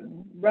the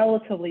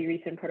relatively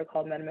recent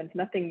protocol amendments,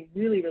 nothing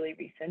really, really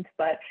recent,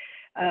 but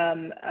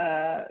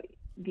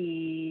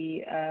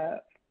the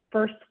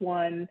first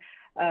one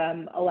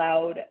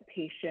allowed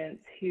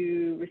patients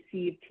who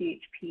received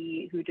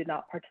THP who did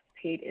not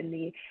participate in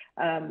the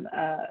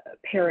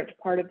parent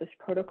part of this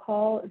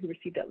protocol, who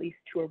received at least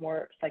 2 or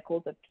more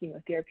cycles of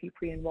chemotherapy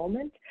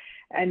pre-enrollment,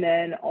 and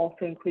then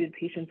also included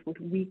patients with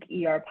weak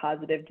ER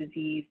positive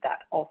disease that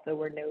also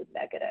were node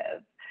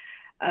negative.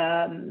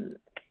 And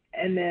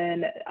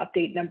then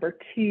update number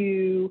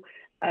 2,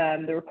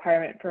 the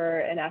requirement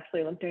for an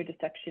axillary lymph node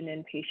dissection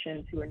in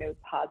patients who are node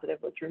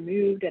positive was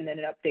removed. And then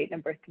in update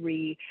number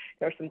 3,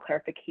 there was some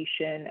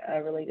clarification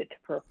related to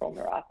peripheral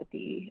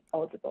neuropathy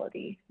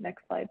eligibility.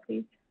 Next slide,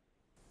 please.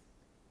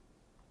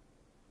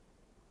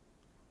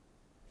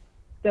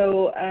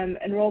 So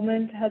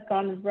enrollment has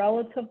gone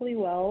relatively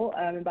well.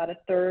 About a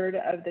third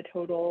of the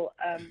total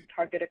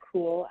target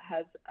accrual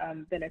has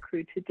been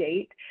accrued to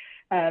date.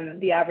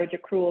 The average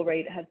accrual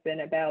rate has been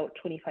about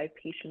 25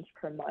 patients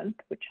per month,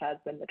 which has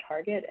been the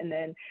target. And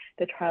then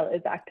the trial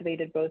is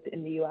activated both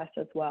in the US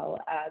as well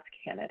as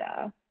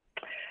Canada.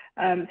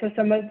 So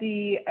some of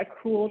the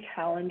accrual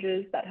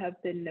challenges that have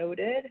been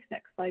noted.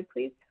 Next slide,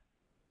 please.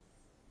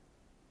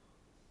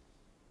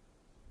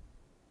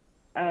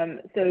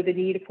 So the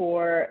need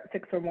for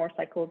 6 or more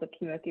cycles of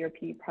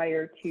chemotherapy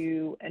prior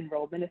to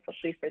enrollment,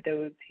 especially for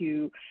those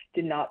who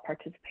did not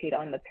participate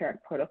on the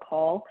parent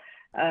protocol.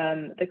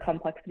 The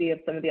complexity of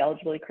some of the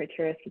eligibility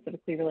criteria,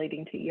 specifically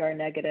relating to ER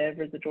negative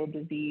residual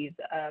disease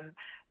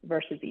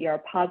versus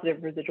ER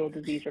positive residual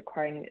disease,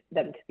 requiring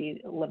them to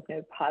be lymph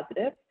node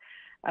positive.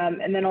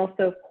 And then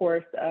also, of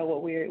course,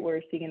 what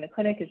we're seeing in the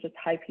clinic is just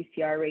high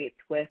PCR rates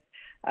with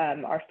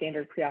our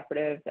standard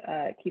preoperative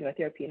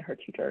chemotherapy and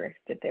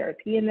HER2-directed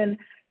therapy, and then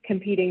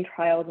competing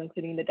trials,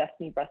 including the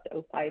Destiny Breast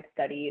 05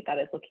 study that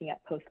is looking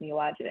at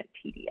post-neoadjuvant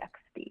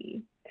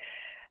TDXD.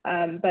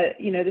 But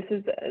you know, this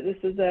is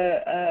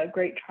a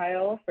great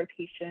trial for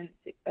patients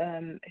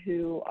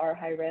who are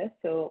high risk.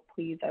 So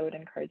please, I would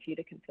encourage you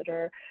to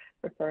consider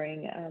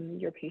referring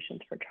your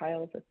patients for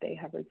trials if they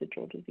have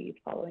residual disease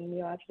following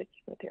neoadjuvant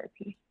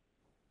chemotherapy.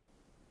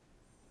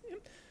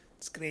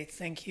 That's great,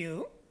 thank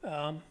you.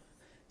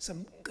 So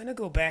I'm gonna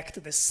go back to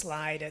the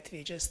slide that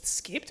we just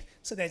skipped.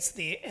 So that's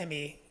the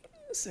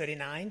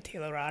MA39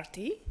 Taylor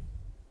RT.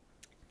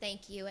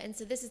 Thank you. And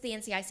so this is the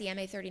NCIC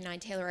MA39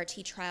 Taylor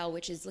RT trial,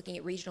 which is looking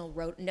at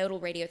regional nodal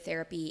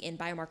radiotherapy in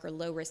biomarker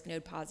low-risk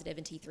node-positive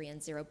and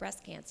T3N0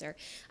 breast cancer.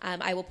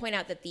 I will point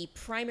out that the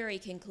primary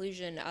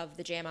conclusion of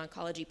the JAMA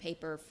Oncology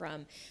paper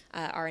from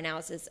our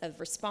analysis of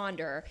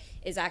responder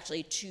is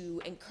actually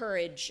to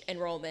encourage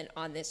enrollment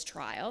on this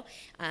trial.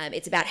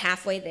 It's about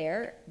halfway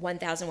there,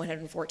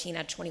 1,114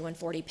 out of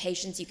 2,140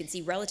 patients. You can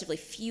see relatively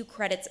few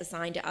credits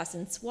assigned to us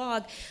in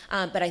SWOG,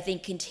 but I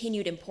think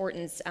continued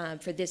importance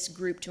for this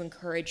group to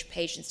encourage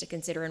patients to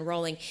consider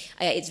enrolling.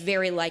 It's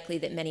very likely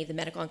that many of the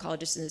medical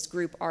oncologists in this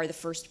group are the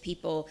first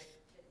people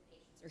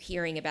are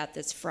hearing about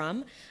this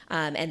from,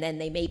 and then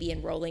they may be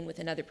enrolling with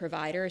another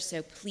provider.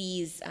 So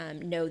please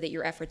know that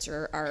your efforts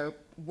are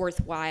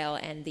worthwhile,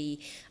 and the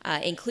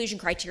inclusion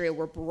criteria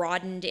were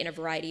broadened in a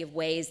variety of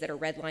ways that are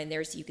redlined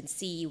there. So you can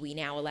see we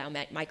now allow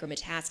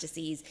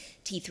micrometastases,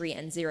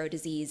 T3N0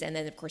 disease, and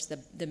then of course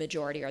the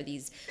majority are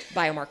these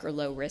biomarker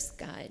low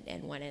risk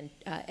N1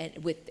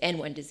 and with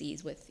N1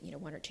 disease with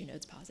 1 or 2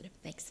 nodes positive.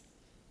 Thanks.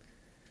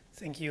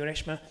 Thank you,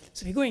 Reshma.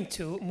 So we're going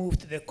to move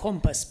to the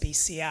COMPASS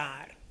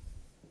PCR.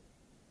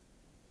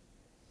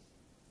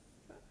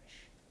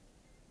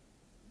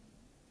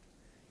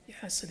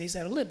 Yeah, so these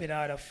are a little bit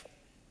out of.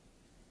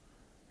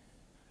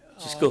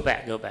 Just go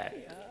back.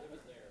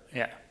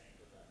 Yeah.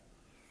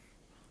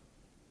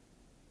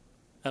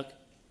 Okay.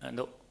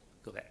 No,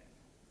 go back.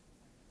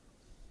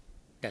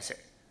 That's it.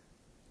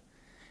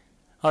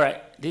 All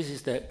right. This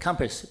is the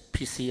COMPASS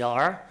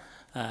PCR.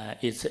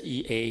 It's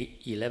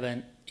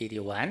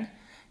EA1181.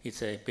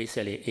 It's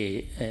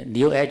basically a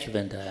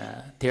neoadjuvant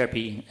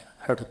therapy in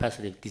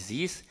HER2-positive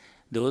disease.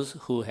 Those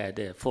who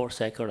had 4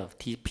 cycles of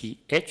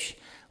TPH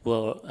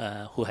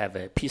who have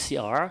a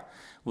PCR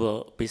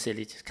will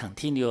basically just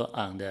continue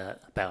on the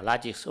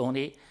biologics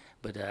only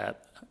with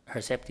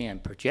Herceptin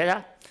and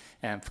Perjeta.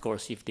 And of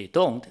course, if they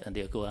don't, and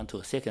they'll go on to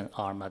a second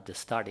arm of the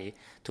study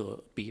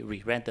to be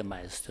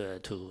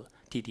re-randomized to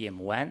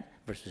TDM1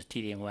 versus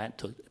TDM1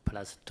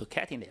 plus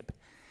tucatinib.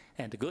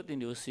 And the good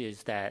news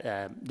is that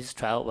this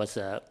trial was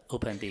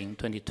opened in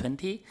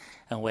 2020,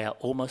 and we are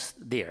almost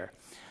there.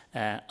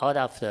 Out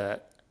of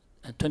the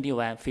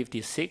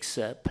 2156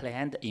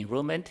 planned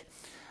enrollment,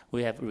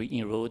 we have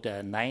enrolled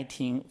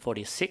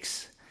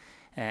 1946,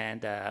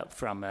 and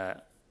from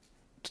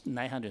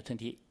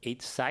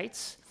 928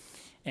 sites,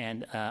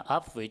 and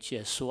of which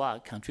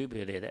SWOG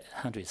contributed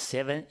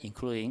 107,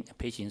 including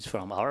patients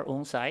from our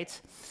own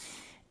sites.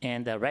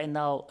 And right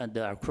now, the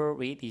accrual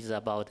rate is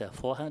about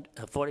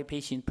 40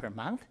 patients per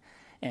month,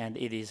 and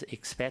it is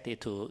expected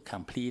to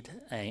complete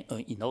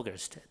in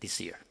August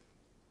this year.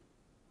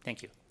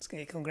 Thank you.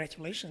 Okay,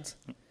 congratulations.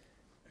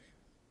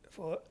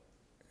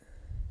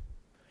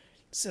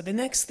 So the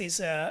next is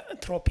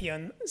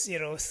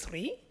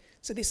Tropion-03.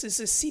 So this is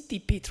a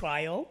CTP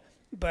trial,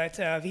 but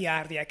we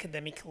are the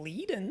academic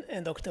lead,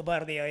 and Dr.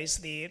 Bardia is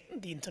the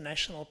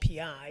international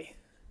PI.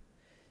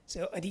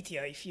 So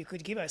Aditya, if you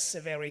could give us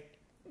a very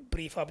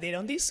brief update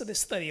on this. So the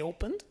study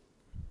opened,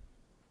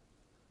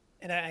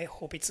 and I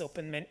hope it's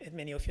open at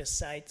many of your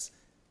sites.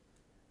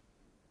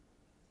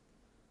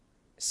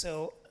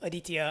 So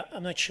Aditya,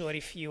 I'm not sure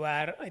if you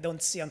are, I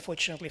don't see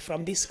unfortunately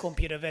from this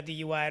computer whether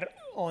you are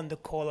on the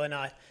call or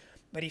not,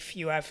 but if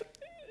you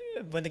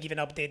want to give an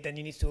update, then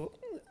you need to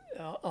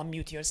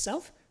unmute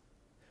yourself.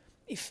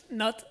 If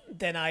not,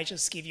 then I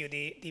just give you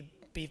the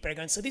brief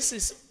background. So this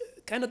is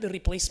kind of the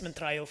replacement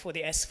trial for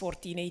the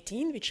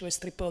S1418, which was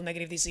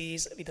triple-negative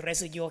disease with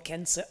residual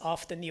cancer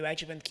after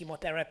neoadjuvant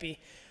chemotherapy.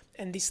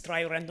 And this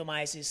trial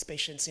randomizes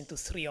patients into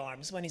 3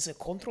 arms. One is a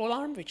control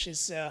arm, which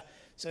is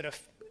sort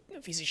of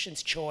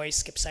physician's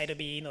choice,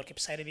 capecitabine or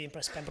capecitabine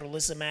plus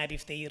pembrolizumab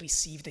if they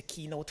receive the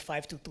Keynote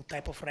 522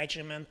 type of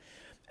regimen.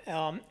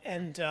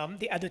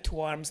 The other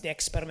 2 arms, the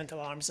experimental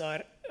arms,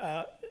 are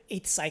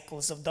 8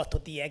 cycles of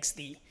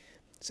DOTO-DXd.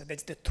 So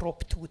that's the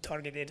TROP2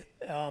 targeted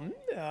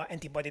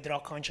antibody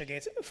drug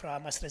conjugate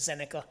from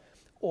AstraZeneca,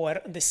 or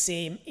the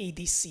same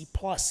ADC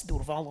plus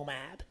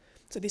durvalumab.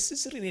 So this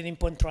is really an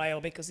important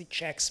trial because it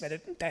tests whether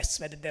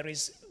there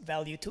is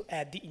value to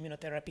add the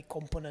immunotherapy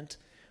component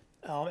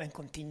and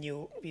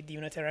continue with the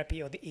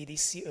immunotherapy, or the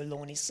ADC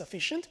alone is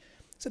sufficient.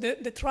 So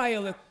the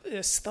trial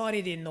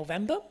started in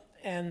November,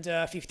 and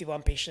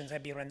 51 patients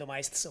have been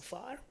randomized so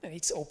far, and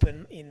it's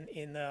open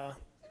in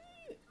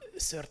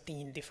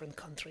 13 different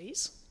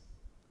countries.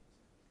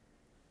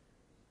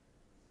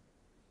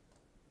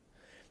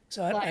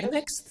 So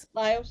next,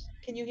 Lyos,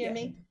 can you hear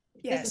me?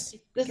 Yes.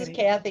 This is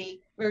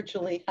Kathy,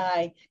 virtually.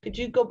 Hi. Could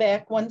you go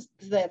back once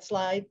to that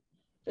slide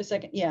for a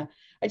second? Yeah.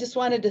 I just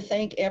wanted to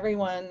thank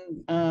everyone,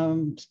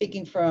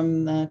 speaking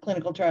from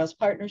Clinical Trials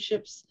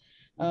Partnerships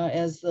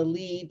as the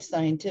lead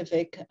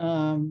scientific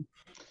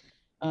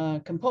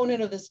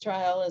component of this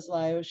trial, as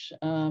Lyos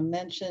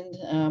mentioned.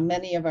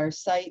 Many of our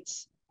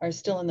sites are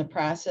still in the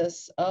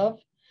process of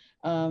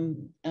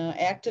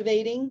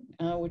activating,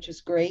 which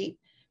is great.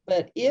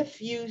 But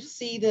if you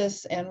see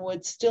this and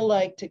would still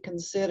like to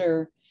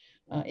consider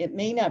it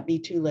may not be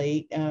too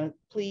late.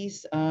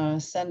 Please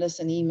send us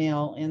an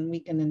email and we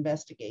can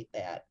investigate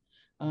that.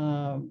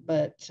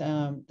 But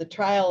the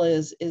trial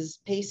is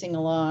pacing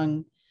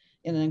along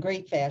in a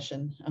great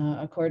fashion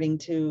according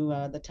to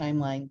the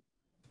timeline.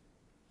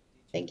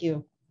 Thank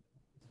you.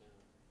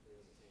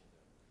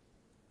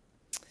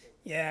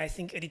 Yeah, I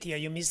think Aditya,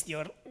 you missed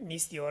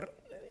your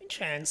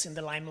chance in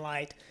the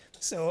limelight.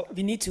 So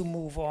we need to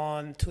move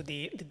on to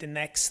the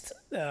next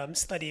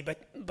study,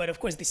 but of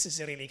course this is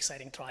a really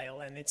exciting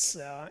trial, and it's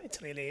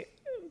really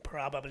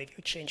probably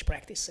will change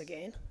practice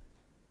again.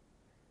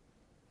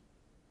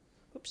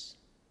 Oops.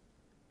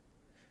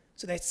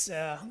 So that's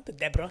the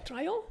DEBRA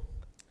trial.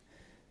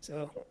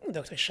 So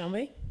Dr.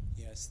 Shamwe.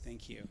 Yes,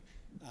 thank you.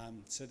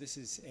 So this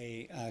is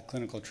a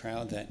clinical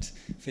trial that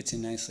fits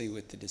in nicely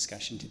with the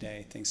discussion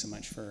today. Thanks so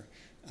much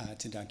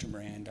to Dr.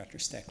 Moran, Dr.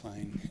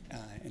 Stecklein,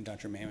 and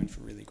Dr. Mammon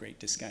for really great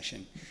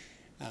discussion.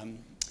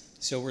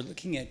 So we're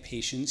looking at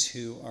patients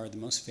who are the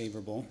most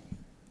favorable,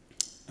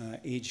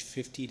 age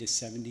 50 to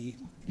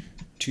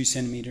 72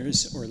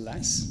 centimeters or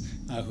less,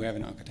 who have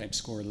an oncotype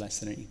score less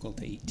than or equal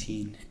to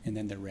 18, and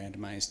then they're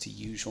randomized to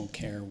usual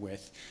care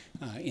with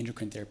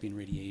endocrine therapy and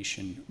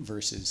radiation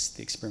versus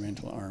the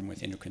experimental arm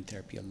with endocrine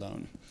therapy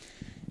alone.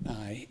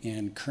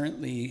 And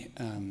currently,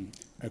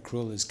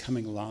 accrual is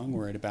coming along.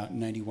 We're at about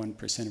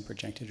 91% of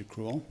projected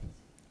accrual.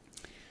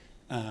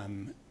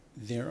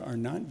 There are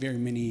not very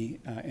many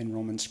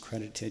enrollments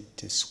credited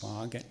to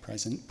SWOG at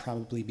present,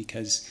 probably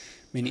because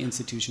many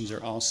institutions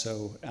are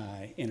also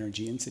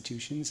NRG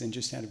institutions. And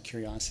just out of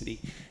curiosity,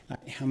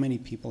 how many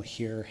people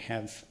here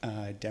have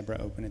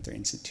DEBRA open at their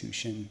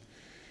institution?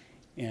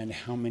 And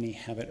how many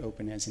have it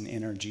open as an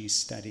NRG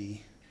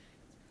study?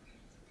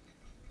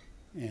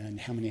 And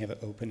how many have it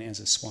open as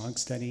a SWOG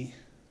study?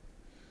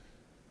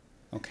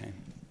 Okay.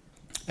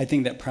 I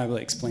think that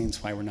probably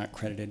explains why we're not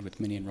credited with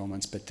many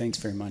enrollments, but thanks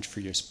very much for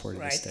your support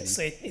of the study.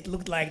 So it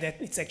looked like that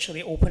it's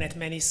actually open at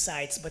many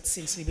sites, but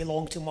since we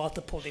belong to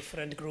multiple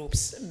different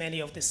groups, many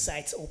of the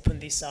sites open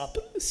this up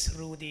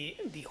through the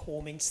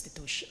home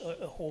institution,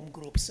 home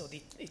group, so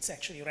it's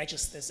actually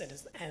registered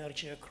as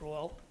energy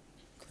accrual.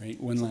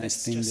 Great. One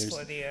last thing. Just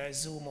for the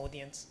Zoom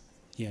audience.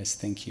 Yes,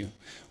 thank you.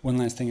 One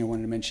last thing I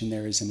wanted to mention,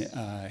 there is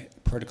a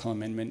protocol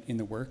amendment in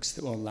the works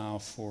that will allow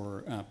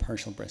for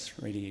partial breast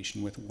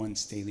radiation with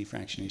once daily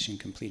fractionation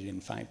completed in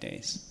 5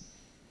 days.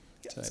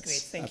 Yeah, so that's great,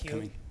 thank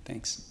upcoming. you.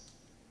 Thanks.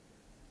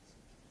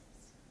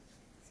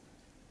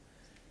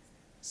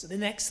 So the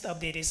next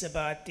update is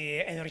about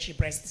the Energy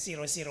Breast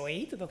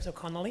 008, Dr.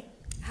 Connolly.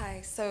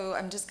 Hi, so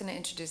I'm just going to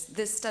introduce,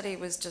 this study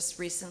was just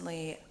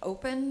recently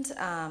opened.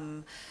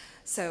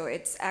 So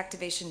its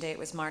activation date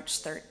was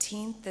March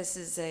 13th. This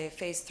is a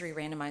phase 3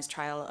 randomized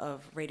trial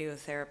of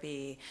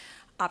radiotherapy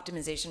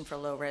optimization for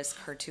low-risk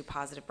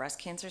HER2-positive breast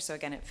cancer. So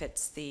again, it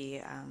fits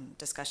the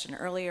discussion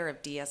earlier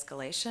of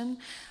de-escalation.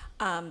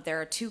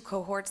 There are 2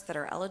 cohorts that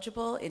are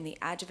eligible. In the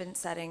adjuvant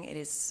setting, it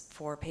is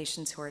for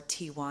patients who are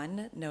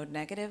T1, node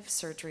negative,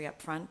 surgery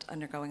up front,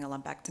 undergoing a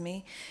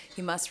lumpectomy.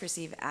 You must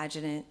receive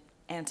adjuvant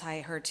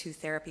anti-HER2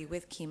 therapy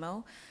with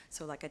chemo,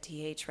 so like a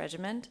TH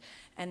regimen,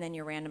 and then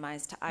you're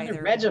randomized to either...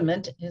 A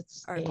regiment,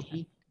 it's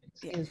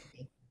excuse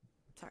me.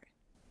 Sorry.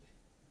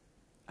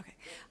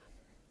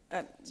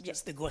 Okay.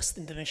 Just the ghost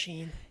in the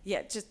machine.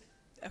 Yeah, just,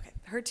 okay.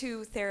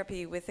 HER2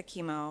 therapy with the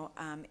chemo,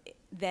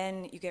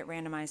 then you get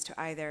randomized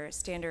to either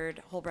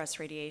standard whole breast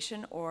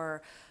radiation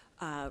or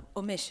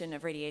omission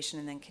of radiation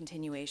and then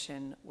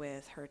continuation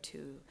with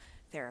HER2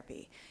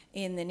 therapy.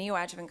 In the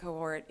neoadjuvant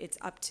cohort, it's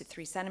up to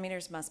 3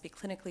 centimeters, must be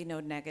clinically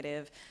node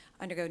negative,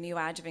 undergo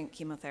neoadjuvant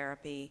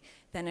chemotherapy,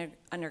 then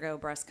undergo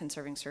breast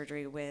conserving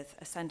surgery with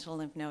a sentinel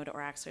lymph node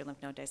or axillary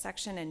lymph node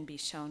dissection and be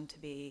shown to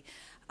be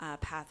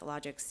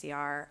pathologic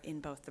CR in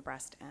both the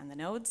breast and the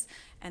nodes,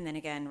 and then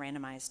again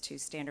randomized to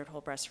standard whole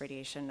breast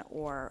radiation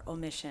or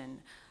omission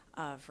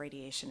of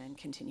radiation and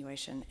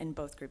continuation, in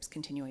both groups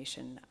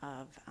continuation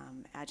of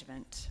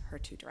adjuvant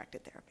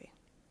HER2-directed therapy.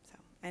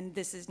 And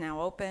this is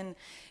now open.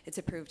 It's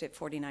approved at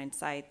 49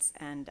 sites,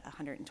 and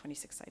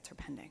 126 sites are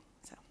pending.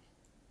 So,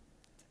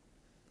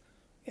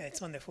 yeah,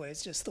 it's wonderful.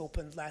 It's just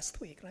opened last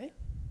week, right?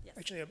 Yes.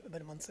 Actually,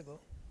 about a month ago.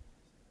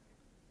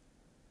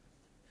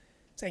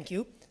 Thank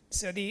you.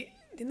 So the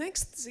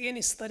next again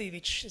is study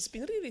which has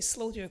been really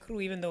slow to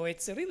accrue, even though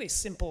it's a really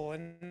simple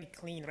and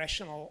clean,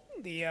 rational,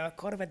 the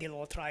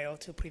carvedilol trial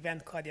to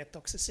prevent cardiac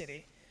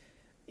toxicity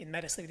in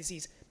metastatic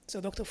disease.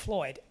 So, Dr.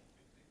 Floyd.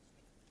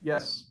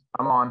 Yes,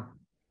 I'm on.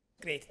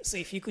 Great. So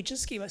if you could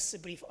just give us a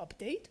brief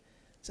update.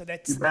 So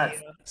that's You bet.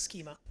 the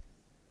schema.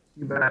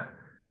 You bet.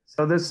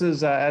 So this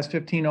is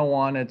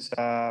S1501. It's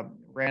a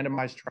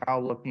randomized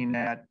trial looking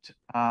at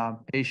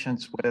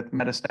patients with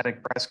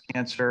metastatic breast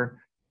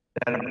cancer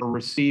that are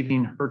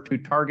receiving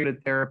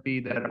HER2-targeted therapy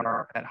that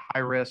are at high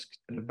risk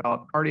to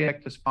develop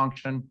cardiac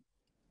dysfunction.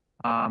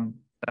 The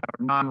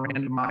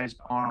non-randomized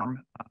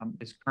arm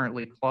is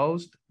currently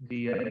closed.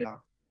 The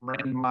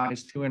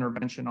randomized 2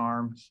 intervention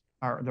arms,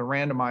 or the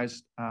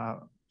randomized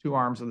 2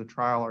 arms of the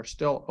trial are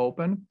still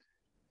open.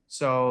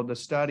 So the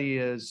study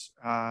is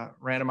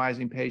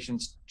randomizing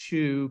patients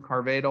to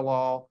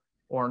carvedilol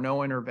or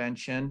no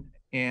intervention,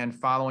 and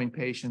following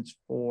patients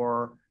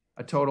for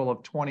a total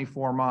of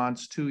 24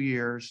 months, 2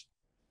 years,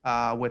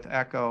 with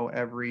echo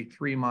every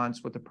 3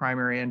 months, with the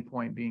primary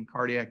endpoint being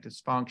cardiac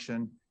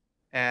dysfunction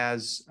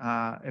as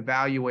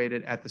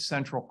evaluated at the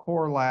central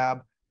core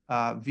lab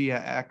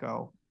via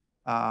echo.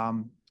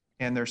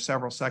 And there's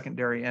several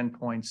secondary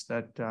endpoints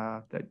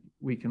that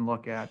we can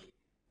look at,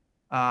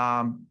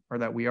 or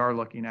that we are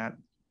looking at.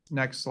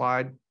 Next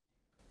slide.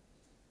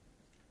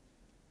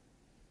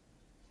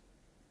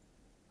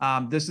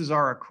 This is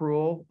our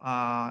accrual.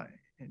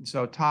 And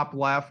so top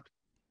left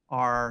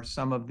are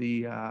some of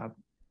the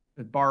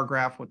bar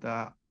graph with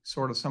the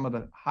sort of some of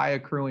the high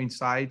accruing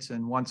sites.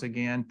 And once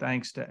again,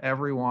 thanks to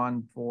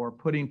everyone for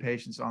putting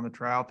patients on the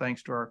trial.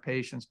 Thanks to our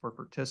patients for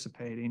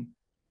participating.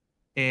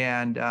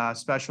 And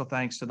special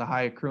thanks to the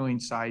high accruing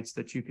sites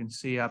that you can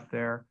see up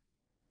there.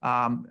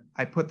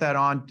 I put that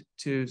on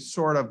to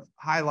sort of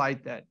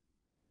highlight that,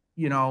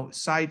 you know,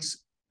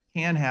 sites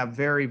can have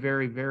very,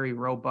 very, very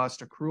robust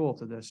accrual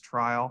to this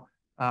trial,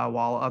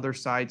 while other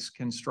sites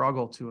can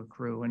struggle to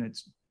accrue. And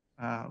it's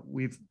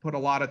we've put a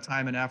lot of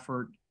time and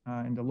effort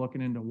into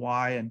looking into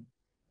why, and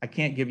I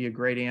can't give you a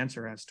great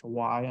answer as to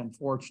why,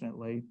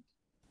 unfortunately.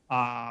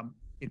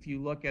 If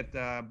you look at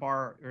the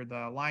bar or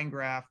the line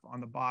graph on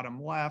the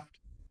bottom left,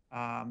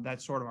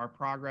 that's sort of our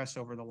progress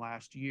over the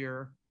last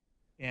year.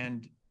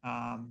 And,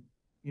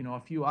 you know,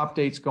 a few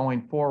updates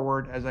going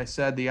forward. As I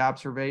said, the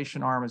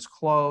observation arm is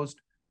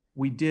closed.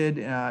 We did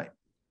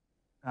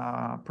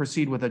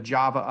proceed with a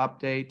Java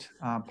update.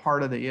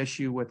 Part of the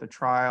issue with the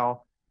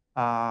trial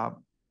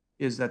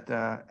is that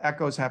the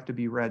echoes have to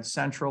be read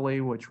centrally,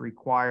 which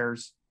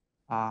requires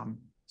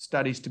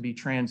studies to be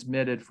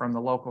transmitted from the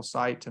local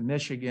site to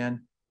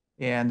Michigan.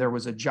 And there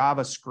was a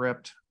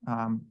JavaScript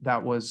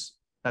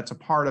that's a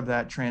part of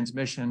that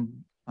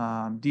transmission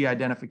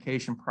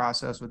de-identification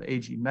process with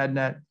AG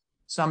MedNet.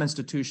 Some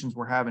institutions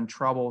were having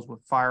troubles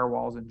with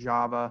firewalls in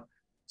Java,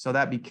 so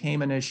that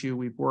became an issue.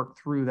 We've worked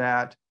through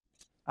that.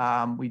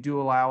 We do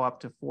allow up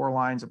to 4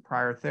 lines of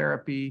prior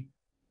therapy.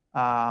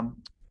 In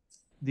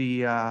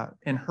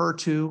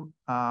HER2,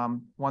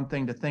 one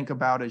thing to think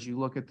about as you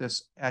look at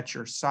this at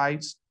your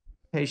sites,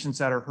 patients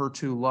that are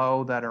HER2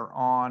 low that are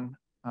on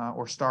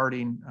or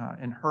starting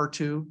in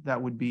HER2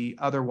 that would be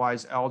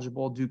otherwise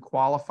eligible do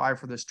qualify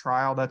for this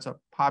trial. That's a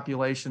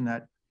population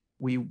that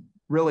we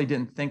really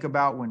didn't think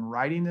about when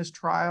writing this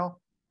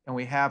trial. And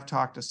we have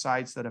talked to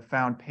sites that have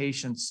found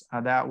patients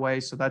that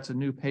way. So that's a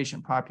new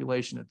patient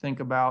population to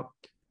think about.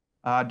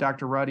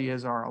 Dr. Ruddy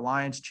is our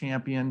alliance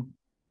champion.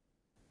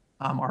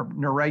 Our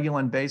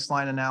neuregulin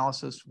baseline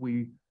analysis,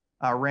 we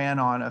ran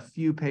on a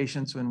few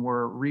patients and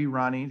we're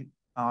rerunning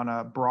on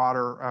a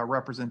broader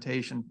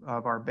representation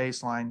of our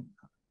baseline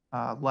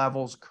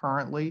levels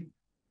currently.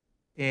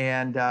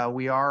 And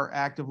we are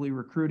actively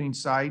recruiting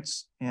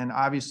sites, and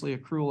obviously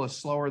accrual is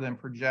slower than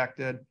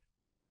projected.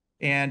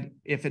 And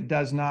if it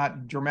does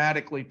not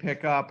dramatically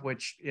pick up,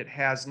 which it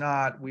has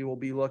not, we will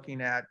be looking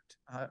at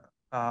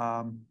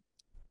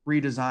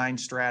redesign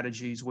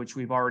strategies, which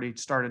we've already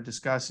started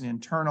discussing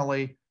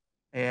internally.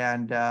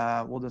 And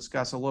we'll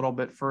discuss a little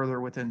bit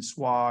further within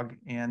SWOG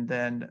and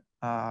then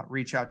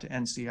reach out to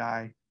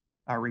NCI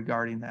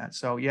regarding that.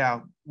 So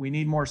yeah, we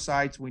need more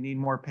sites. We need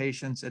more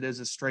patients. It is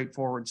a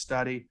straightforward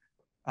study.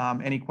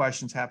 Any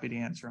questions, happy to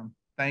answer them.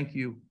 Thank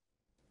you.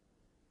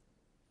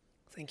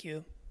 Thank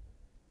you.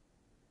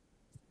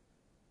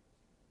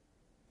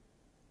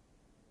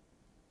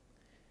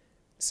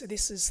 So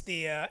this is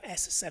the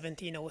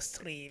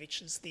S1703,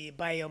 which is the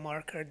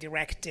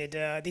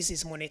biomarker-directed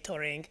disease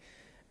monitoring.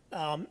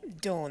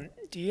 Dawn,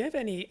 do you have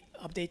any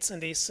updates on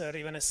this, or do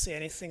you want to say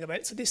anything about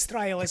it? So this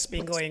trial has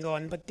been going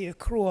on, but the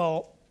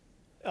accrual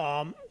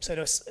sort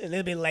of a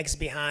little bit lags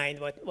behind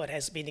what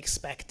has been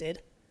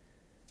expected.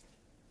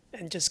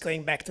 And just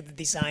going back to the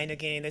design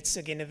again, it's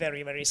again a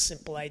very, very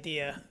simple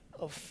idea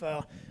of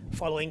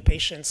following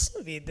patients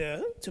with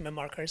tumor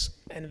markers,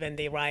 and when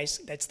they rise,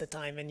 that's the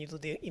time when you do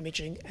the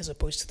imaging, as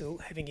opposed to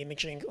having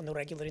imaging on a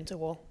regular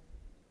interval.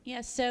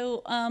 Yeah,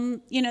 so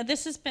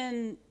this has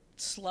been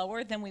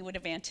slower than we would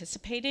have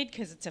anticipated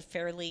because it's a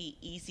fairly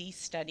easy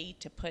study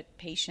to put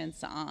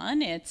patients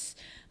on. It's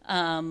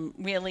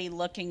really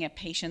looking at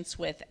patients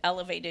with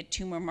elevated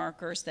tumor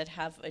markers that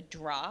have a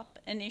drop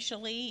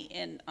initially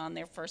on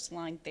their first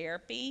line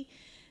therapy,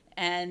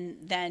 and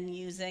then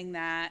using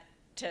that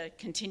to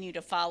continue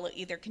to follow,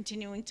 either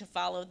continuing to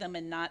follow them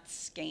and not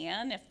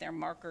scan if their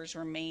markers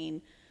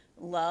remain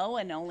low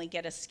and only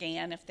get a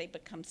scan if they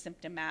become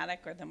symptomatic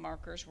or the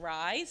markers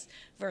rise,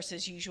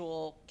 versus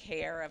usual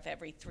care of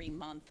every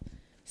 3-month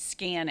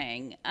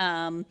scanning.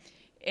 There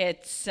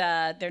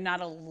are not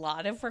a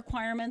lot of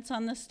requirements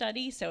on the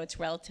study, so it's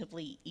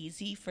relatively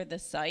easy for the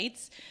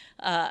sites.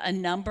 A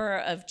number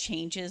of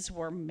changes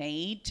were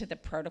made to the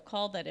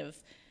protocol that have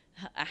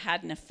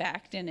had an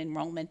effect, and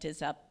enrollment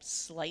is up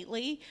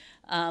slightly.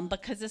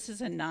 Because this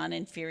is a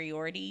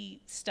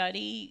non-inferiority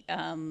study,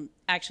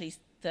 actually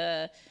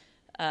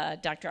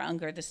Dr.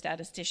 Unger, the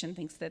statistician,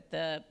 thinks that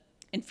the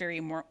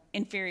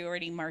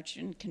inferiority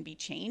margin can be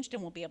changed,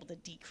 and we'll be able to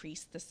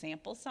decrease the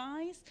sample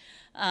size.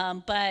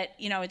 But,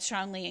 I would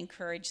strongly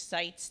encourage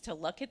sites to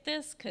look at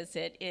this because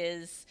it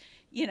is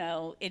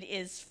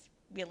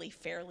really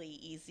fairly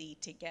easy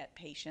to get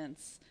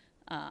patients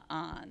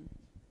on.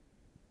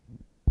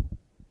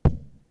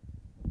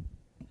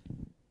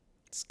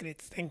 That's great.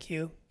 Thank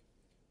you.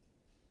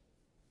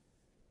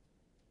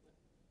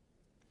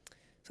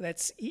 So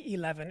that's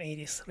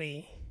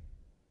E1183.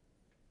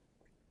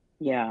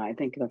 Yeah, I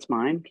think that's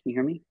mine. Can you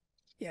hear me?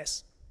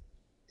 Yes.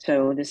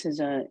 So this is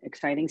an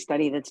exciting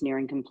study that's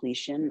nearing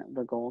completion.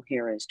 The goal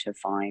here is to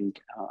find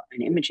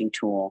an imaging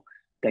tool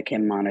that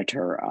can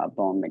monitor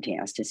bone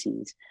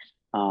metastases.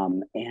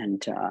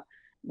 And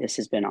this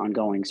has been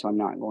ongoing, so I'm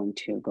not going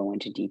to go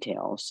into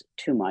details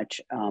too much,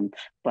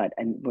 but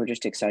we're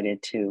just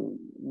excited to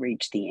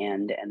reach the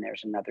end. And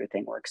there's another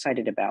thing we're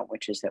excited about,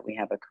 which is that we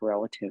have a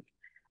correlative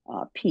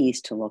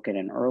piece to look at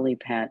an early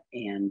PET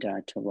and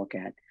to look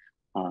at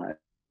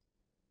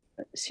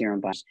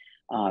serum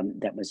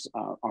that was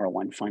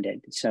R01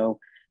 funded. So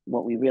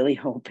what we really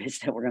hope is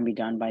that we're going to be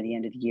done by the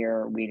end of the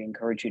year. We'd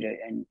encourage you to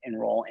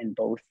enroll in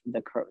both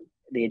the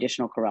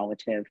additional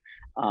correlative.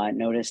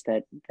 Notice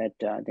that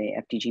the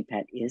FDG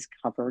PET is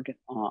covered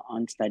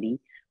on study,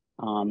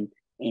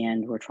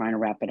 and we're trying to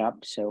wrap it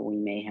up, so we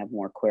may have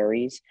more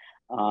queries.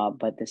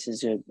 But this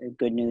is a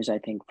good news, I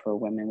think, for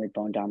women with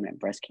bone-dominant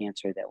breast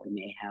cancer, that we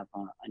may have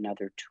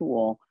another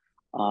tool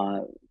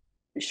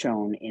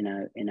shown in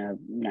a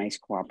nice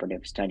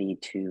cooperative study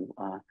to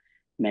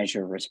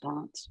measure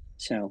response.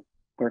 So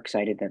we're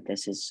excited that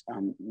this is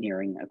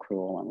nearing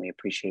accrual, and we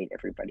appreciate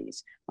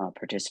everybody's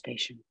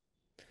participation.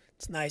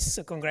 It's nice.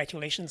 So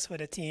congratulations for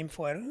the team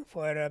for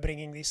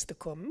bringing this to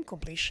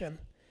completion.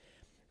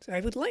 So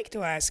I would like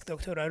to ask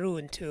Dr.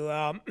 Arun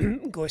to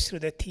go through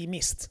the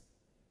TMIST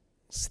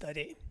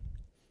study.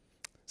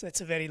 So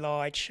it's a very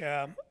large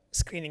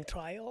screening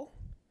trial.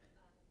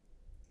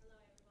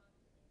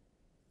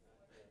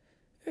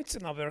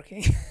 It's not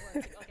working.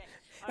 Okay.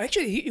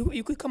 Actually,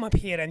 you could come up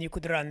here and you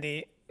could run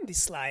the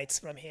slides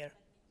from here.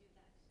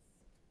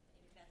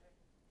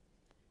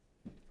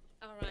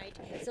 All right.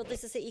 So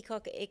this is the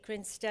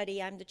ECOG-ACRIN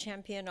study. I'm the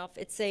champion of.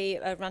 It's a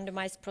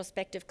randomized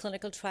prospective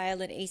clinical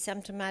trial in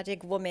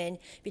asymptomatic women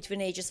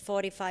between ages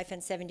 45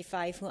 and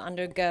 75 who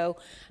undergo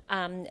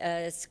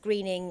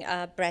screening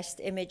breast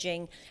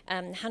imaging.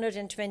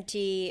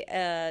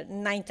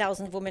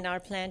 129,000 women are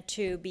planned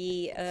to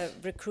be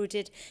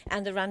recruited,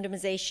 and the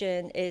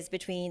randomization is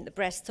between the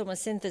breast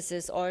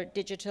tomosynthesis or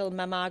digital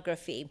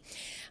mammography.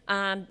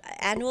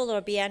 Annual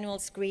or biannual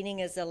screening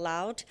is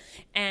allowed,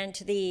 and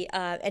the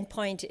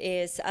endpoint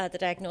is the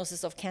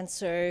diagnosis of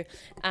cancer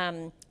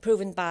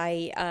proven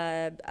by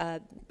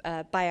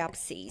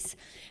biopsies.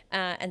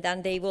 And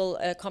then they will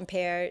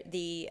compare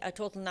the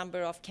total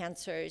number of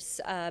cancers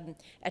at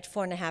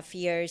 4.5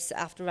 years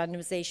after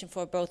randomization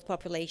for both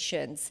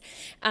populations.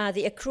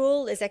 The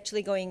accrual is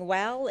actually going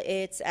well.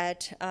 It's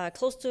at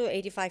close to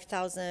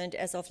 85,000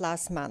 as of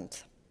last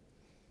month.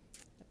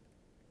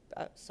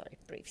 Sorry,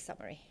 brief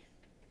summary.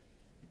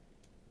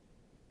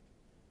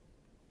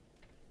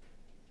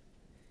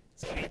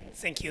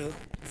 Thank you,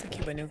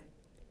 Banu.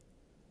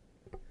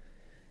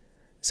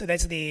 So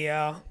that's the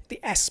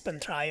ASPEN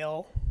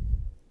trial.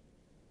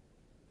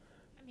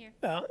 I'm here.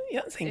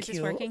 Yeah, thank Is you.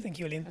 this working? Thank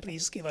you, Lynn. Okay.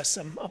 Please give us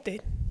some update.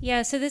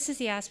 Yeah, so this is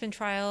the ASPEN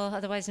trial,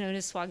 otherwise known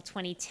as SWOG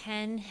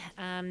 2010.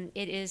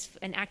 It is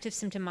an active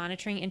symptom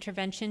monitoring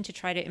intervention to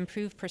try to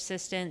improve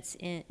persistence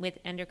with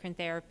endocrine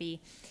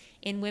therapy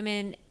in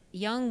women,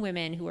 young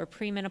women who are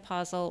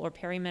premenopausal or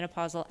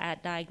perimenopausal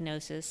at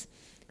diagnosis,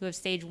 who have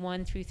stage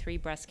 1 through 3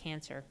 breast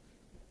cancer.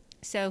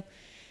 So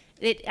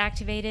it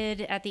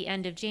activated at the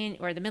end of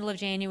the middle of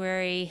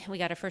January. We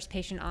got our first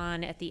patient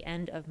on at the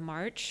end of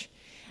March.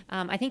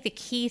 I think the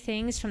key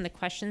things from the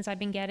questions I've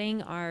been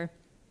getting are,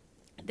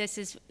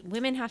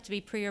 women have to be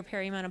pre or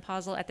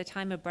perimenopausal at the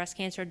time of breast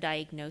cancer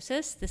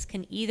diagnosis. This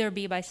can either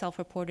be by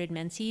self-reported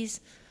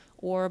menses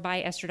or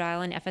by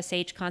estradiol and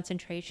FSH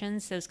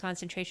concentrations. Those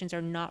concentrations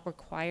are not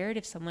required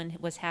if someone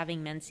was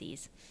having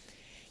menses.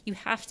 You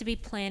have to be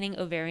planning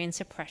ovarian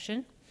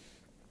suppression.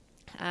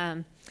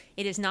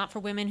 It is not for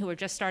women who are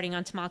just starting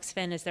on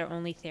tamoxifen as their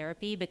only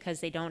therapy because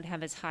they don't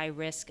have as high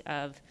risk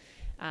of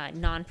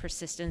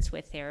non-persistence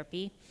with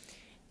therapy.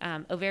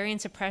 Ovarian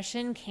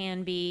suppression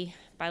can be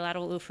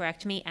bilateral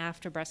oophorectomy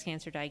after breast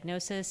cancer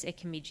diagnosis. It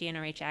can be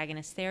GnRH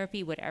agonist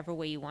therapy, whatever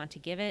way you want to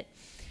give it,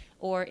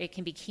 or it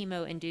can be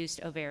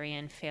chemo-induced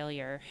ovarian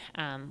failure.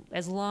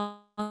 As long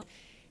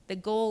the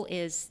goal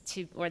is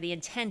the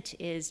intent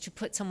is to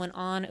put someone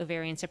on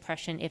ovarian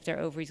suppression if their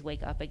ovaries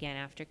wake up again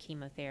after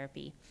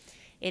chemotherapy.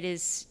 It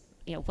is,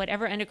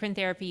 whatever endocrine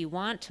therapy you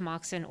want,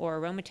 tamoxifen or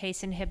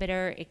aromatase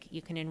inhibitor.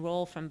 You can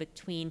enroll from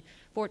between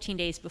 14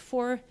 days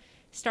before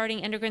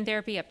starting endocrine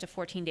therapy up to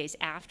 14 days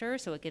after,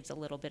 so it gives a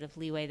little bit of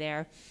leeway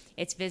there.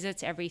 It's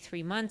visits every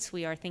 3 months.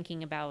 We are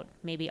thinking about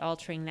maybe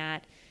altering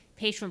that.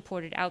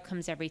 Patient-reported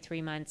outcomes every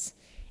 3 months.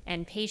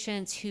 And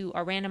patients who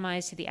are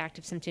randomized to the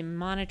active symptom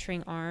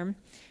monitoring arm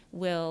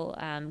will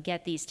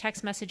get these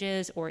text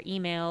messages or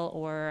email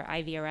or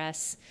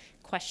IVRS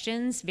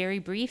questions, very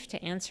brief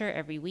to answer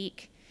every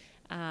week.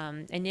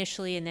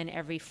 Initially, and then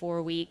every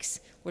 4 weeks,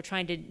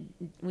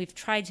 we've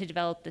tried to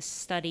develop this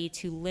study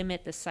to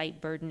limit the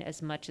site burden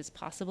as much as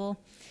possible.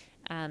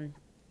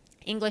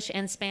 English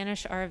and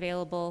Spanish are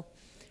available.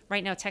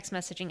 Right now, text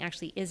messaging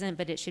actually isn't,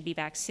 but it should be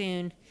back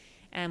soon.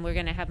 And we're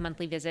going to have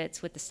monthly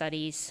visits with the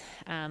studies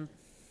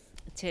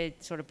to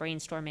sort of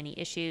brainstorm any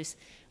issues.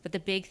 But the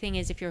big thing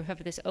is, if you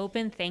have this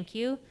open, thank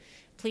you.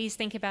 Please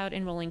think about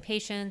enrolling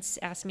patients.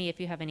 Ask me if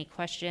you have any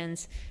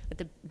questions. But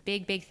the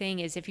big thing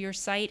is, if your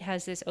site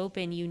has this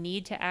open, you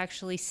need to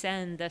actually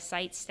send the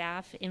site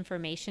staff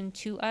information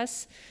to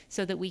us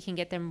so that we can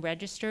get them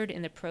registered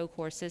in the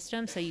Procore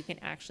system so you can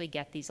actually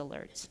get these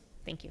alerts.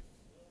 Thank you.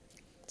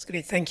 That's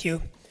great. Thank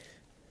you.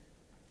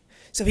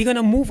 So we're going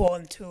to move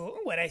on to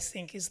what I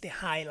think is the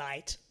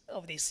highlight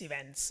of this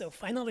event. So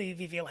finally,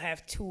 we will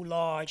have 2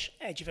 large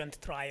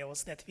adjuvant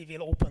trials that we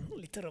will open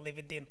literally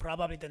within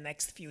probably the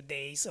next few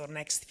days or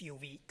next few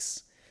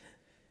weeks.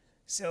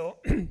 So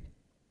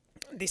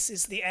this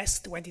is the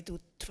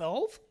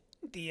S2212,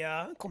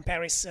 the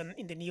comparison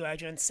in the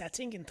neoadjuvant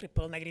setting in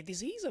triple-negative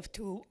disease of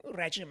 2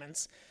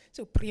 regimens.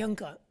 So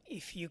Priyanka,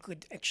 if you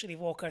could actually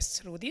walk us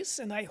through this,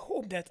 and I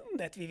hope that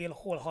we will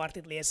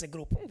wholeheartedly as a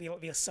group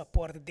will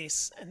support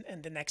this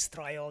and the next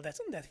trial that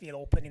will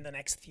open in the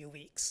next few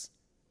weeks.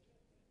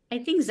 I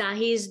think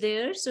Zahi is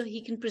there, so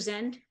he can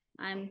present.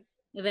 I'm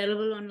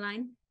available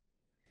online.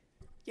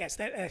 Yes,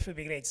 that would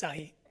be great,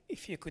 Zahi.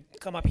 If you could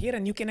come up here,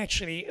 and you can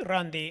actually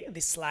run the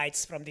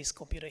slides from this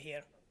computer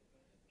here.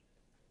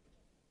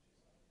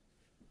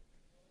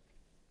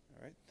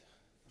 All right.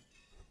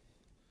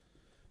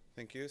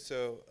 Thank you.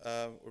 So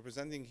we're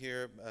presenting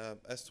here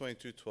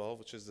S2212,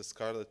 which is the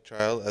SCARLET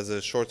trial, as a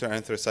shorter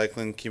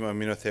anthracycline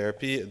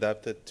chemoimmunotherapy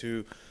adapted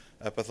to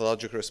a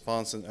pathologic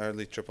response in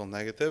early triple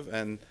negative.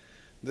 And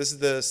this is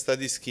the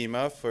study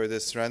schema for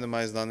this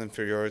randomized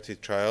non-inferiority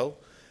trial.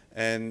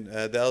 And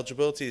the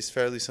eligibility is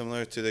fairly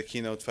similar to the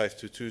Keynote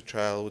 522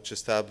 trial, which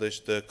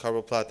established the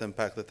carboplatin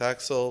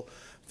paclitaxel,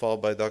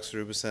 followed by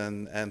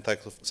doxorubicin and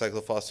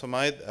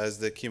cyclophosphamide as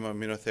the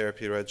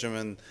chemoimmunotherapy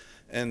regimen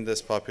in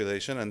this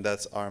population, and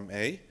that's arm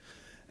A.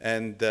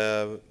 And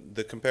the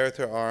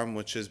comparator arm,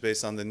 which is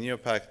based on the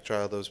NeoPac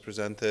trial that was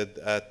presented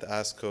at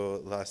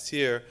ASCO last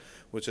year,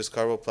 which is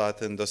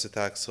carboplatin,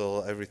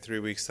 docetaxel every 3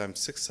 weeks times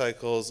 6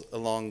 cycles,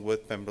 along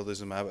with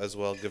pembrolizumab as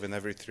well, given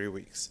every 3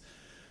 weeks.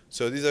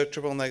 So these are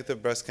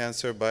triple-negative breast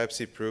cancer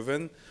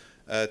biopsy-proven,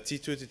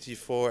 T2 to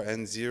T4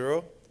 and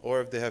 0, or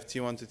if they have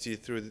T1 to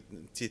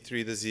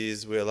T3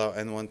 disease, we allow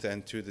N1 to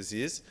N2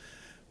 disease.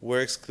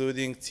 We're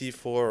excluding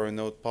T4 or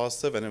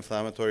node-positive and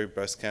inflammatory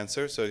breast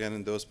cancer. So again,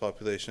 in those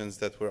populations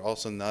that were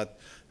also not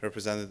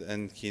represented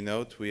in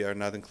Keynote, we are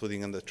not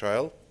including in the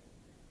trial.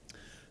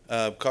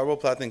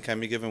 Carboplatin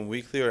can be given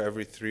weekly or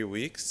every 3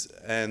 weeks,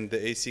 and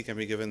the AC can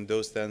be given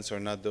dose-dense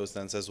or not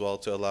dose-dense as well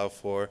to allow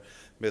for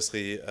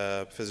basically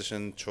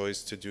physician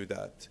choice to do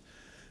that.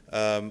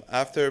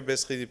 After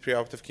basically the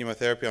preoperative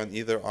chemotherapy on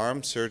either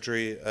arm,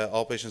 surgery,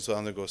 all patients will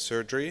undergo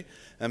surgery.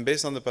 And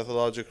based on the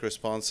pathologic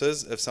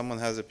responses, if someone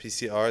has a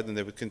PCR, then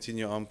they would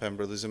continue on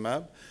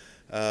pembrolizumab.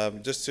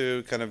 Just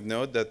to kind of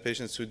note that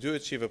patients who do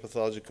achieve a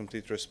pathologic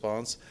complete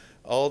response,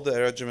 all the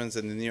regimens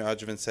in the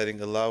neoadjuvant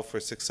setting allow for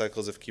 6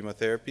 cycles of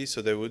chemotherapy,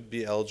 so they would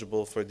be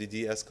eligible for the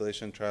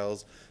de-escalation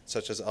trials,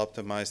 such as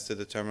Optimize, to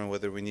determine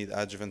whether we need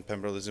adjuvant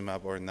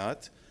pembrolizumab or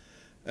not.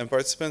 And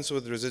participants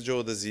with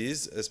residual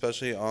disease,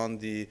 especially on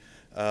the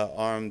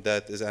arm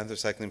that is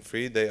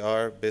anthracycline-free, they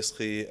are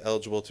basically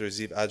eligible to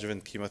receive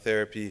adjuvant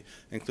chemotherapy,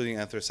 including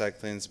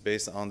anthracyclines,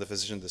 based on the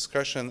physician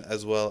discretion,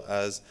 as well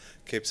as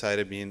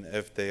capecitabine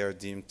if they are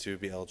deemed to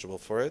be eligible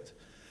for it.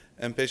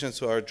 And patients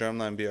who are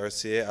germline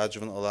BRCA,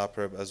 adjuvant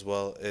olaparib as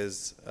well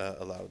is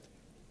allowed.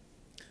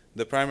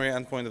 The primary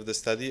endpoint of the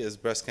study is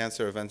breast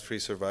cancer event-free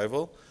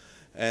survival.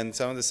 And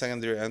some of the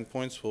secondary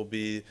endpoints will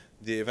be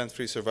the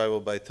event-free survival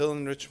by TIL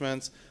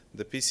enrichments,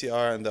 the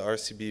PCR and the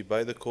RCB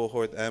by the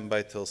cohort and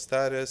by TIL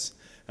status.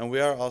 And we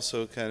are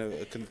also kind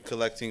of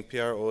collecting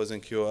PROs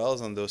and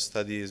QOLs on those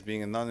studies,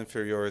 being a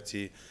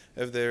non-inferiority.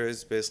 If there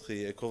is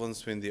basically equivalence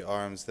between the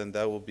arms, then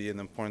that will be an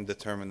important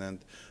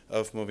determinant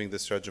of moving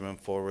this regimen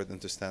forward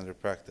into standard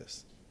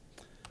practice.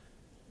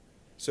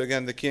 So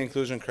again, the key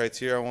inclusion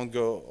criteria, I won't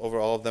go over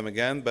all of them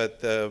again,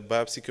 but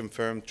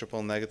biopsy-confirmed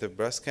triple-negative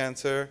breast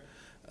cancer.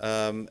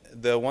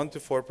 The 1 to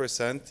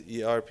 4%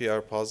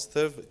 ER/PR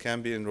positive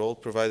can be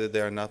enrolled provided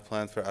they are not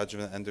planned for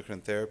adjuvant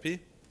endocrine therapy.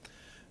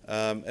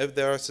 If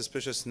there are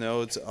suspicious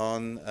nodes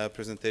on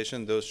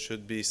presentation, those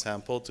should be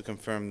sampled to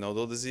confirm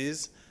nodal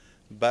disease.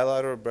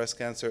 Bilateral breast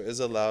cancer is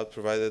allowed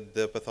provided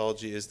the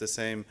pathology is the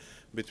same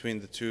between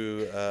the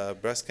 2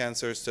 breast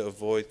cancers to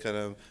avoid kind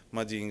of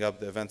muddying up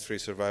the event-free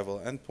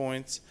survival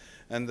endpoints.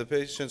 And the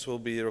patients will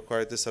be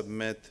required to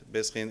submit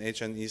basically an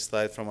H&E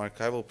slide from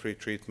archival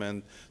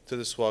pretreatment to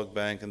the SWOG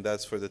bank, and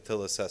that's for the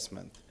TIL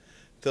assessment.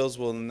 TILs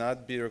will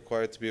not be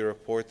required to be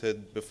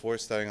reported before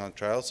starting on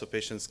trial, so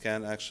patients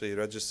can actually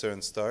register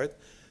and start.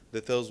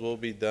 the TILs will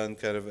be done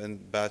kind of in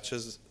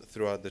batches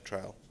throughout the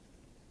trial.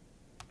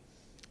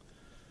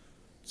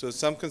 So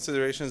some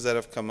considerations that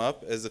have come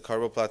up is the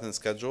carboplatin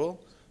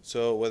schedule.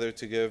 So whether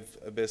to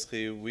give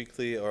basically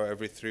weekly or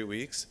every 3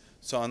 weeks.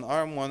 So on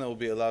arm 1, it will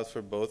be allowed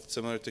for both,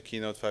 similar to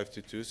Keynote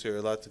 522. So you're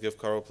allowed to give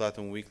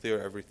carboplatin weekly or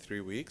every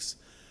 3 weeks.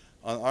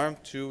 On arm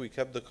 2, we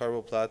kept the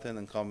carboplatin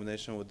in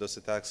combination with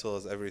docetaxel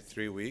as every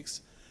 3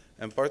 weeks.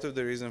 And part of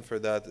the reason for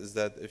that is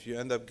that if you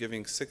end up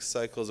giving 6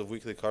 cycles of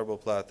weekly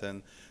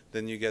carboplatin,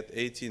 then you get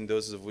 18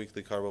 doses of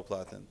weekly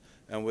carboplatin.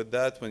 And with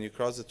that, when you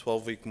cross the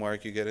 12-week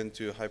mark, you get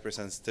into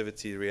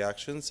hypersensitivity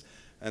reactions,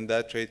 and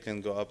that rate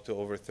can go up to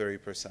over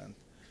 30%.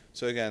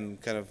 So again,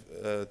 kind of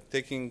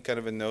taking kind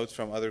of a note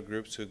from other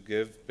groups who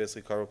give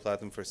basically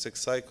carboplatin for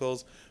 6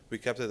 cycles, we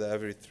kept it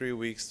every 3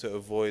 weeks to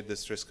avoid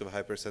this risk of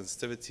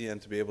hypersensitivity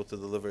and to be able to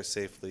deliver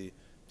safely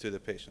to the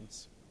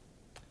patients.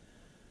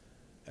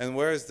 And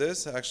where is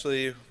this?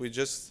 Actually, we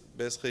just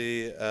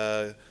basically,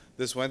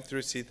 this went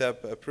through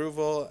CTAP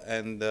approval,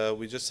 and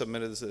we just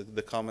submitted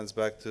the comments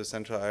back to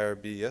Central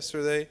IRB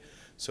yesterday.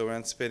 So we're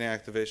anticipating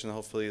activation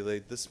hopefully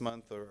late this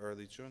month or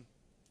early June.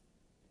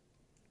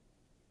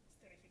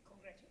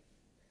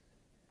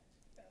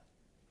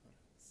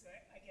 So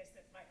I guess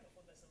that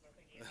microphone doesn't work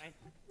again, right?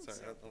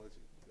 Sorry, I'll let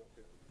you.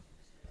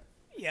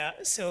 Yeah,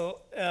 so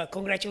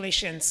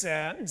congratulations,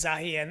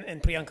 Zahi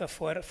and Priyanka,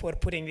 for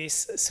putting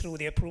this through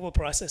the approval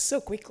process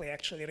so quickly,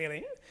 actually,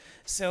 really.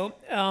 So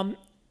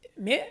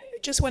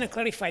just want to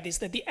clarify this,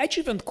 that the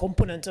adjuvant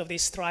component of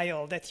this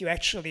trial that you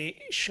actually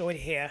showed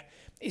here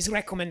is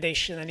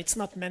recommendation and it's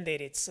not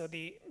mandated. So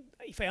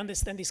if I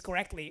understand this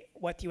correctly,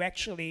 what you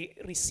actually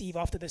receive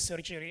after the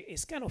surgery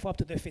is kind of up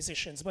to the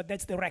physicians, but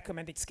that's the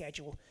recommended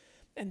schedule.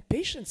 And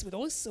patients would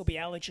also be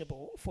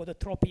eligible for the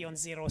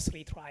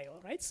Tropion-03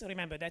 trial, right? So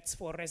remember, that's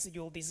for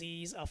residual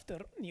disease after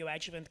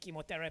neoadjuvant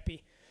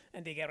chemotherapy,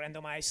 and they get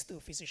randomized to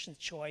physician's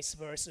choice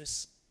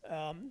versus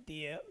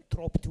the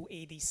TROP2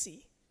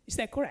 ADC. Is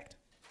that correct?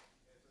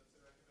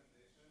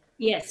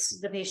 Yes,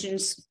 the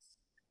patients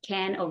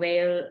can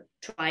avail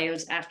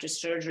trials after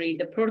surgery.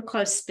 The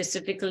protocol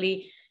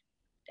specifically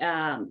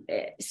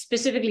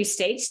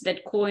states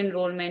that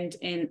co-enrollment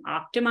in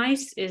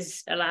Optimize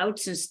is allowed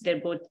since they're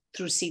both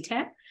through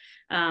CTAP.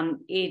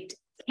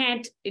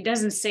 It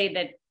doesn't say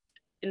that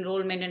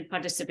enrollment and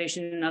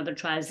participation in other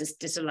trials is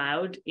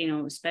disallowed,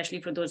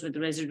 especially for those with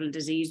residual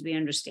disease. We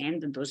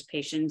understand that those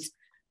patients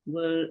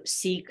will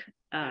seek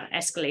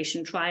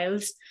escalation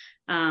trials,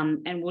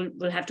 and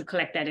we'll have to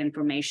collect that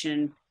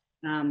information.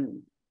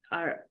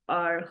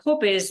 Our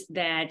hope is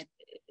that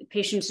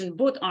patients in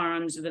both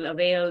arms will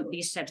avail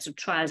these types of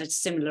trials at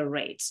similar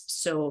rates.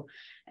 So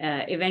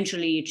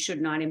eventually it should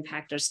not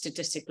impact our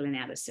statistical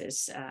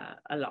analysis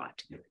a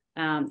lot.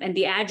 And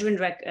the adjuvant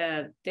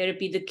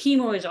therapy, the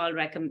chemo is all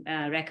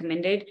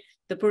recommended.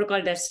 The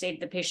protocol does state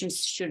the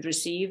patients should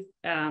receive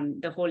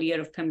the whole year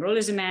of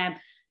pembrolizumab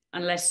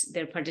unless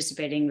they're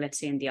participating, let's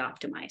say, in the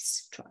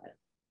Optimize trial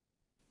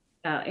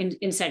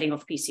in setting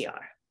of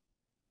PCR.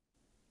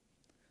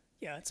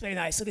 Yeah, it's very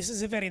nice. So this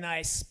is a very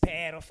nice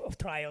pair of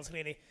trials,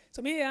 really.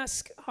 So may I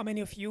ask how many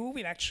of you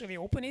will actually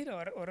open it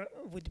or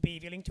would be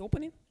willing to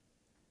open it?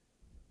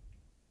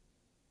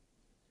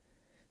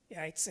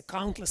 Yeah, it's a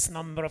countless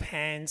number of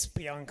hands,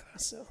 Priyanka.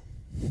 So.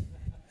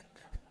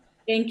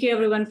 Thank you,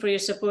 everyone, for your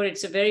support.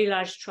 It's a very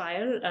large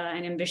trial,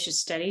 an ambitious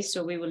study,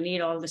 so we will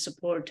need all the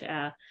support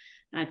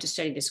to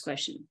study this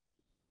question.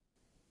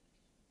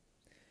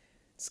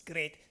 It's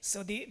great.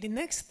 So the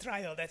next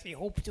trial that we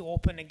hope to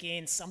open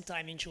again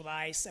sometime in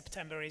July,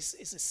 September is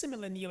a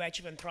similar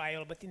neoadjuvant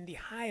trial, but in the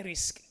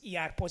high-risk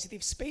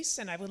ER-positive space,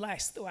 and I would like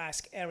to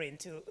ask Erin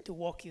to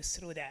walk you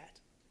through that.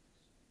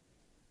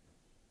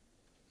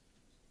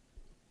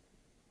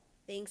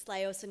 Thanks,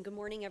 Laios, and good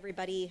morning,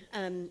 everybody.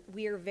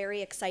 We are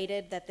very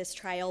excited that this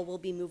trial will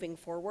be moving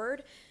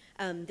forward.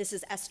 This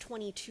is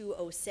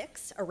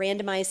S2206, a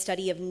randomized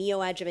study of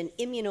neoadjuvant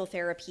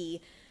immunotherapy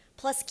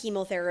plus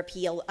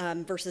chemotherapy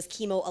versus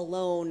chemo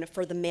alone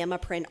for the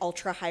MammaPrint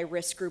ultra-high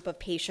risk group of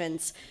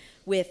patients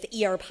with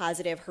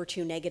ER-positive,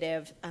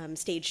 HER2-negative,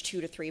 stage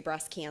 2 to 3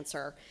 breast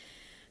cancer.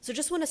 So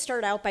just want to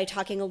start out by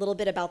talking a little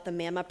bit about the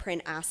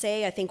MammaPrint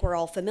assay. I think we're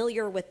all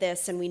familiar with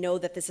this, and we know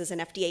that this is an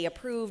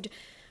FDA-approved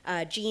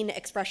gene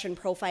expression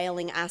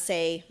profiling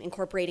assay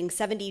incorporating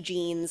 70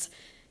 genes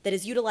that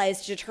is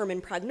utilized to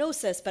determine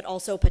prognosis, but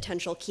also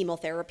potential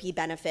chemotherapy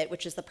benefit,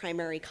 which is the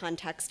primary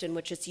context in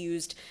which it's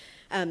used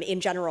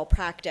in general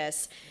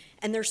practice.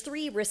 And there's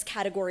 3 risk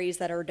categories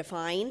that are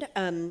defined,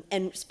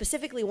 and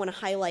specifically want to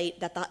highlight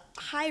that the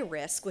high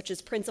risk, which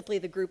is principally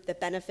the group that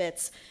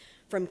benefits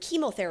from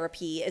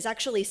chemotherapy, is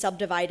actually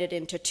subdivided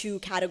into 2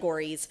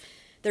 categories.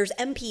 There's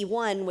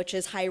MP1, which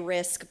is high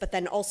risk, but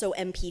then also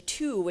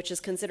MP2, which is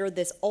considered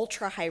this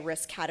ultra high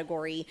risk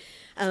category,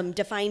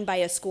 defined by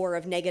a score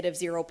of negative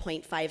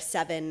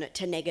 0.57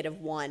 to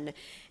negative 1.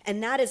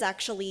 And that is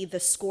actually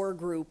the score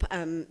group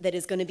that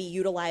is going to be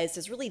utilized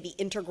as really the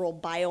integral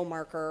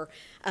biomarker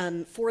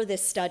for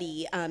this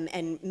study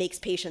and makes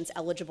patients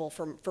eligible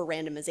for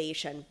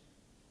randomization.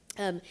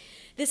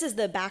 This is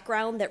the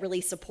background that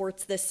really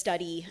supports this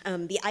study.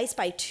 The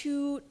I-SPY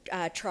 2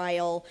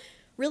 trial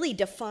really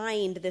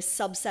defined this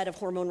subset of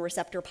hormone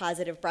receptor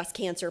positive breast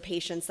cancer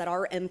patients that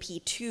are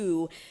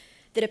MP2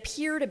 that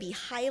appear to be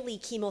highly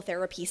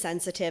chemotherapy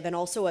sensitive and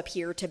also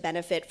appear to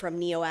benefit from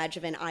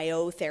neoadjuvant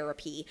IO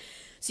therapy.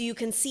 So you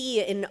can see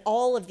in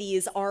all of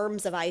these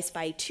arms of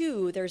I-SPY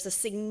 2, there's a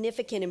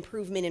significant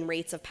improvement in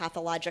rates of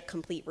pathologic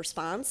complete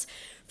response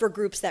for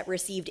groups that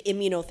received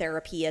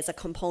immunotherapy as a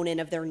component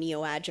of their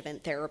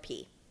neoadjuvant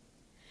therapy.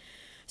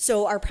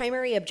 So our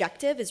primary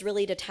objective is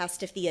really to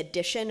test if the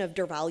addition of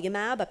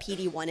durvalumab, a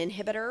PD-1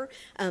 inhibitor,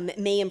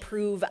 may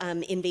improve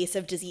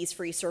invasive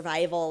disease-free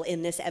survival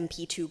in this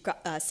MP2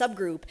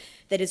 subgroup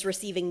that is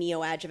receiving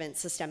neoadjuvant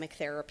systemic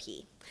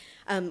therapy.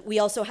 We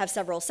also have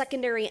several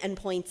secondary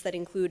endpoints that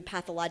include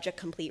pathologic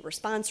complete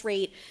response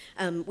rate.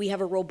 We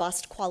have a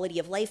robust quality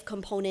of life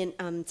component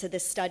to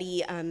this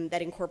study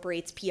that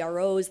incorporates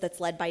PROs that's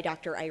led by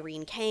Dr.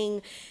 Irene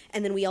Kang.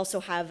 And then we also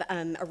have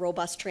a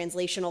robust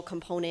translational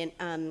component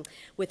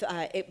with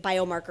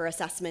biomarker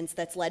assessments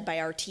that's led by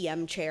our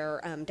TM chair,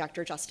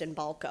 Dr. Justin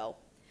Balco.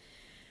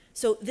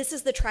 So this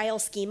is the trial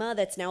schema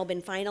that's now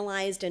been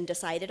finalized and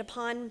decided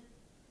upon.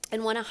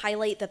 And want to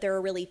highlight that there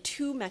are really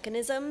two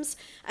mechanisms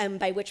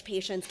by which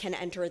patients can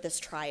enter this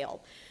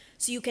trial.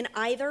 So you can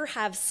either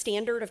have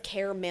standard of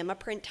care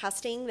mammoprint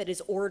testing that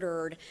is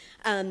ordered,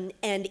 and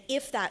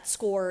if that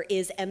score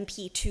is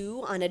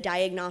MP2 on a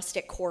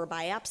diagnostic core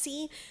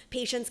biopsy,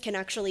 patients can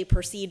actually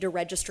proceed to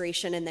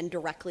registration and then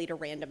directly to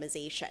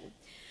randomization.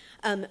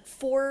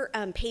 For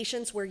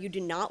patients where you do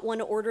not want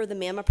to order the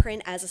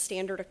mammoprint as a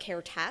standard of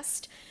care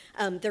test,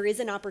 there is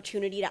an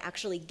opportunity to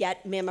actually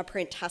get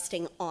mammoprint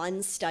testing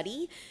on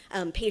study.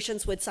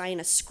 Patients would sign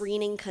a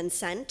screening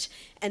consent,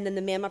 and then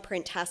the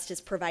mammoprint test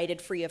is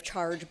provided free of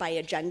charge by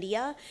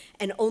Agendia,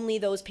 and only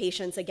those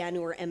patients, again,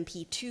 who are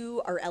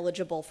MP2 are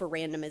eligible for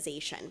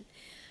randomization.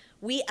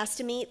 We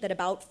estimate that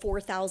about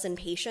 4,000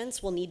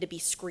 patients will need to be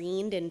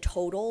screened in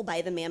total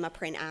by the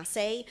mammoprint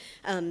assay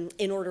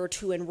in order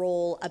to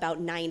enroll about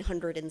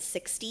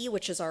 960,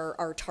 which is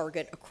our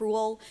target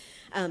accrual.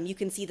 You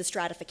can see the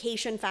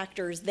stratification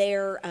factors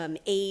there,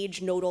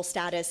 age, nodal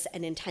status,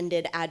 and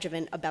intended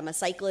adjuvant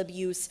abemaciclib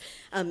use.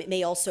 It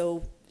may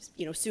also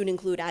soon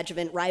include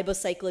adjuvant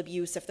ribociclib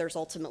use if there's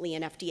ultimately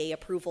an FDA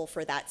approval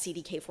for that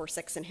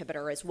CDK4/6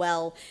 inhibitor as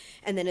well.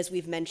 And then, as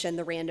we've mentioned,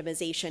 the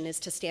randomization is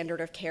to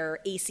standard of care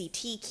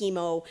ACT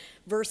chemo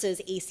versus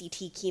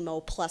ACT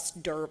chemo plus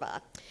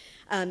durva.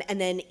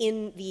 And then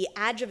in the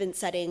adjuvant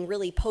setting,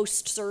 really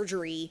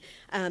post-surgery,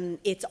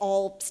 it's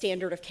all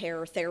standard of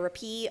care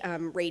therapy,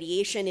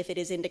 radiation if it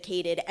is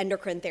indicated,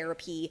 endocrine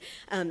therapy,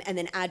 and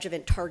then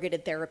adjuvant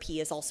targeted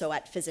therapy is also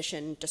at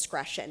physician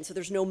discretion. So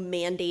there's no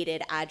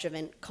mandated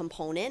adjuvant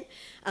component,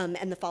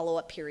 and the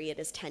follow-up period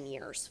is 10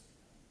 years.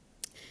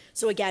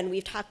 So again,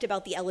 we've talked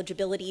about the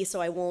eligibility, so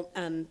I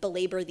won't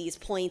belabor these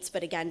points,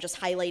 but again, just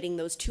highlighting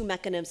those two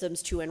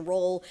mechanisms to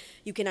enroll.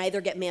 You can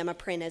either get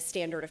mammoprint as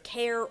standard of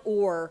care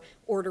or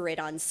order it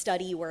on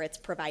study where it's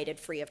provided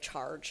free of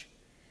charge.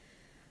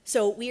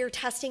 So we are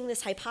testing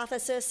this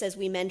hypothesis, as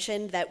we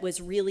mentioned, that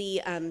was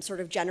really sort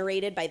of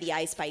generated by the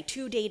I-SPY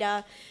 2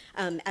 data.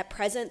 At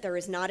present, there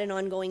is not an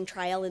ongoing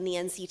trial in the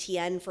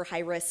NCTN for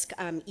high-risk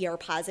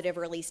ER-positive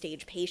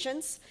early-stage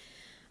patients.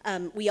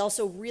 We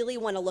also really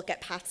want to look at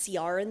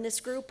path-CR in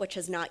this group, which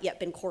has not yet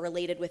been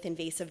correlated with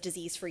invasive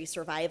disease-free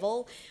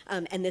survival,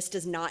 and this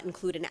does not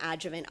include an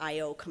adjuvant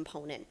IO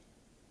component.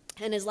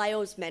 And as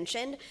Lyo's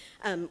mentioned,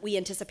 we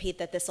anticipate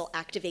that this will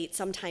activate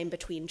sometime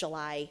between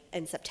July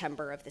and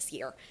September of this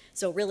year.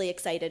 So really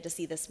excited to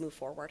see this move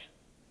forward.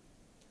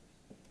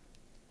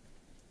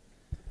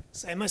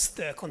 So I must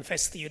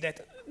confess to you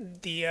that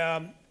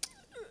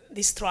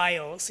this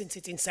trial, since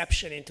its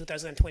inception in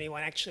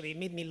 2021, actually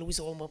made me lose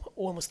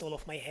almost all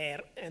of my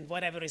hair, and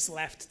whatever is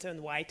left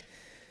turned white.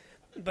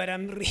 But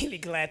I'm really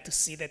glad to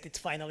see that it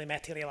finally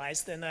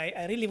materialized, and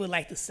I really would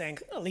like to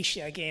thank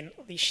Alicia again,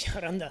 Alicia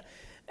Randa,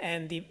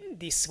 and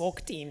the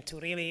SWOG team to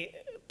really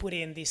put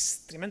in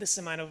this tremendous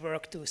amount of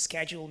work to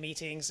schedule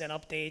meetings and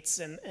updates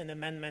and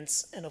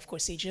amendments, and of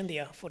course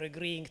Agendia for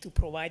agreeing to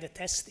provide a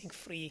testing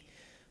free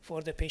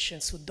for the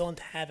patients who don't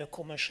have a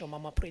commercial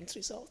mammoprint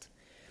result.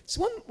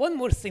 So one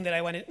more thing that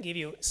I want to give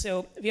you.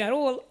 So we are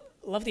all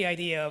love the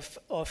idea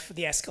of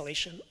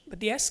de-escalation, but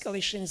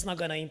de-escalation is not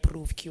going to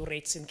improve cure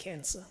rates in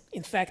cancer.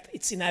 In fact,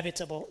 it's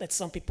inevitable that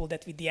some people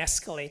that we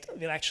de-escalate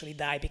will actually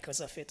die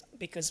because of it,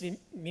 because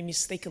we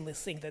mistakenly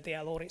think that they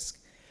are low risk.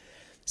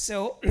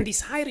 So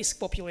this high-risk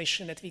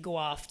population that we go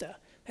after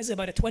has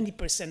about a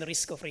 20%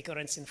 risk of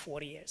recurrence in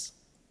 4 years.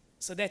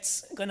 So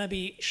that's going to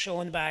be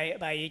shown by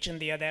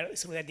Agendia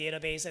through the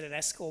database at an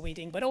ESCO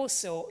meeting, but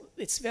also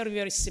it's very,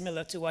 very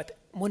similar to what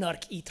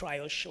Monarch E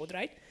trial showed,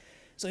 right?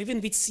 So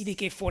even with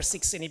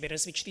CDK4/6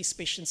 inhibitors, which these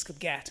patients could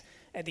get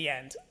at the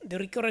end, the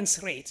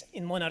recurrence rate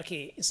in Monarch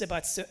E is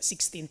about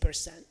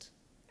 16%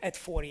 at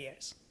 4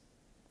 years.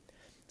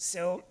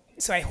 So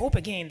I hope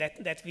again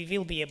that we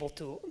will be able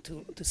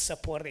to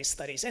support these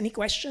studies. Any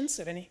questions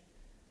or any?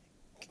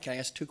 Can I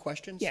ask two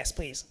questions? Yes,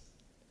 please.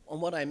 on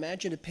what I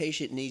imagine a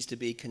patient needs to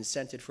be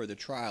consented for the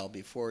trial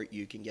before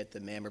you can get the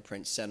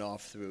mammoprint sent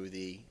off through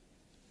the,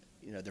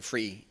 the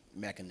free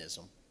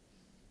mechanism.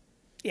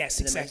 Yes,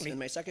 and exactly.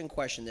 My second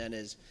question then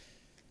is,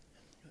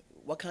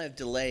 what kind of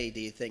delay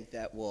do you think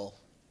that will,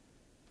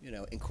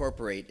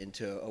 incorporate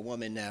into a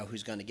woman now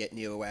who's going to get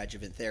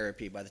neoadjuvant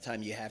therapy by the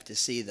time you have to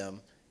see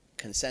them,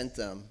 consent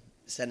them,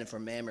 send them for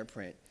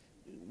mammoprint?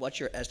 What's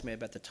your estimate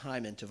about the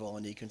time interval,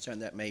 and are you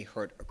concerned that may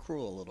hurt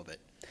accrual a little bit?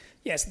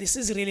 Yes, this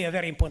is really a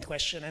very important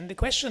question. And the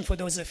question for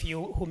those of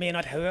you who may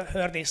not have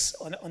heard this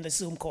on the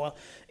Zoom call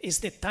is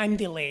the time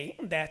delay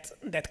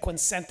that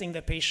consenting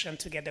the patient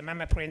to get the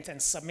mammoprint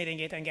and submitting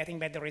it and getting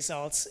back the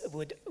results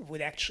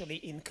would actually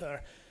incur.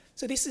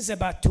 So this is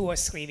about 2 or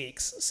 3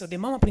 weeks. So the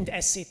mammoprint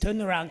assay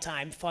turnaround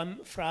time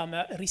from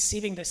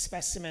receiving the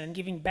specimen and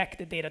giving back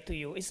the data to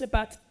you is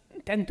about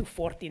 10 to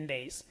 14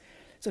 days.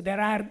 So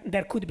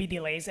there could be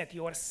delays at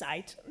your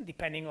site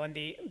depending on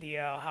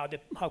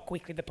how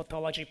quickly the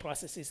pathology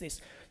processes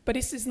this. But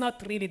this is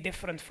not really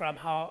different from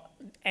how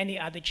any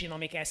other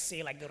genomic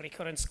assay like the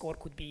recurrence score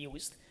could be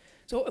used.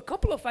 So a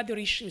couple of other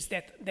issues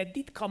that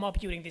did come up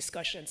during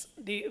discussions: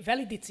 the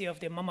validity of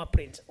the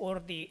mammoprint or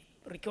the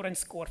recurrence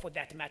score for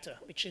that matter,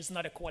 which is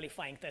not a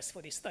qualifying test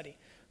for this study,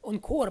 on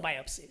core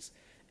biopsies.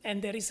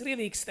 And there is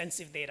really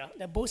extensive data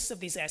that both of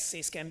these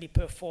assays can be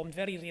performed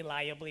very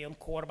reliably on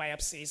core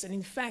biopsies. And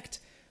in fact,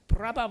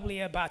 probably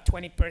about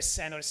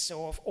 20% or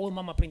so of all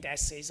mammoprint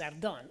assays are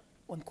done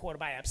on core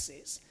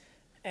biopsies.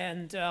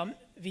 And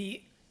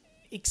we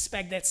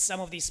expect that some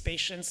of these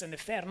patients, and a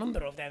fair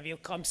number of them, will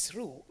come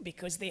through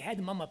because they had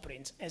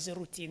mammoprint as a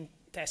routine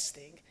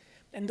testing.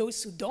 And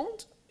those who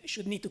don't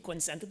should need to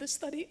consent to the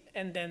study,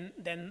 and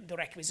then the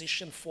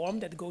requisition form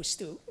that goes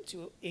to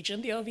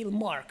HMDL will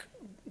mark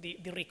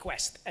the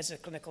request as a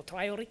clinical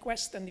trial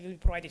request, and it will be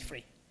provided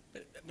free.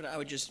 But I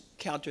would just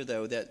counter,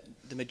 though, that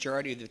the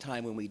majority of the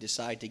time when we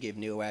decide to give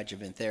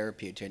neoadjuvant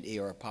therapy to an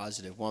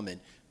ER-positive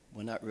woman,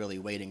 we're not really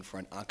waiting for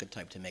an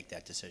oncotype to make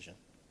that decision.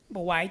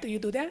 But why do you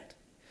do that?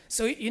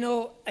 So,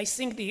 I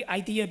think the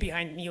idea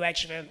behind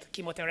neoadjuvant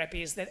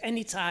chemotherapy is that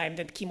any time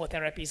that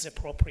chemotherapy is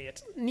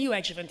appropriate,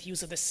 neoadjuvant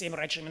use of the same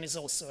regimen is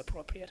also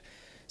appropriate.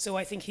 So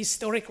I think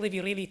historically we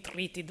really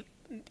treated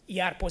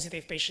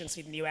ER-positive patients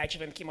with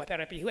neoadjuvant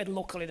chemotherapy who had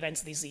local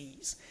advanced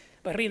disease.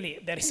 But really,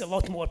 there is a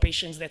lot more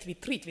patients that we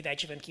treat with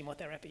adjuvant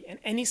chemotherapy. And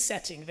any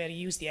setting where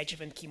you use the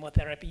adjuvant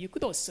chemotherapy, you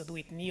could also do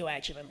it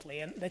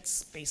neoadjuvantly, and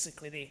that's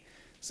basically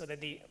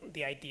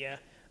the idea.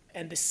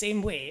 And the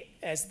same way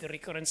as the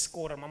recurrence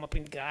score or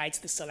mammoprint guides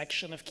the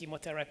selection of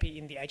chemotherapy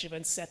in the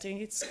adjuvant setting,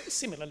 it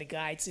similarly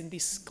guides in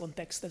this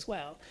context as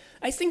well.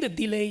 I think the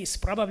delay is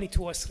probably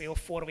 2 or 3 or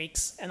 4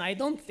 weeks, and I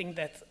don't think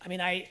that,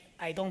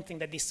 I don't think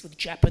that this would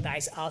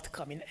jeopardize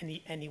outcome in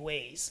any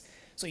ways.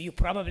 So you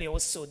probably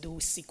also do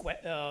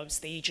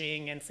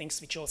staging and things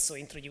which also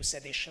introduce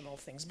additional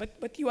things.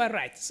 But you are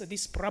right. So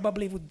this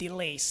probably would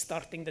delay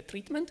starting the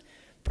treatment,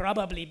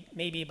 probably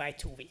maybe by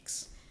 2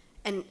 weeks.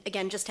 And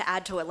again, just to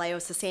add to what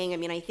Laios is saying,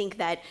 I think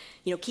that,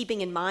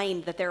 keeping in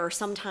mind that there are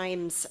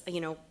sometimes,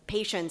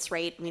 patients,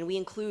 right? We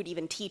include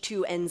even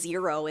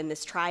T2N0 in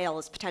this trial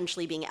as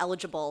potentially being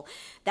eligible.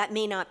 That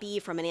may not be,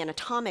 from an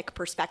anatomic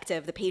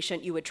perspective, the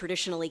patient you would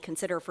traditionally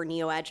consider for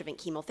neoadjuvant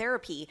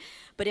chemotherapy.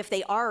 But if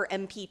they are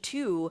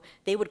MP2,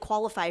 they would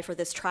qualify for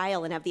this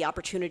trial and have the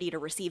opportunity to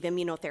receive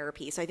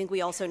immunotherapy. So I think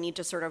we also need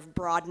to sort of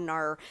broaden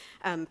our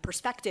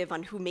perspective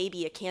on who may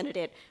be a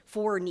candidate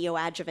for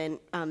neoadjuvant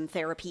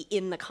therapy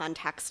in the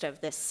context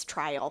of this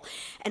trial.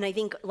 And I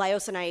think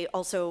Laios and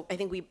I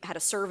think we had a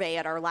survey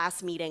at our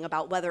last meeting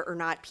about whether or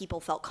not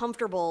people felt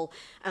comfortable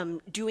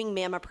doing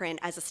mammoprint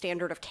as a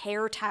standard of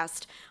care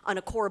test on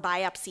a core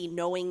biopsy,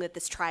 knowing that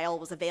this trial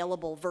was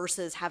available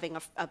versus having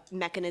a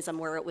mechanism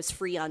where it was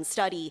free on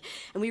study.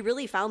 And we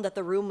really found that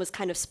the room was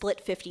kind of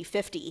split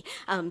 50-50.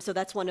 So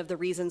that's one of the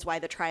reasons why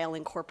the trial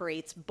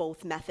incorporates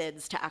both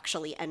methods to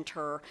actually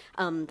enter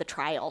the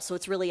trial. So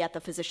it's really at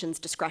the physician's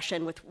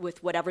discretion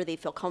with whatever they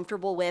feel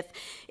comfortable with.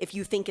 If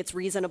you think it's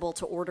reasonable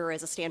to order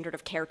as a standard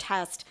of care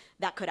test,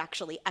 that could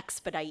actually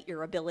expedite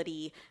your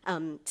ability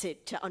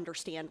to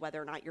understand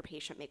whether or not your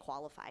patient may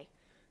qualify.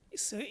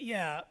 So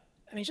yeah,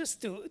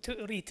 just to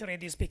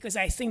reiterate this, because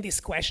I think this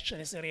question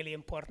is a really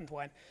important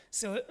one.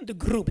 So the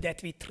group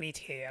that we treat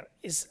here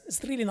is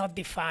really not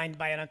defined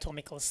by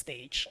anatomical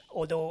stage,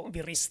 although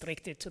we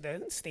restrict it to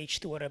the stage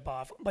 2 or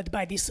above, but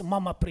by this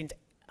mammoprint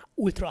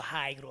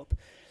ultra-high group.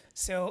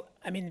 So,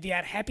 we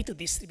are happy to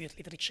distribute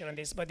literature on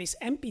this, but this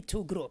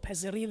MP2 group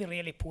has a really,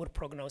 really poor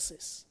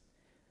prognosis.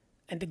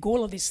 And the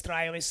goal of this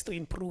trial is to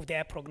improve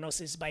their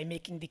prognosis by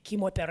making the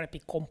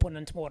chemotherapy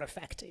component more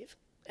effective.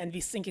 And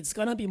we think it's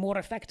going to be more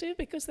effective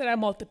because there are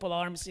multiple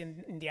arms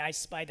in the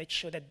I-SPY that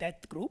show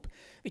that group,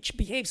 which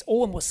behaves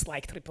almost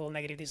like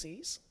triple-negative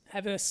disease,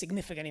 have a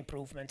significant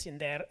improvement in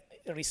their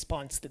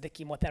response to the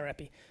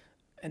chemotherapy.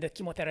 And the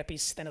chemotherapy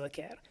is standard of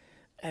care.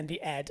 And we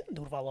add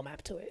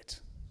durvalumab to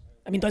it.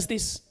 Does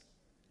this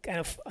kind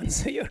of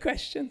answer your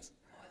questions?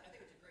 I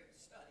think it's a great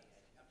study.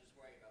 I'm just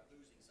worried about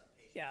losing some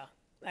patients. Yeah,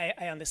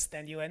 I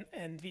understand you,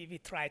 and we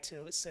try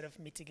to sort of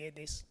mitigate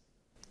this.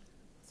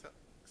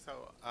 So,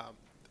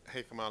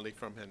 hey, Kamali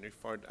from Henry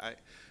Ford.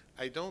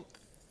 I don't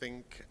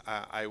think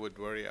I would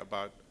worry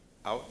about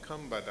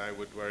outcome, but I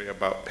would worry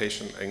about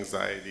patient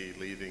anxiety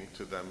leading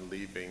to them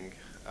leaving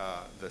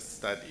the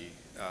study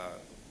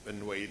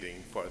and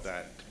waiting for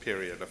that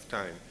period of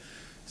time.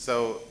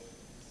 So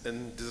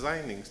in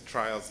designing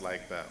trials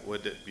like that,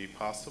 would it be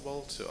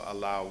possible to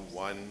allow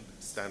one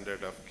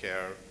standard of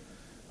care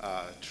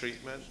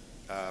treatment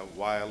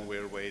while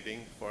we're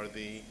waiting for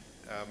the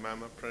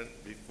mamma print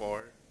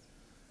before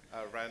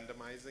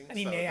randomizing? I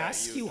mean, may I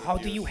ask you, how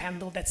do you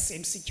handle that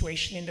same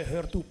situation in the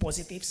HER2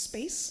 positive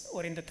space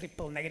or in the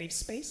triple negative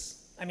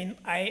space? I mean,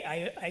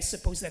 I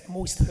suppose that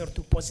most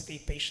HER2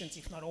 positive patients,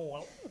 if not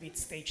all, with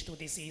stage 2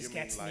 disease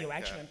gets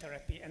neoadjuvant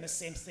therapy, and the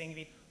same thing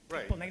with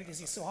triple negative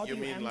disease. So how do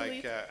you handle it? You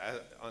mean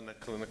like on a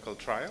clinical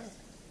trial?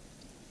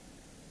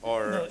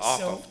 Or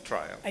off of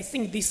trial? I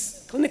think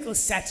this clinical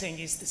setting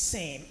is the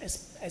same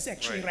as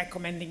actually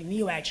recommending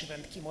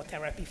neoadjuvant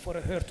chemotherapy for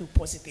a HER2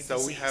 positive disease.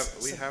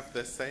 So we have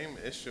the same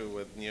issue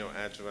with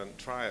neoadjuvant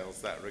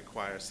trials that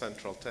require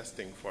central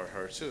testing for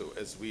HER2,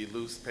 is we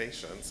lose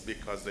patients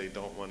because they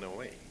don't want to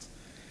wait.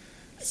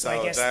 So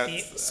I guess the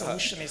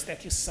solution is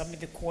that you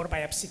submit the core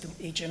biopsy to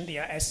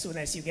Agendia as soon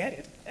as you get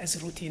it,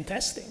 as routine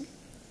testing.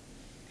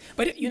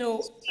 But, you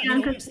know,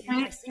 I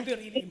think the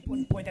really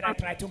important point that I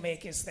try to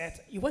make is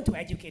that you want to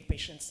educate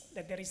patients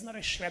that there is not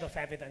a shred of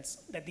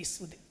evidence that this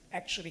would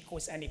actually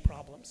cause any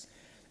problems.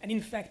 And in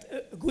fact,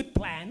 a good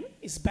plan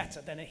is better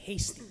than a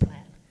hasty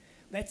plan.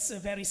 That's a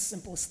very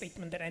simple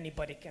statement that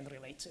anybody can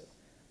relate to.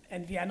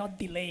 And we are not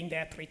delaying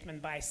their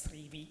treatment by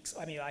 3 weeks,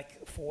 I mean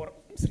like for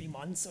 3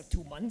 months or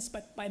 2 months,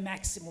 but by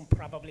maximum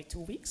probably 2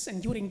 weeks.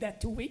 And during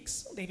that 2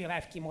 weeks, they will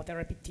have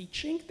chemotherapy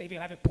teaching, they will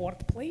have a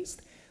port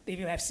placed, they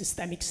will have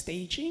systemic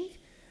staging,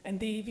 and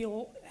they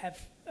will have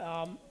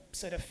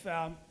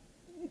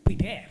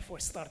prepare for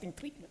starting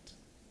treatment.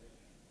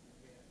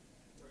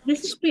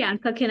 This is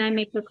Priyanka. Can I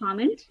make a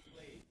comment?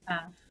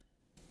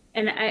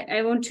 And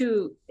I want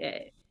to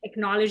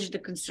acknowledge the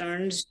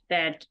concerns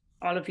that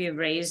all of you have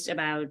raised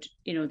about,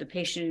 you know, the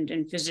patient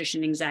and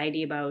physician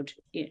anxiety about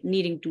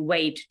needing to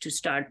wait to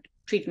start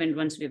treatment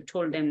once we have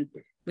told them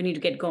we need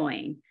to get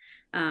going.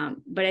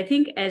 But I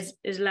think as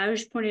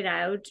Lajos pointed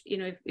out, you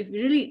know, if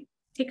we really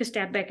take a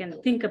step back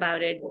and think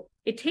about it,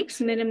 it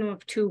takes a minimum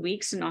of 2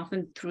 weeks and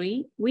often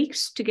 3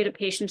 weeks to get a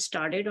patient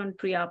started on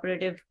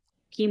preoperative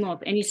chemo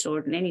of any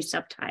sort and any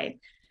subtype.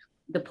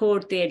 The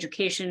port, the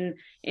education,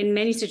 in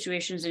many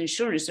situations,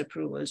 insurance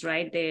approvals,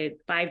 right? The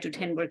 5 to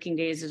 10 working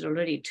days is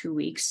already 2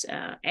 weeks,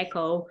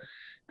 echo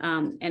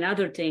and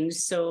other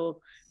things.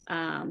 So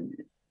the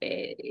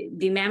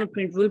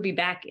mammoprint will be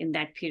back in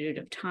that period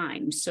of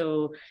time.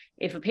 So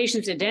if a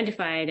patient's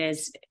identified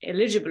as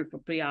eligible for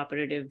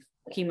preoperative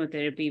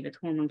chemotherapy with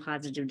hormone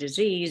positive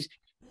disease,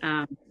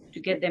 to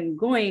get them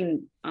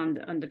going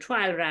on the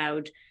trial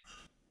route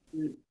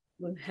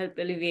will help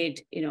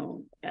alleviate, you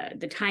know,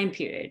 the time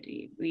period.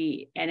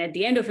 And at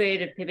the end of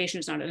it, if the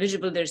patient is not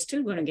eligible, they're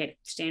still going to get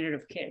standard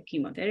of care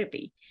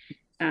chemotherapy.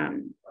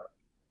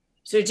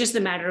 So it's just a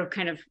matter of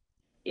kind of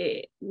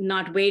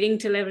not waiting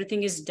till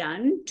everything is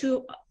done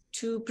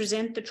to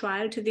present the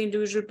trial to the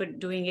individual, but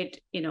doing it,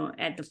 you know,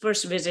 at the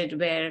first visit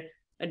where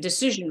a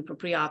decision for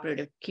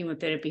preoperative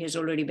chemotherapy has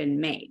already been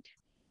made.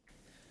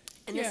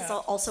 And this is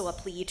also a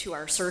plea to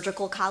our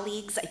surgical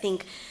colleagues. I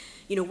think,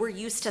 you know, we're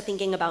used to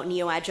thinking about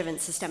neoadjuvant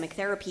systemic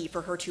therapy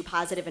for HER2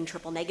 positive and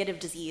triple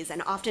negative disease,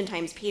 and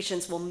oftentimes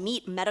patients will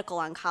meet medical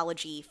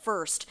oncology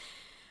first.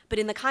 But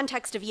in the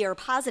context of ER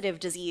positive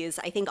disease,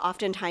 I think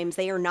oftentimes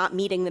they are not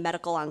meeting the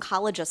medical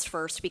oncologist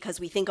first because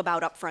we think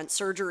about upfront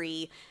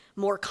surgery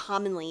more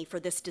commonly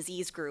for this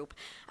disease group.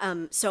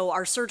 So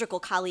our surgical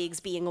colleagues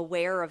being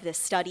aware of this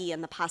study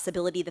and the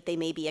possibility that they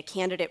may be a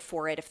candidate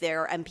for it if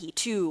they're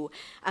MP2,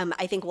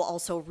 I think will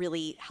also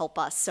really help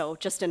us. So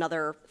just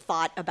another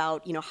thought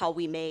about, you know, how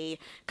we may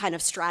kind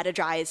of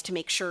strategize to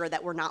make sure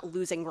that we're not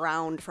losing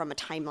ground from a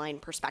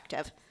timeline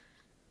perspective.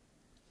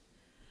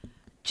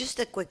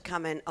 Just a quick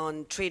comment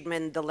on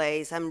treatment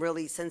delays. I'm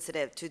really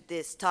sensitive to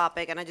this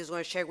topic, and I just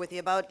want to share with you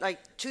about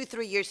like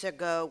 2-3 years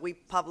ago, we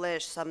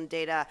published some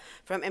data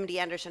from MD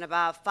Anderson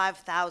about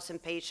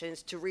 5,000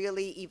 patients to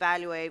really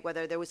evaluate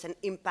whether there was an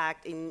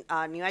impact in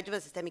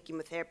neoadjuvant systemic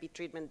chemotherapy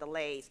treatment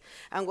delays.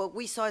 And what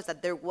we saw is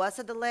that there was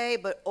a delay,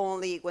 but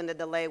only when the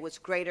delay was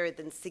greater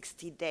than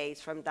 60 days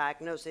from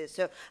diagnosis.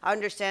 So I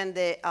understand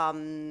the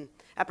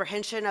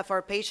apprehension of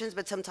our patients,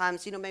 but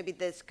sometimes, you know, maybe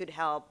this could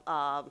help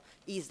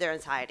ease their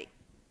anxiety.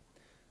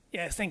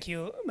 Yeah, thank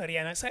you,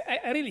 Mariana. So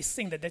I really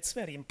think that that's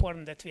very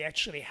important, that we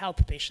actually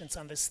help patients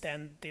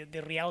understand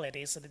the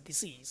realities of the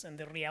disease. And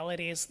the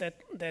reality is that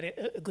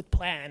a good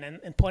plan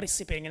and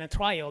participating in a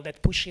trial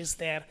that pushes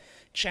their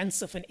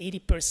chance of an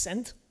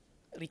 80%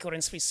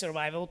 recurrence-free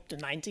survival to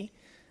 90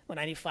 or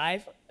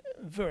 95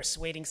 versus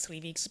waiting 3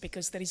 weeks,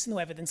 because there is no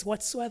evidence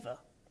whatsoever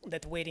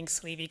that waiting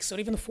 3 weeks or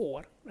even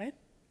 4, right,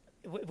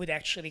 would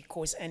actually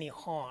cause any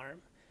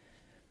harm.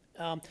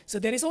 So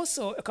there is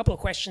also a couple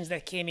of questions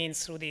that came in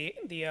through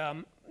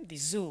the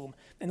Zoom.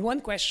 And one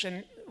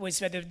question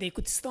was whether they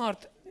could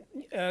start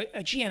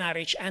a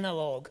GnRH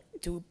analog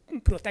to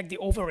protect the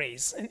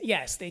ovaries, and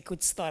yes, they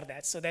could start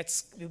that. So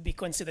that's will be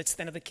considered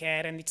standard of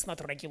care, and it's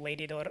not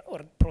regulated or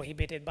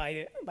prohibited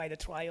by the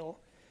trial.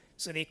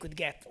 So they could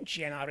get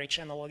GnRH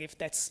analog if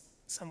that's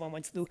someone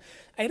wants to do.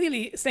 I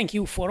really thank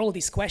you for all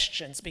these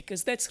questions,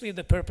 because that's really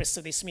the purpose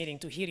of this meeting,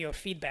 to hear your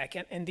feedback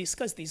and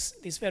discuss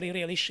these very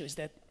real issues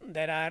that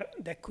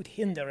could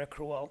hinder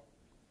accrual.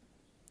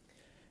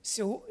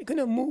 So we're going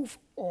to move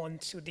on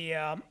to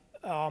the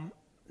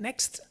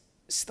next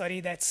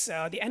study. That's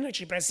the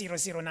Energy Breast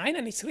 009,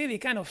 and it's really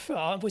kind of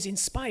was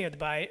inspired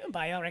by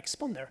our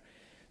exponder.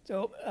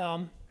 So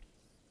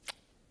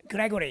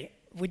Gregory,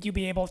 would you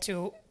be able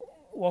to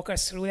walk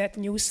us through that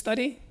new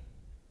study?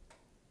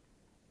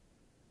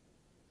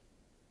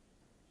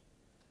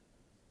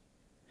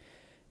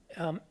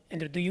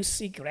 And do you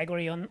see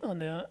Gregory on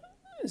the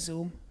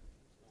Zoom?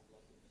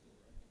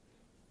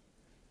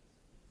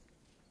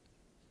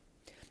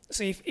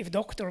 So if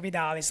Dr.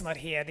 Vidal is not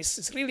here, this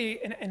is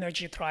really an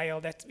energy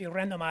trial that will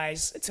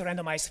randomize, it's a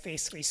randomized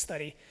phase 3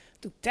 study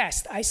to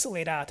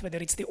isolate out whether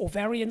it's the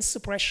ovarian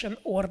suppression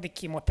or the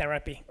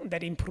chemotherapy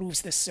that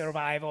improves the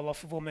survival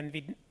of women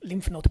with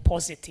lymph node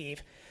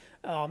positive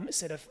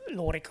sort of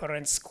low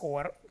recurrence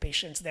score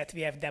patients that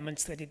we have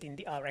demonstrated in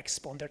the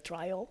RxPonder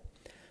trial.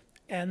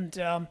 And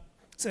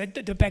so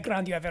the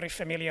background, you are very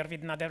familiar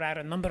with. Now there are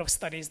a number of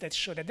studies that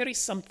show that there is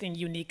something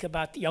unique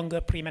about younger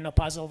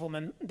premenopausal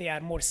women. They are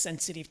more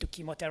sensitive to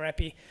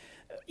chemotherapy,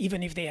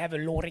 even if they have a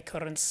low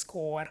recurrence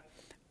score.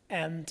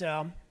 And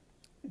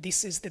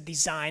this is the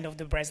design of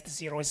the Breast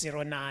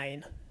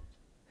 009.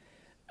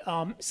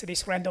 So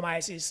this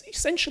randomizes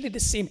essentially the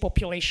same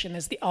population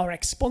as the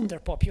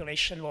RxPonder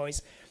population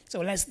was.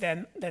 So less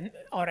than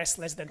RS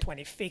less than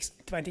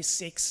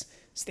 26,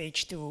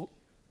 stage 2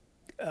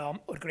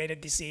 or greater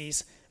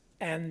disease.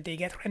 And they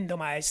get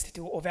randomized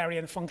to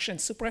ovarian function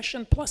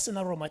suppression plus an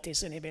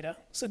aromatase inhibitor.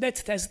 So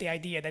that's the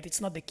idea that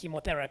it's not the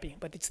chemotherapy,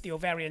 but it's the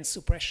ovarian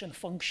suppression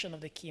function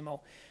of the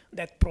chemo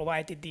that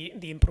provided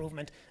the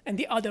improvement. And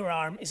the other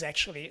arm is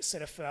actually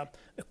sort of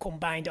a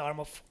combined arm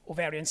of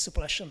ovarian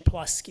suppression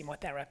plus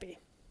chemotherapy.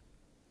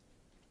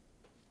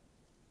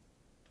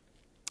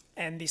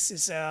 And this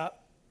is a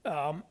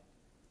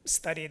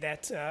study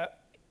that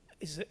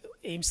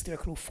aims to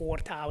accrue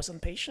 4,000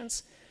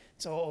 patients.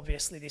 So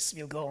obviously this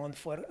will go on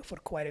for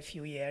quite a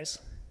few years.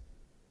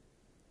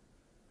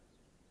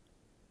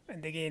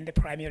 And again, the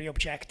primary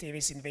objective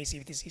is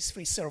invasive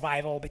disease-free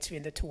survival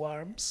between the two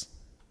arms.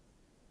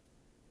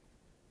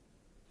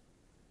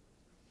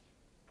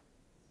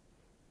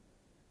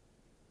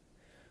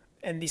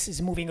 And this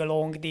is moving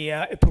along the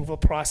approval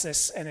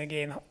process. And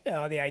again,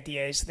 the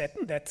idea is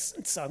that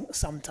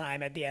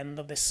sometime at the end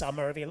of the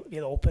summer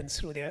will open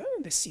through the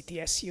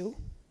CTSU.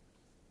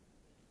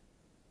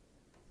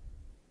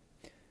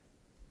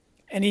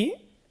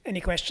 Any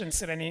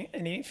questions or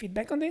any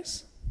feedback on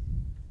this?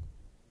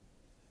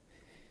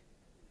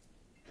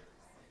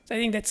 So I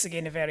think that's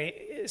again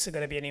it's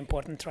going to be an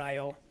important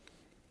trial.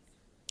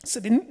 So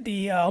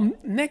the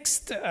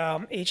next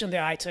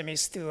agenda item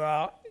is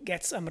to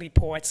get some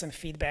reports and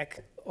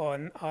feedback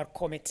on our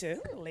committee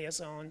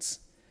liaisons.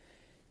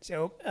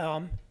 So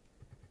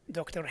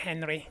Dr.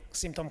 Henry,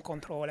 symptom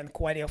control and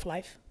quality of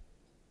life.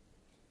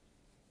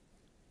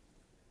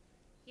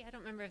 Yeah, I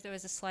don't remember if there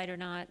was a slide or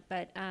not,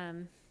 but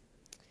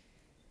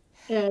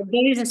there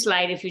is a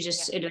slide if you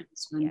just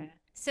advance one. Yeah.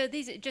 So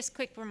these are just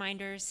quick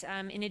reminders.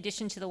 In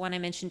addition to the one I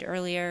mentioned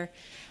earlier,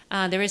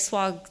 there is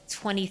SWOG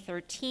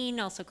 2013,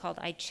 also called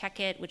I Check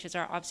It, which is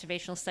our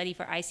observational study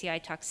for ICI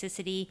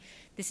toxicity.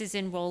 This is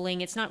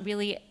enrolling. It's not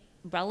really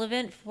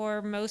relevant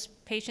for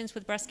most patients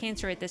with breast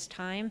cancer at this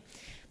time,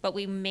 but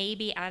we may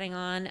be adding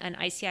on an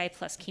ICI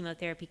plus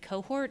chemotherapy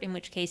cohort, in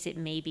which case it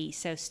may be.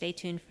 So stay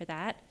tuned for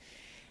that.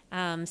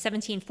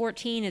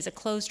 1714 is a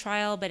closed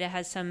trial, but it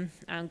has some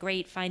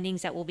great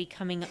findings that will be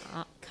coming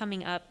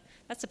up.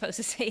 That's supposed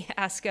to say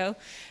ASCO,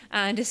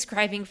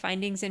 describing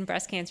findings in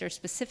breast cancer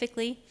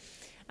specifically.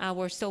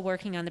 We're still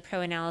working on the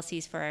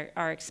pro-analyses for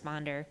our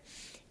exponder.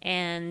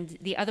 And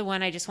the other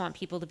one I just want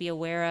people to be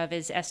aware of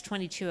is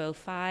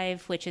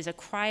S2205, which is a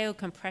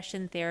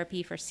cryocompression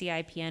therapy for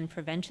CIPN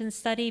prevention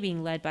study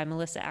being led by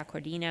Melissa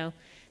Accordino.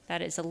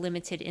 That is a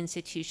limited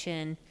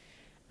institution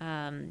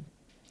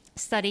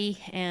study,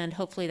 and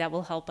hopefully that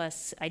will help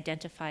us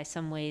identify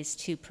some ways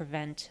to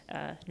prevent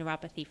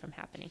neuropathy from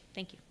happening.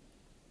 Thank you.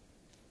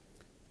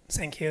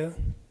 Thank you.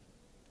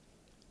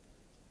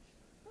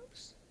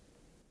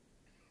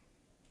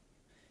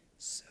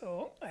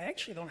 So I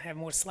actually don't have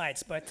more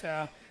slides, but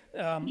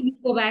Can you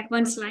go back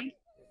one slide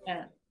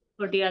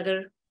for the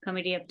other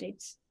committee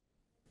updates?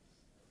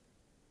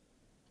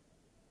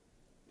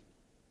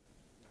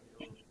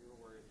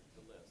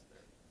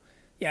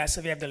 Yeah,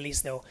 so we have the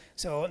list though.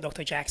 So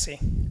Dr. Jaxi,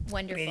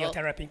 Wonderful.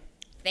 radiotherapy.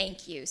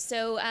 Thank you.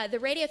 So the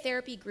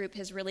radiotherapy group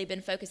has really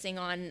been focusing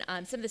on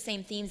some of the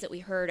same themes that we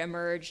heard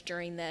emerge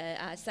during the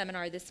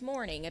seminar this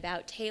morning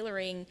about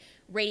tailoring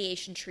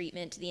radiation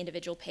treatment to the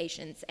individual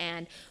patients.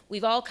 And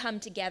we've all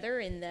come together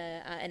in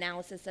the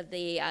analysis of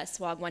the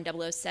SWOG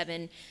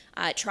 1007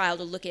 trial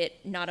to look at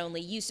not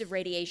only use of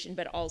radiation,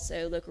 but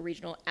also local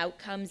regional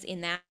outcomes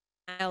in that.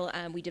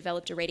 We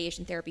developed a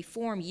radiation therapy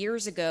form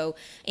years ago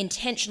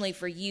intentionally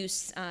for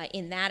use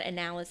in that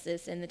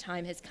analysis, and the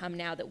time has come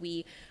now that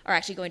we are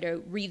actually going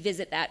to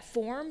revisit that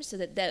form so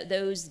that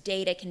those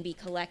data can be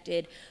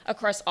collected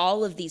across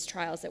all of these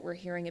trials that we're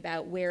hearing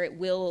about, where it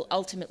will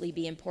ultimately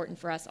be important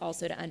for us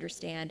also to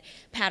understand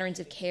patterns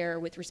of care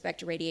with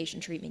respect to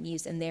radiation treatment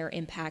use and their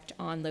impact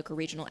on local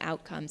regional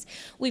outcomes.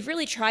 We've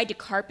really tried to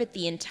carpet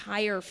the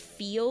entire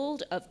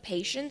field of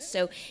patients,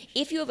 so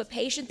if you have a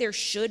patient, there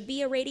should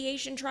be a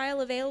radiation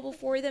trial available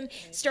for them,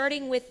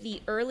 starting with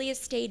the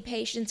earliest stage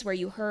patients where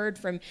you heard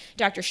from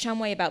Dr.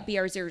 Shumway about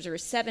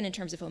BR007 in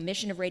terms of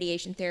omission of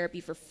radiation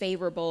therapy for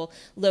favorable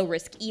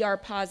low-risk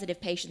ER-positive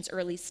patients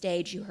early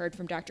stage. You heard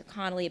from Dr.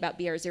 Connolly about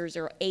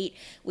BR008,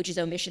 which is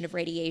omission of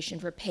radiation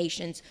for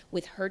patients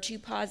with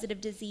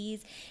HER2-positive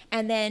disease.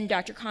 And then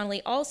Dr.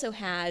 Connolly also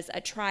has a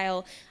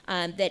trial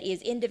that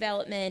is in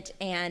development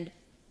and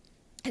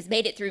has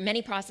made it through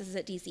many processes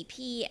at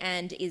DCP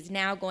and is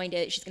now she's going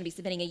to be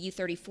submitting a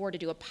U34 to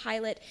do a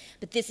pilot,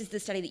 but this is the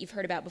study that you've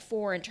heard about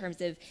before in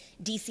terms of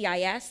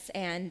DCIS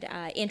and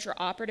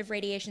intraoperative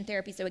radiation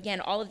therapy. So again,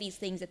 all of these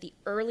things at the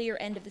earlier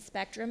end of the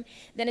spectrum.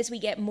 Then as we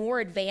get more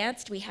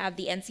advanced, we have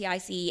the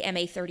NCIC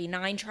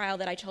MA39 trial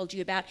that I told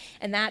you about,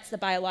 and that's the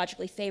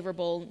biologically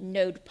favorable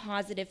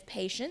node-positive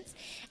patients.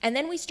 And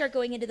then we start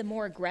going into the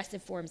more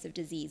aggressive forms of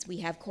disease.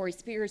 We have Corey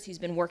Spears, who's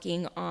been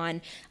working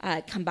on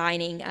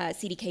combining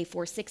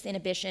CDK4/6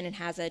 inhibition and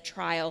has a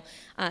trial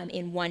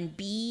in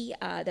 1B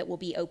that will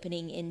be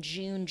opening in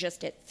June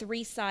just at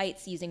 3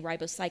 sites using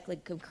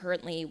ribociclib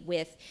concurrently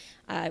with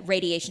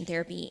radiation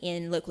therapy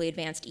in locally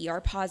advanced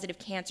ER-positive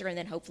cancer, and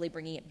then hopefully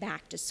bringing it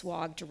back to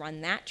SWOG to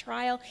run that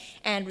trial.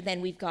 And then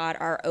we've got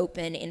our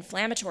open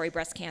inflammatory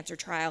breast cancer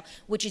trial,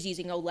 which is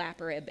using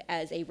olaparib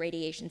as a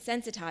radiation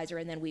sensitizer,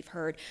 and then we've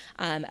heard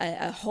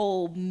a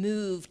whole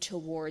move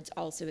towards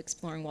also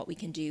exploring what we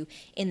can do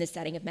in the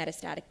setting of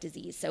metastatic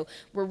disease. So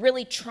we're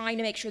really trying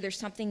to make sure there's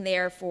something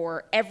there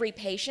for every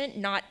patient.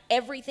 Not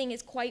everything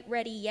is quite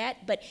ready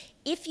yet, but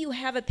if you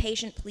have a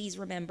patient, please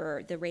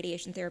remember the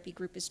radiation therapy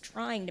group is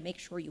trying to make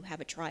sure you have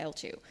a trial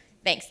too.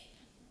 Thanks.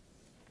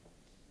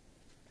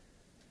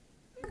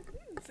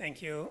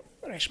 Thank you,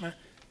 Reshma.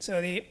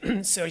 So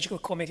the surgical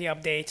committee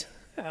update,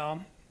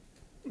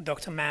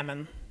 Dr.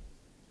 Mammon.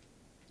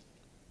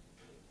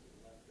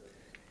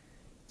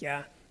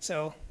 Yeah,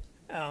 so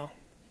I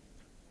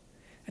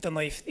don't know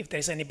if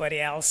there's anybody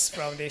else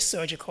from the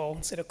surgical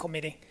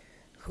committee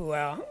who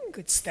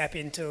could step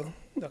into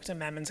Dr.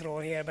 Mammon's role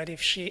here, but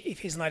if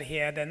he's not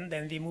here,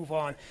 then we move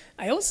on.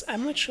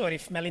 I'm not sure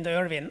if Melinda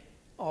Irvin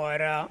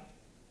or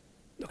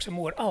Dr.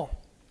 Moore. Oh,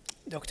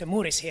 Dr.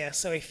 Moore is here,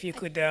 so if you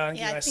could give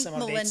us some updates. I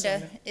think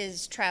Melinda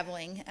is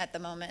traveling at the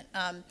moment.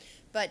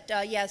 But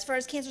yeah, as far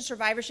as cancer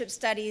survivorship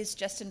studies,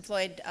 Justin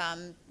Floyd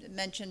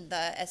mentioned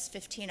the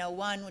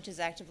S1501, which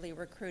is actively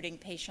recruiting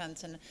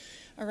patients, and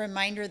a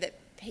reminder that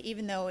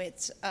even though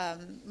it's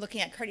looking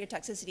at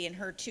cardiotoxicity and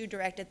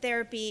HER2-directed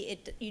therapy,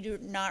 you do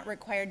not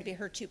required to be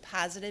HER2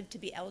 positive to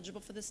be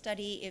eligible for the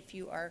study. If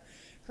you are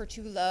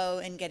HER2 low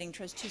and getting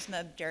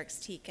trastuzumab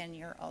deruxtecan,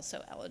 you're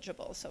also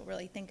eligible. So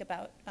really think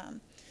about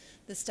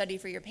the study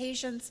for your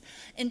patients.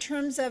 In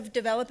terms of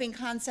developing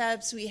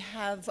concepts, we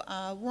have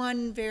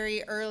one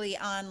very early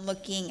on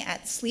looking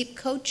at sleep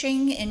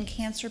coaching in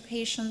cancer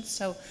patients.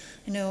 So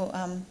I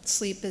know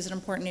sleep is an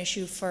important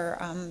issue for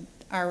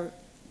our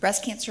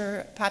breast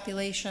cancer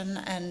population,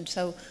 and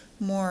so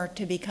more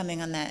to be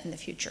coming on that in the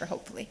future,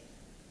 hopefully.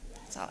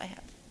 That's all I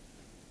have.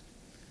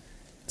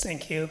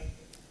 Thank you.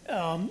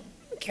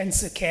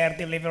 Cancer care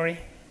delivery.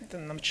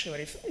 I'm not sure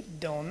if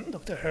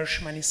Dr.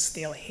 Hirschman is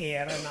still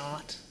here or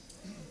not.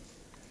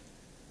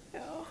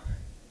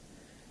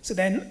 So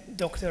then,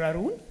 Dr.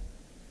 Arun,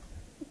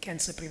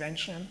 cancer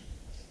prevention.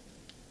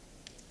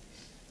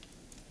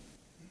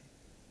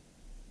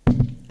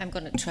 I'm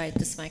going to try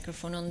this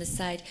microphone on this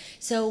side.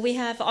 So we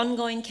have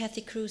ongoing Kathy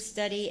Cruz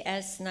study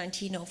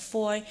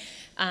S1904,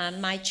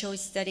 my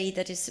choice study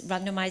that is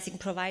randomizing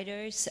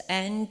providers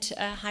and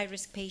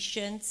high-risk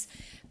patients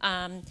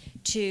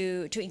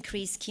to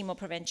increase chemo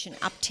prevention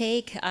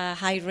uptake,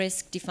 high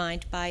risk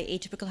defined by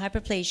atypical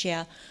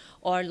hyperplasia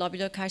or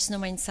lobular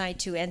carcinoma in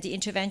situ, and the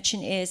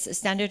intervention is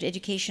standard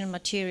educational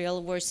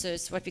material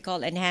versus what we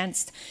call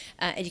enhanced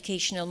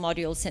educational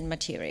modules and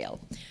material.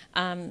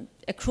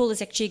 Accrual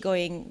is actually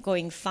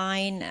going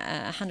fine,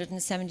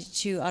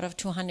 172 out of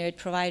 200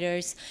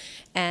 providers,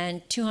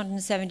 and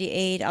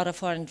 278 out of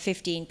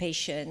 415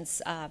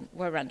 patients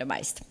were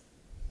randomized.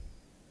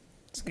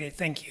 That's great,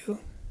 thank you.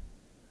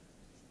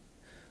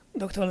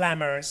 Dr.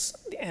 Lammers,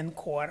 the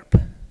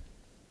NCORP.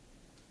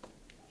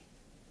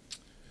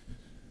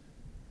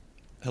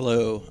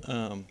 Hello.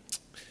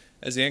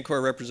 As the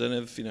NCOR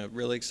representative,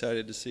 really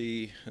excited to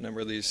see a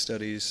number of these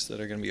studies that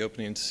are going to be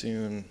opening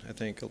soon. I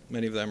think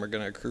many of them are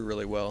going to accrue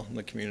really well in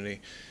the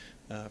community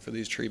for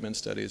these treatment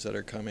studies that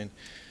are coming.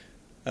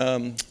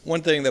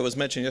 One thing that was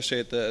mentioned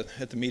yesterday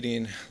at the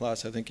meeting,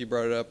 Lass, I think you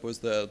brought it up, was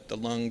the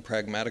lung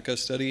pragmatica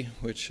study,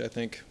 which I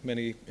think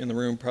many in the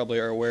room probably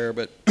are aware,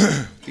 but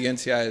the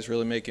NCI is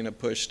really making a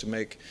push to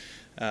make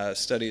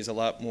studies a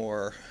lot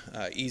more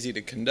easy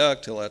to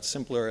conduct, a lot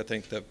simpler. I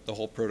think that the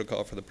whole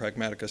protocol for the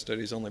pragmatica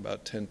study is only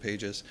about 10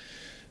 pages.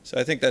 So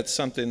I think that's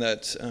something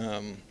that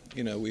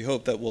we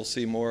hope that we'll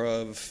see more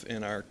of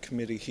in our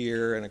committee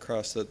here and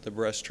across the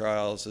breast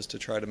trials, is to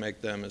try to make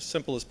them as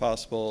simple as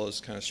possible, as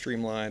kind of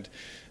streamlined,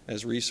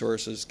 as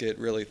resources get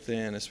really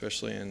thin,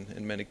 especially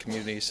in many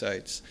community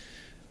sites.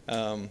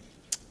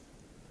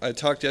 I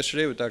talked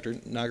yesterday with Dr.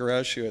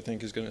 Nagaraj, who I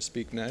think is going to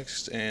speak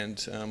next,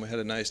 and we had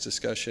a nice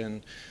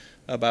discussion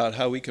about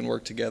how we can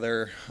work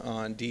together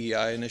on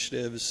DEI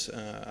initiatives.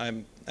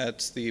 I'm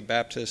at the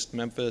Baptist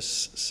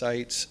Memphis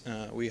site.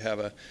 We have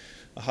a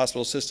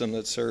hospital system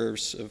that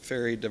serves a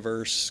very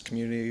diverse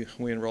community.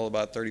 We enroll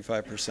about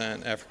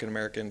 35% African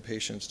American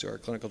patients to our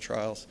clinical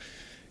trials.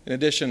 In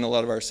addition, a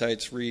lot of our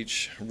sites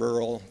reach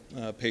rural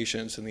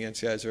patients, and the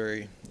NCI is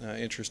very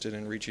interested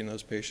in reaching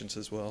those patients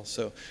as well.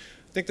 So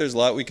I think there's a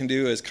lot we can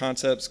do as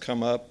concepts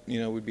come up.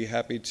 We'd be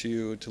happy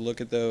to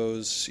look at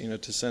those,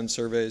 to send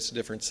surveys to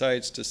different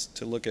sites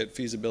to look at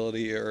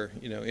feasibility or,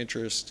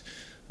 interest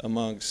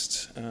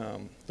amongst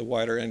the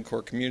wider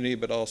NCOR community,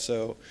 but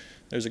also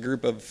there's a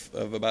group of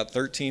about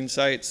 13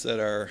 sites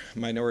that are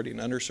minority and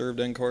underserved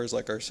NCORs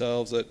like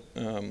ourselves that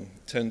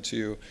tend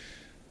to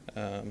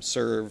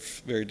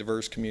serve very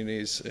diverse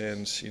communities,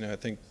 and I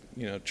think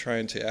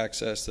trying to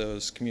access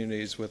those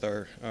communities with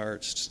our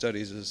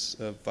studies is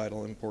of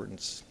vital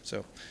importance.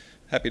 So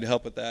happy to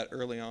help with that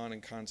early on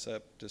in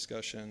concept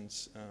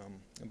discussions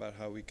about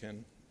how we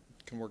can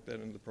work that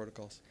into the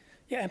protocols.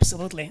 Yeah,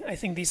 absolutely. I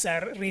think these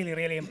are really,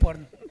 really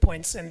important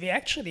points, and we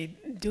actually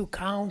do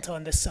count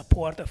on the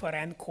support of our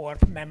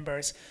NCORP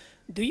members.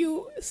 Do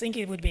you think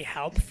it would be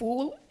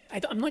helpful?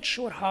 I'm not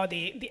sure how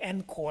the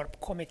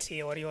NCORP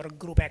committee or your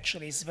group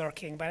actually is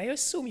working, but I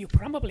assume you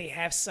probably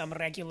have some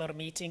regular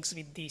meetings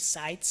with the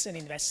sites and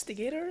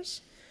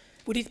investigators.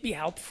 Would it be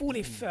helpful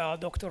if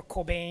Dr.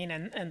 Cobain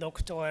and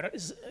Dr.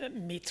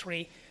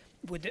 Mitri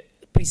would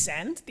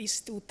present these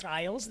two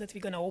trials that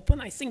we're going to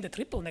open? I think the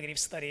triple negative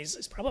studies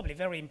is probably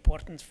very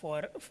important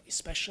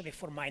especially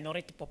for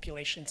minority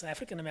populations,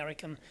 African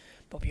American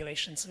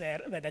populations,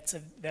 where that's a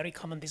very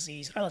common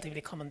disease,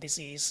 relatively common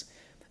disease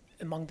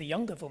among the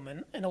younger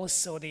women, and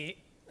also the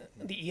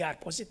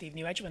ER-positive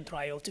neoadjuvant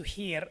trial to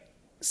hear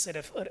sort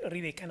of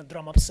really kind of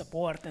drum up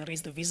support and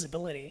raise the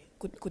visibility.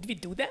 Could we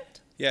do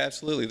that? Yeah,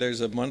 absolutely. There's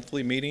a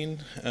monthly meeting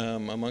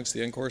amongst the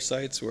NCOR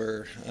sites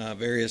where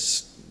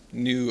various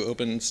new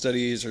open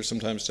studies, or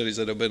sometimes studies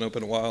that have been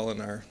open a while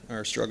and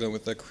are struggling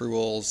with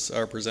accruals,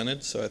 are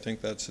presented. So I think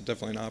that's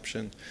definitely an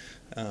option.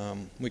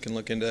 We can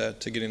look into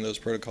getting those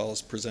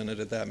protocols presented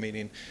at that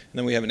meeting. And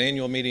then we have an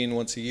annual meeting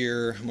once a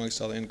year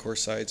amongst all the NCOR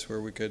sites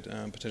where we could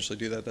potentially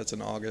do that. That's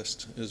in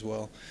August as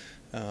well.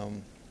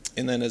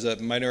 And then as a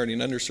minority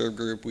and underserved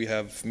group, we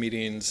have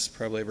meetings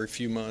probably every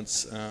few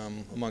months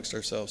amongst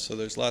ourselves. So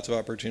there's lots of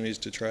opportunities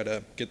to try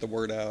to get the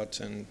word out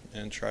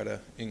and try to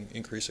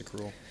increase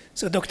accrual.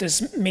 So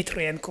Drs.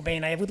 Mitri and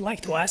Cobain, I would like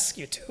to ask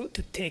you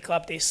to take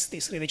up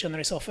this really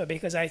generous offer,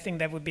 because I think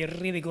that would be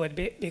really good,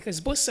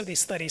 because both of these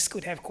studies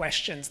could have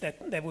questions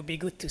that would be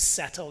good to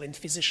settle in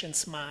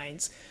physicians'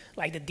 minds,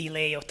 like the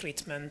delay of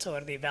treatment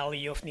or the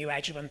value of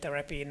neoadjuvant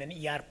therapy in an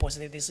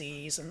ER-positive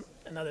disease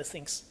and other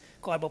things,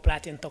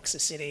 carboplatin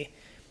toxicity,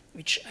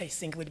 which I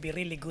think would be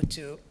really good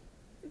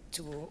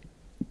to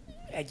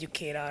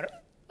educate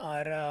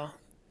our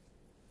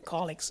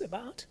colleagues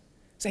about.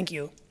 Thank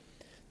you.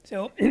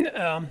 So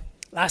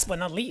last but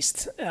not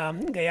least,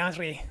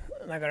 Gayatri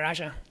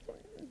Nagaraja,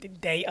 the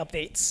day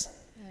updates.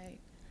 Hi.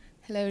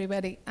 Hello,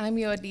 everybody. I'm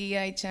your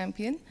DEI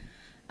champion.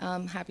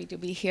 I'm happy to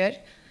be here.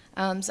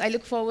 So I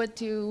look forward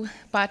to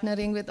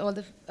partnering with all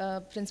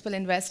the principal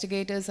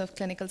investigators of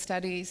clinical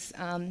studies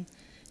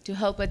to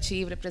help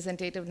achieve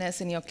representativeness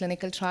in your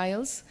clinical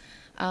trials.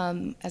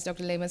 As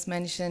Dr. Lemus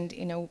mentioned,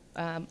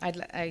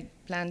 I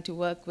plan to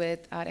work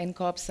with our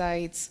NCORP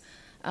sites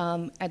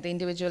at the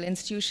individual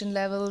institution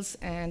levels,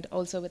 and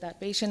also with our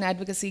patient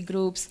advocacy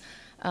groups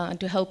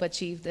to help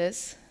achieve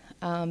this.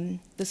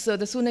 So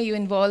the sooner you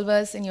involve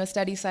us in your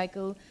study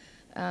cycle,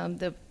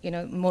 the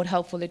more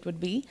helpful it would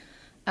be.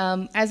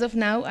 As of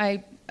now,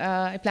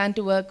 I plan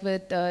to work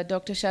with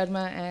Dr.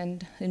 Sharma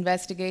and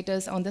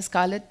investigators on the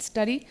SCARLET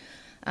study.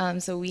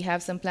 So we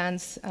have some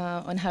plans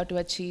on how to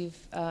achieve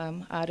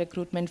our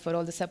recruitment for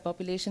all the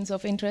subpopulations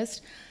of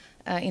interest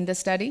in the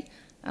study.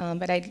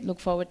 But I look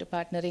forward to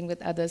partnering with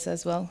others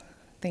as well.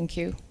 Thank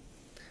you.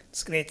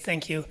 That's great,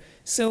 thank you.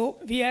 So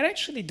we are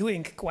actually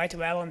doing quite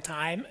well on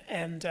time,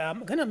 and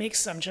I'm going to make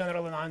some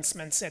general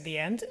announcements at the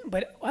end.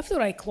 But after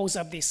I close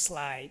up these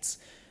slides,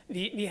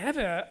 we have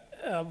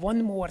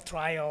one more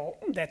trial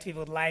that we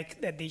would like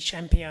that the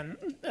champion,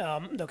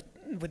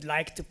 would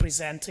like to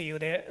present to you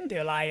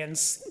the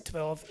Alliance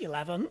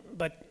 1211,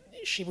 but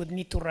she would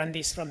need to run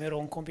this from her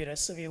own computer.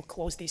 So we'll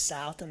close this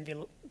out and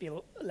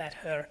we'll let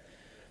her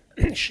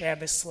share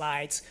the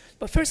slides.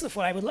 But first of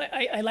all,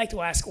 I'd like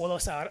to ask all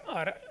of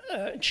our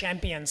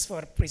champions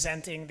for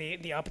presenting the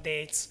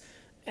updates.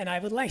 And I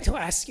would like to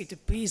ask you to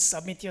please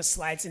submit your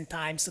slides in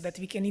time so that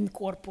we can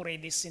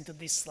incorporate this into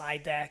this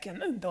slide deck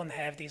and don't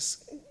have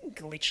these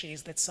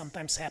glitches that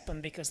sometimes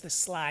happen because the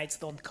slides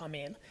don't come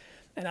in.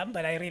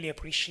 But I really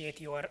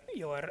appreciate your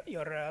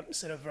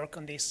sort of work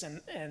on this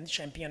and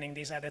championing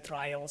these other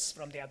trials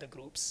from the other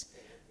groups.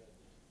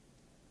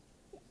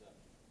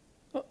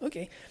 Oh,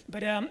 okay,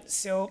 but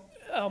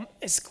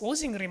as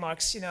closing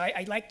remarks,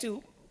 I'd like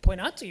to point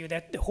out to you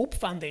that the Hope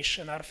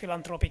Foundation, our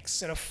philanthropic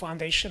sort of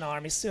foundation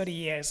arm, is 30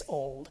 years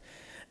old.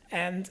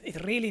 And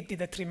it really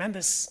did a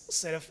tremendous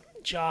sort of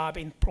job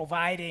in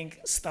providing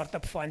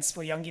startup funds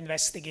for young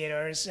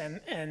investigators and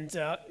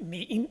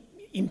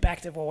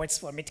impact awards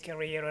for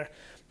mid-career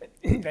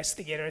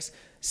investigators.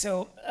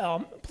 So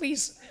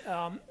please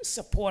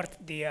support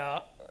the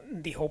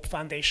Hope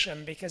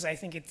Foundation, because I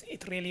think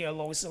it really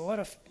allows a lot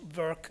of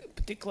work,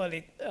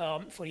 particularly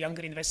for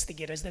younger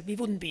investigators, that we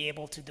wouldn't be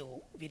able to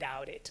do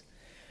without it.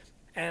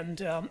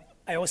 And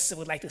I also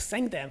would like to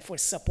thank them for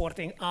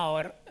supporting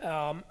our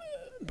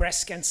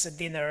breast cancer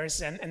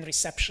dinners and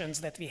receptions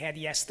that we had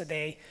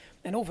yesterday,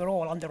 and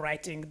overall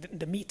underwriting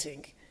the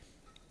meeting,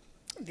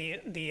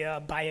 the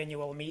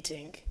biannual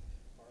meeting.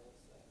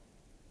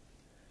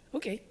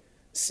 Okay,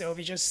 so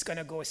we're just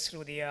gonna go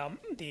through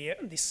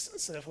this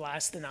sort of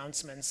last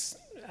announcements.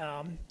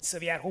 So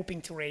we are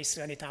hoping to raise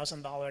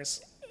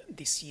 $20,000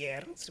 this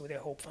year through the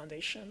Hope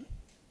Foundation.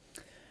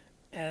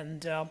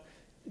 And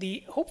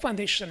the Hope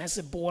Foundation has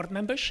a board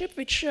membership,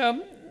 which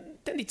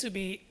tended to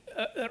be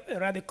a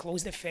rather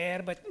closed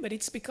affair, but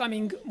it's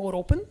becoming more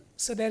open.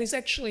 So there is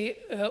actually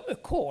a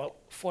call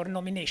for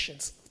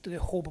nominations to the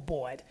Hope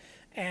board.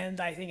 And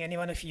I think any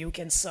one of you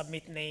can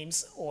submit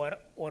names or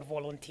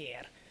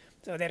volunteer.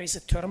 So there is a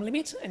term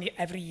limit, and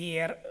every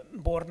year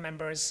board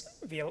members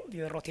will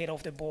rotate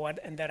off the board,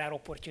 and there are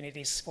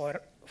opportunities for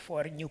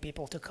new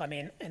people to come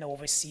in and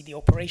oversee the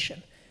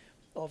operation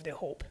of the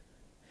Hope.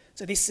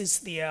 So this is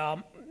this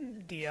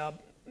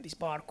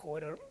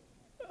barcode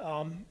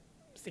or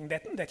thing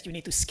that you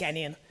need to scan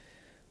in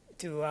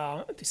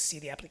to see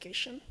the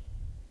application.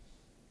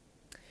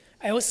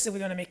 I also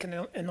want to make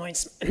an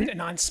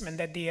announcement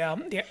that the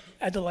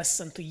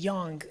adolescent to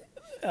young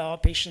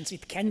patients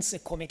with cancer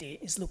committee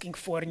is looking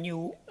for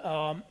new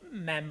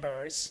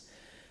members.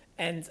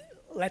 And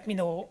let me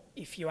know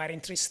if you are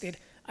interested.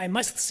 I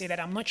must say that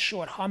I'm not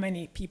sure how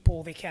many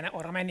people we can,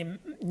 or how many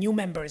new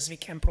members we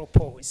can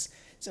propose.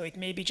 So it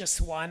may be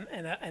just one,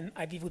 and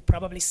we would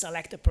probably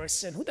select a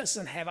person who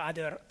doesn't have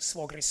other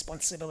SWOG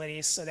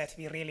responsibilities so that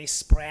we really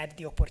spread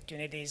the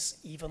opportunities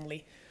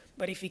evenly.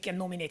 But if we can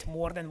nominate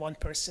more than one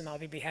person, I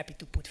will be happy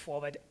to put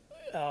forward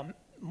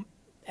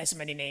as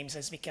many names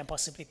as we can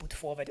possibly put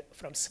forward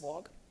from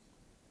SWOG.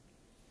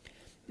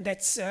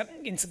 That's,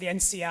 into the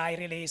NCI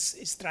really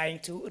is trying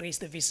to raise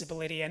the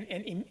visibility and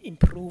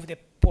improve the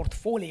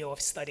portfolio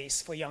of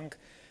studies for young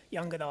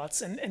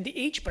adults. And the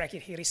age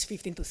bracket here is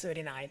 15 to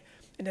 39.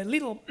 And a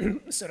little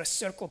sort of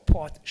circle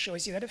plot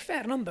shows you that a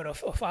fair number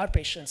of our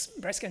patients,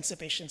 breast cancer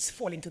patients,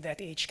 fall into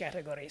that age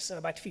category. So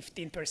about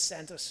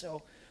 15% or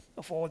so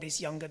of all this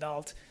young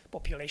adult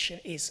population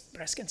is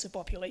breast cancer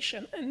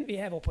population, and we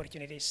have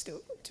opportunities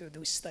to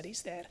do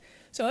studies there.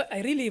 So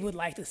I really would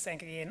like to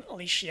thank again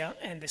Alicia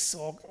and the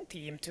SWOG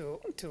team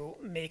to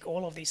make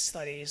all of these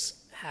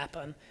studies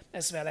happen,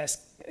 as well as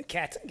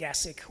Kat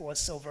Gassick, who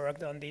also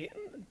worked on the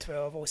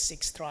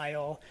 1206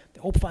 trial,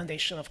 the Hope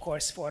Foundation, of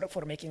course,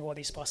 for making all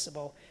this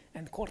possible,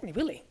 and Courtney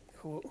Willie,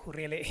 who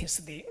really is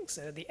the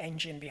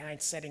engine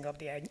behind setting up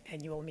the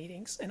annual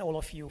meetings, and all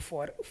of you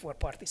for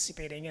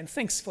participating. And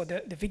thanks for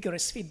the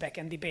vigorous feedback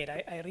and debate.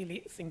 I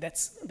really think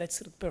that's the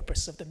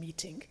purpose of the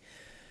meeting.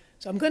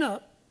 So I'm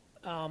gonna,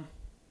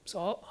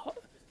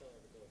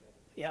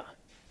 yeah.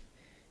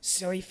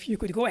 So if you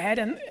could go ahead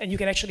and you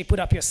can actually put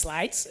up your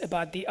slides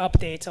about the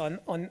update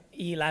on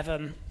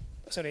E1211.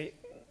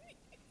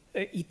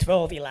 Are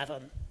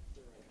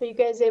you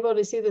guys able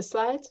to see the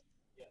slides?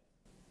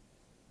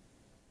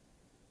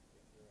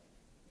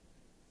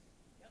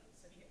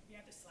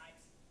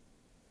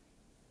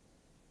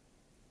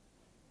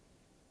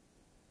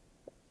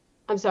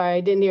 I'm sorry,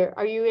 I didn't hear.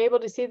 Are you able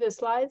to see the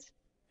slides?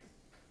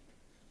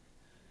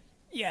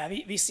 Yeah,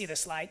 we see the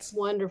slides.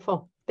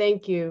 Wonderful.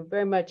 Thank you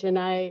very much. And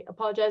I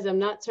apologize, I'm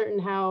not certain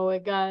how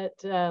it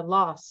got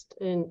lost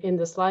in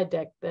the slide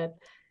deck that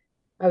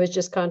I was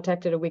just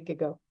contacted a week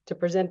ago to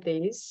present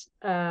these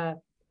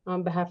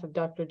on behalf of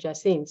Dr.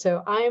 Jacine.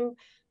 So I'm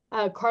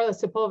Carla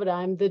Sepulveda.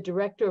 I'm the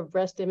Director of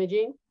Breast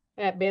Imaging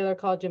at Baylor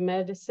College of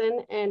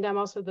Medicine, and I'm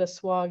also the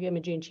SWOG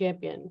Imaging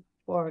Champion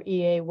for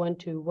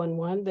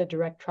EA1211, the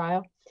direct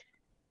trial.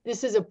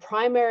 This is a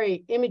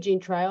primary imaging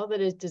trial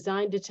that is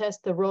designed to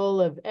test the role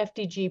of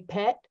FDG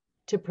PET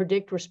to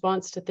predict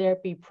response to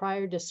therapy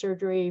prior to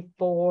surgery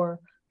for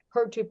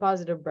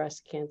HER2-positive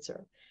breast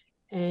cancer.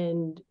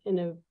 And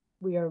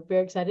we are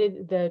very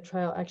excited. The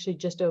trial actually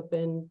just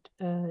opened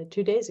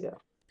 2 days ago.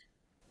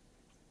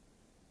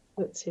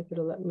 Let's see if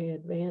it'll let me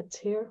advance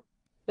here.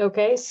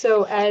 Okay,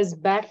 so as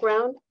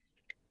background,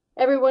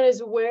 everyone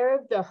is aware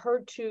of the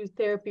HER2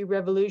 therapy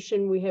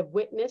revolution we have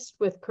witnessed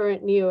with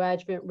current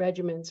neoadjuvant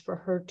regimens for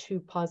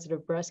HER2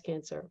 positive breast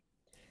cancer.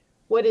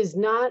 What is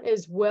not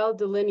as well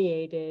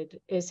delineated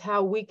is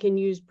how we can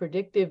use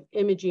predictive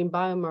imaging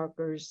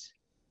biomarkers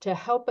to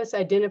help us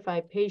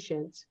identify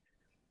patients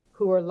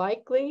who are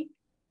likely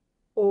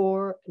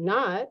or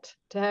not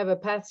to have a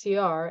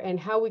path-CR, and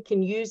how we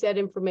can use that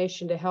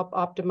information to help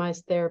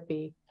optimize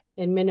therapy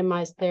and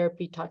minimize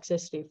therapy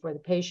toxicity for the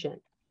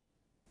patient.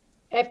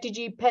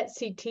 FDG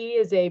PET-CT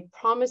is a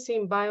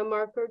promising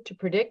biomarker to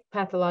predict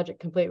pathologic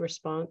complete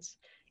response.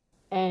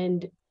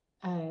 And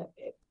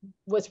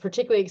what's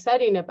particularly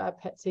exciting about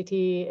PET-CT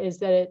is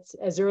that it's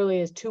as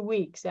early as 2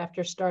 weeks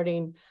after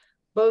starting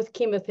both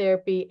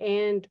chemotherapy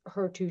and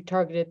HER2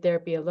 targeted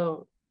therapy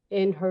alone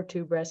in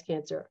HER2 breast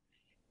cancer.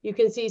 You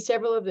can see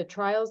several of the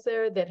trials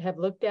there that have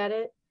looked at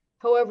it.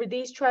 However,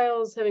 these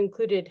trials have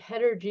included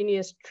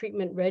heterogeneous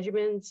treatment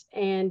regimens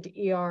and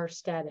ER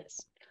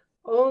status.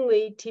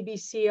 Only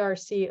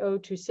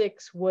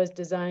TBCRC026 was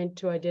designed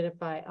to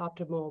identify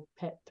optimal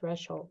PET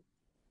threshold.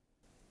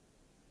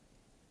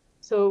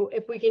 So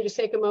if we can just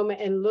take a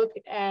moment and look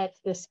at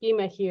the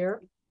schema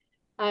here,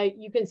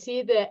 you can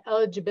see the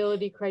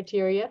eligibility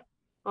criteria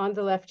on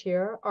the left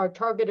here. Our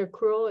target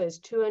accrual is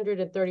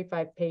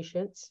 235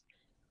 patients.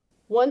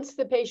 Once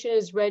the patient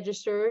is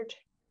registered,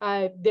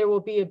 there will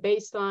be a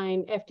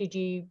baseline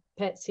FDG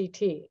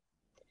PET-CT.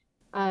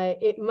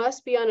 It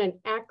must be on an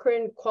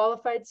Akron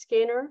qualified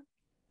scanner.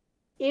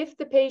 If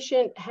the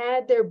patient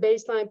had their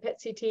baseline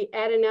PET-CT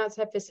at an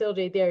outside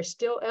facility, they're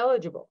still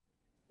eligible.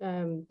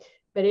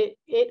 But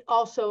it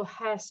also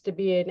has to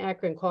be an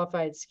Akron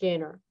qualified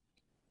scanner.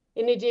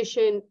 In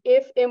addition,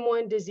 if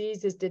M1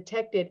 disease is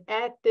detected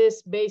at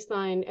this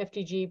baseline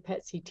FDG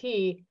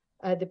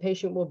PET-CT, the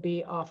patient will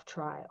be off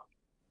trial.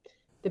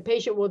 The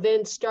patient will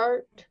then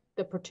start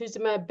the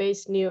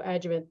pertuzumab-based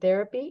neoadjuvant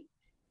therapy.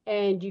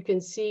 And you can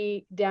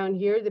see down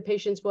here, the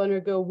patients will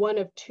undergo one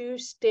of 2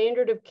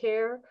 standard of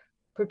care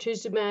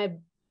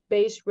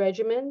pertuzumab-based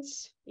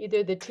regimens,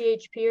 either the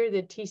THP or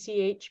the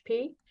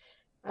TCHP.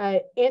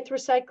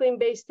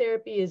 Anthracycline-based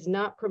therapy is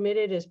not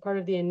permitted as part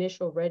of the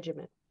initial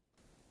regimen.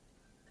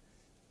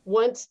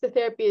 Once the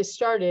therapy is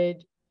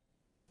started,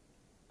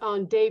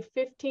 on day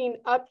 15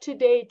 up to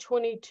day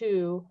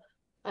 22,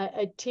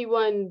 a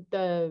T1,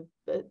 the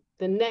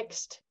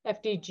next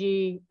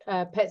FDG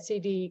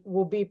PET-CT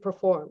will be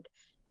performed.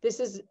 This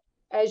is,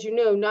 as you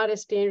know, not a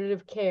standard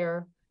of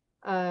care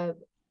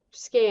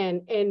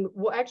scan and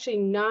will actually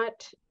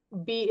not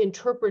be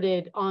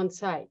interpreted on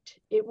site.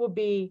 It will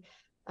be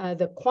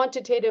the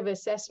quantitative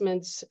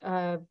assessments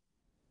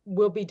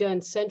will be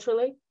done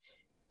centrally,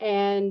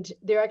 and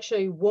there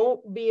actually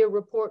won't be a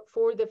report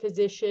for the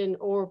physician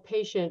or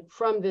patient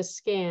from this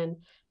scan.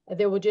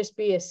 There will just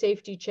be a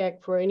safety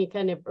check for any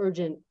kind of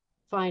urgent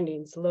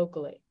findings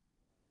locally.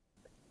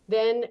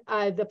 Then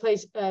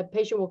the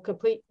patient will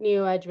complete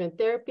neoadjuvant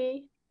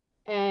therapy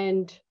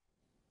and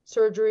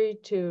surgery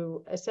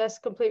to assess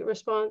complete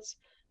response,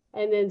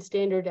 and then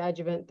standard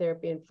adjuvant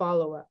therapy and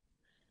follow-up.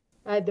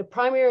 The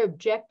primary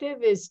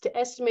objective is to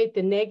estimate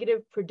the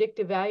negative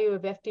predictive value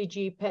of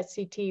FDG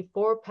PET-CT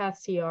for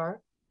path-CR.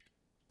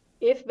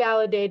 If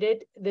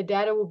validated, the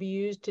data will be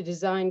used to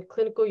design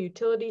clinical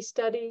utility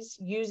studies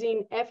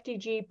using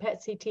FDG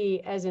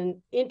PET-CT as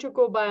an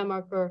integral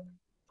biomarker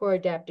for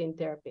adapting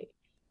therapy.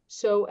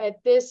 So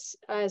at this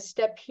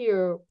step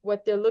here,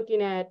 what they're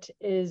looking at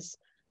is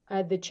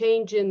the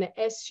change in the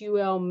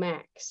SUL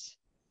max.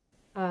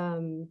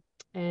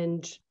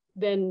 And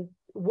then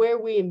where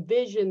we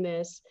envision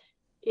this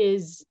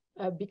is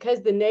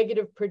because the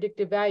negative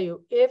predictive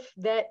value, if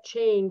that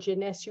change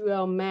in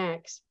SUL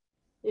max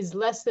is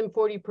less than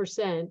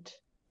 40%,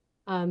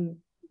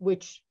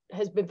 which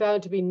has been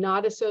found to be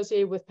not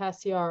associated with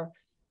path-CR,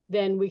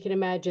 then we can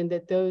imagine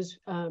that those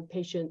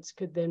patients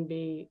could then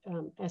be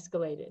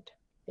escalated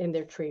in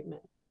their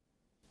treatment.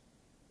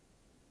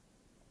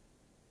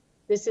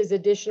 This is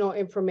additional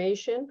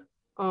information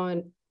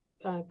on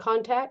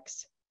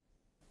contacts,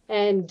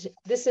 and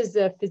this is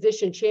the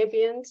physician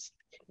champions.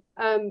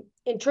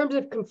 In terms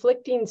of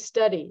conflicting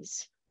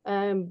studies,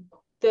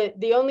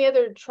 the only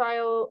other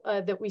trial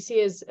that we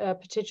see as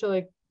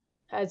potentially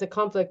as a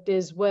conflict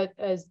is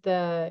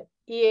the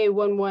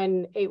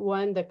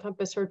EA1181, the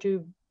Compass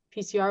HER2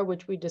 PCR,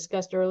 which we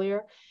discussed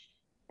earlier.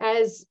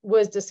 As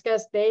was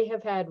discussed, they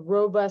have had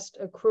robust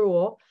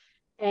accrual,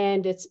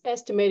 and it's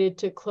estimated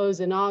to close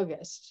in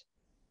August.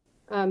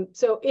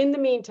 So in the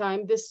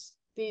meantime,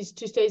 these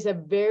 2 studies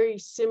have very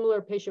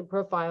similar patient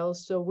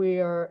profiles, so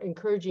we are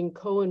encouraging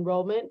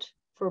co-enrollment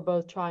for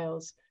both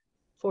trials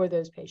for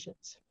those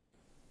patients.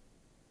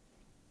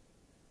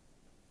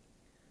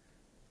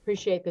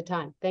 Appreciate the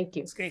time. Thank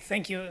you. Okay,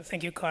 thank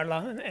you,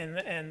 Carla,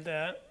 and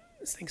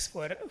thanks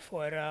for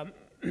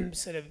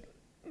sort of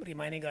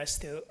reminding us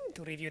to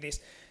review this.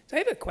 So I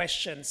have a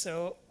question.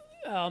 So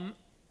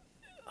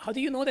how do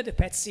you know that the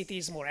PET-CT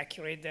is more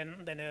accurate than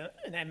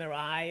an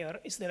MRI, or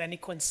is there any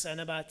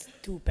concern about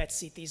 2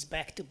 PET-CTs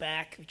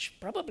back-to-back, which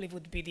probably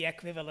would be the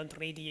equivalent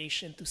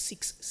radiation to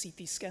 6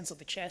 CT scans of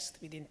the chest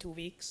within 2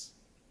 weeks?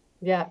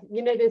 Yeah,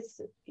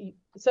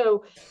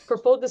 so for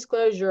full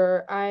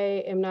disclosure,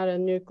 I am not a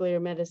nuclear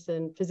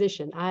medicine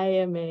physician. I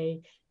am a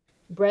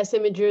breast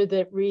imager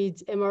that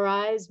reads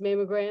MRIs,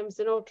 mammograms,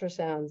 and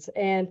ultrasounds.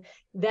 And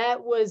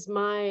that was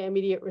my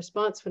immediate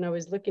response when I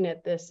was looking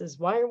at this is,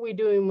 why are we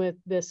doing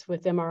this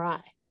with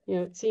MRI?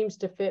 It seems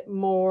to fit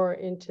more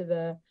into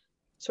the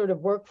sort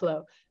of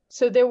workflow.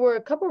 So there were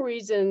a couple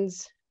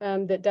reasons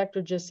that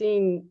Dr.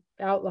 Jacine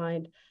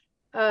outlined.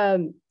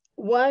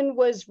 One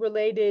was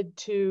related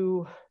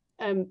to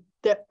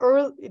that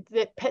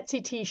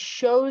PET-CT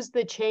shows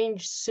the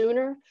change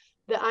sooner.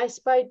 The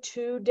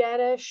iSPY2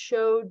 data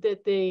showed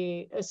that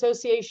the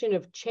association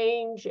of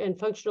change and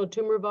functional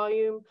tumor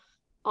volume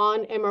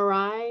on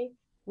MRI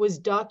was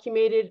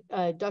documented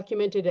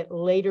at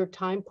later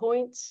time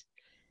points.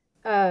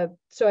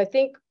 So I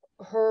think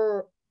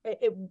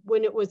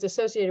when it was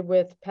associated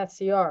with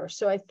PET-CR.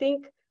 So I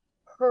think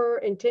her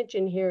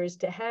intention here is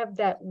to have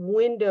that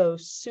window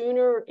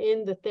sooner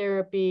in the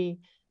therapy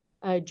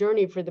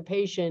journey for the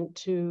patient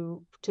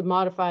to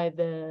modify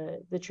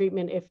the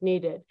treatment if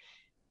needed.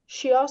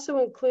 She also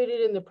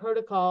included in the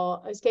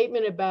protocol a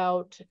statement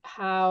about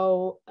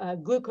how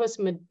glucose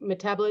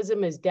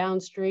metabolism is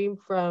downstream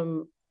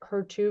from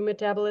HER2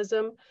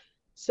 metabolism.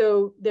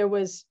 So there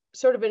was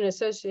sort of an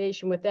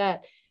association with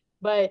that.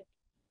 But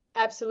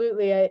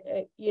absolutely,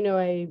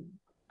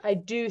 I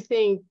do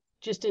think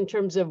just in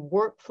terms of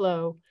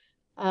workflow,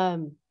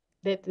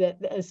 that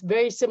a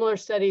very similar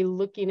study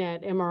looking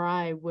at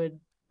MRI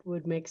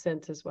would make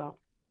sense as well.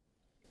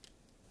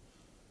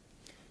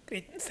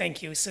 Great,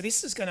 thank you. So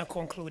this is going to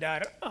conclude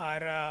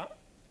our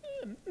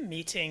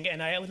meeting,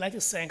 and I would like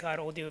to thank our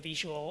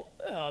audiovisual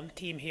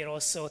team here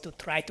also to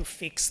try to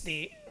fix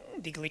the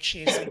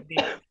glitches in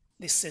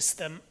the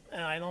system.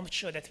 I'm not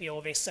sure that we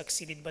always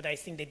succeeded, but I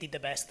think they did the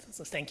best,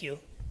 so thank you.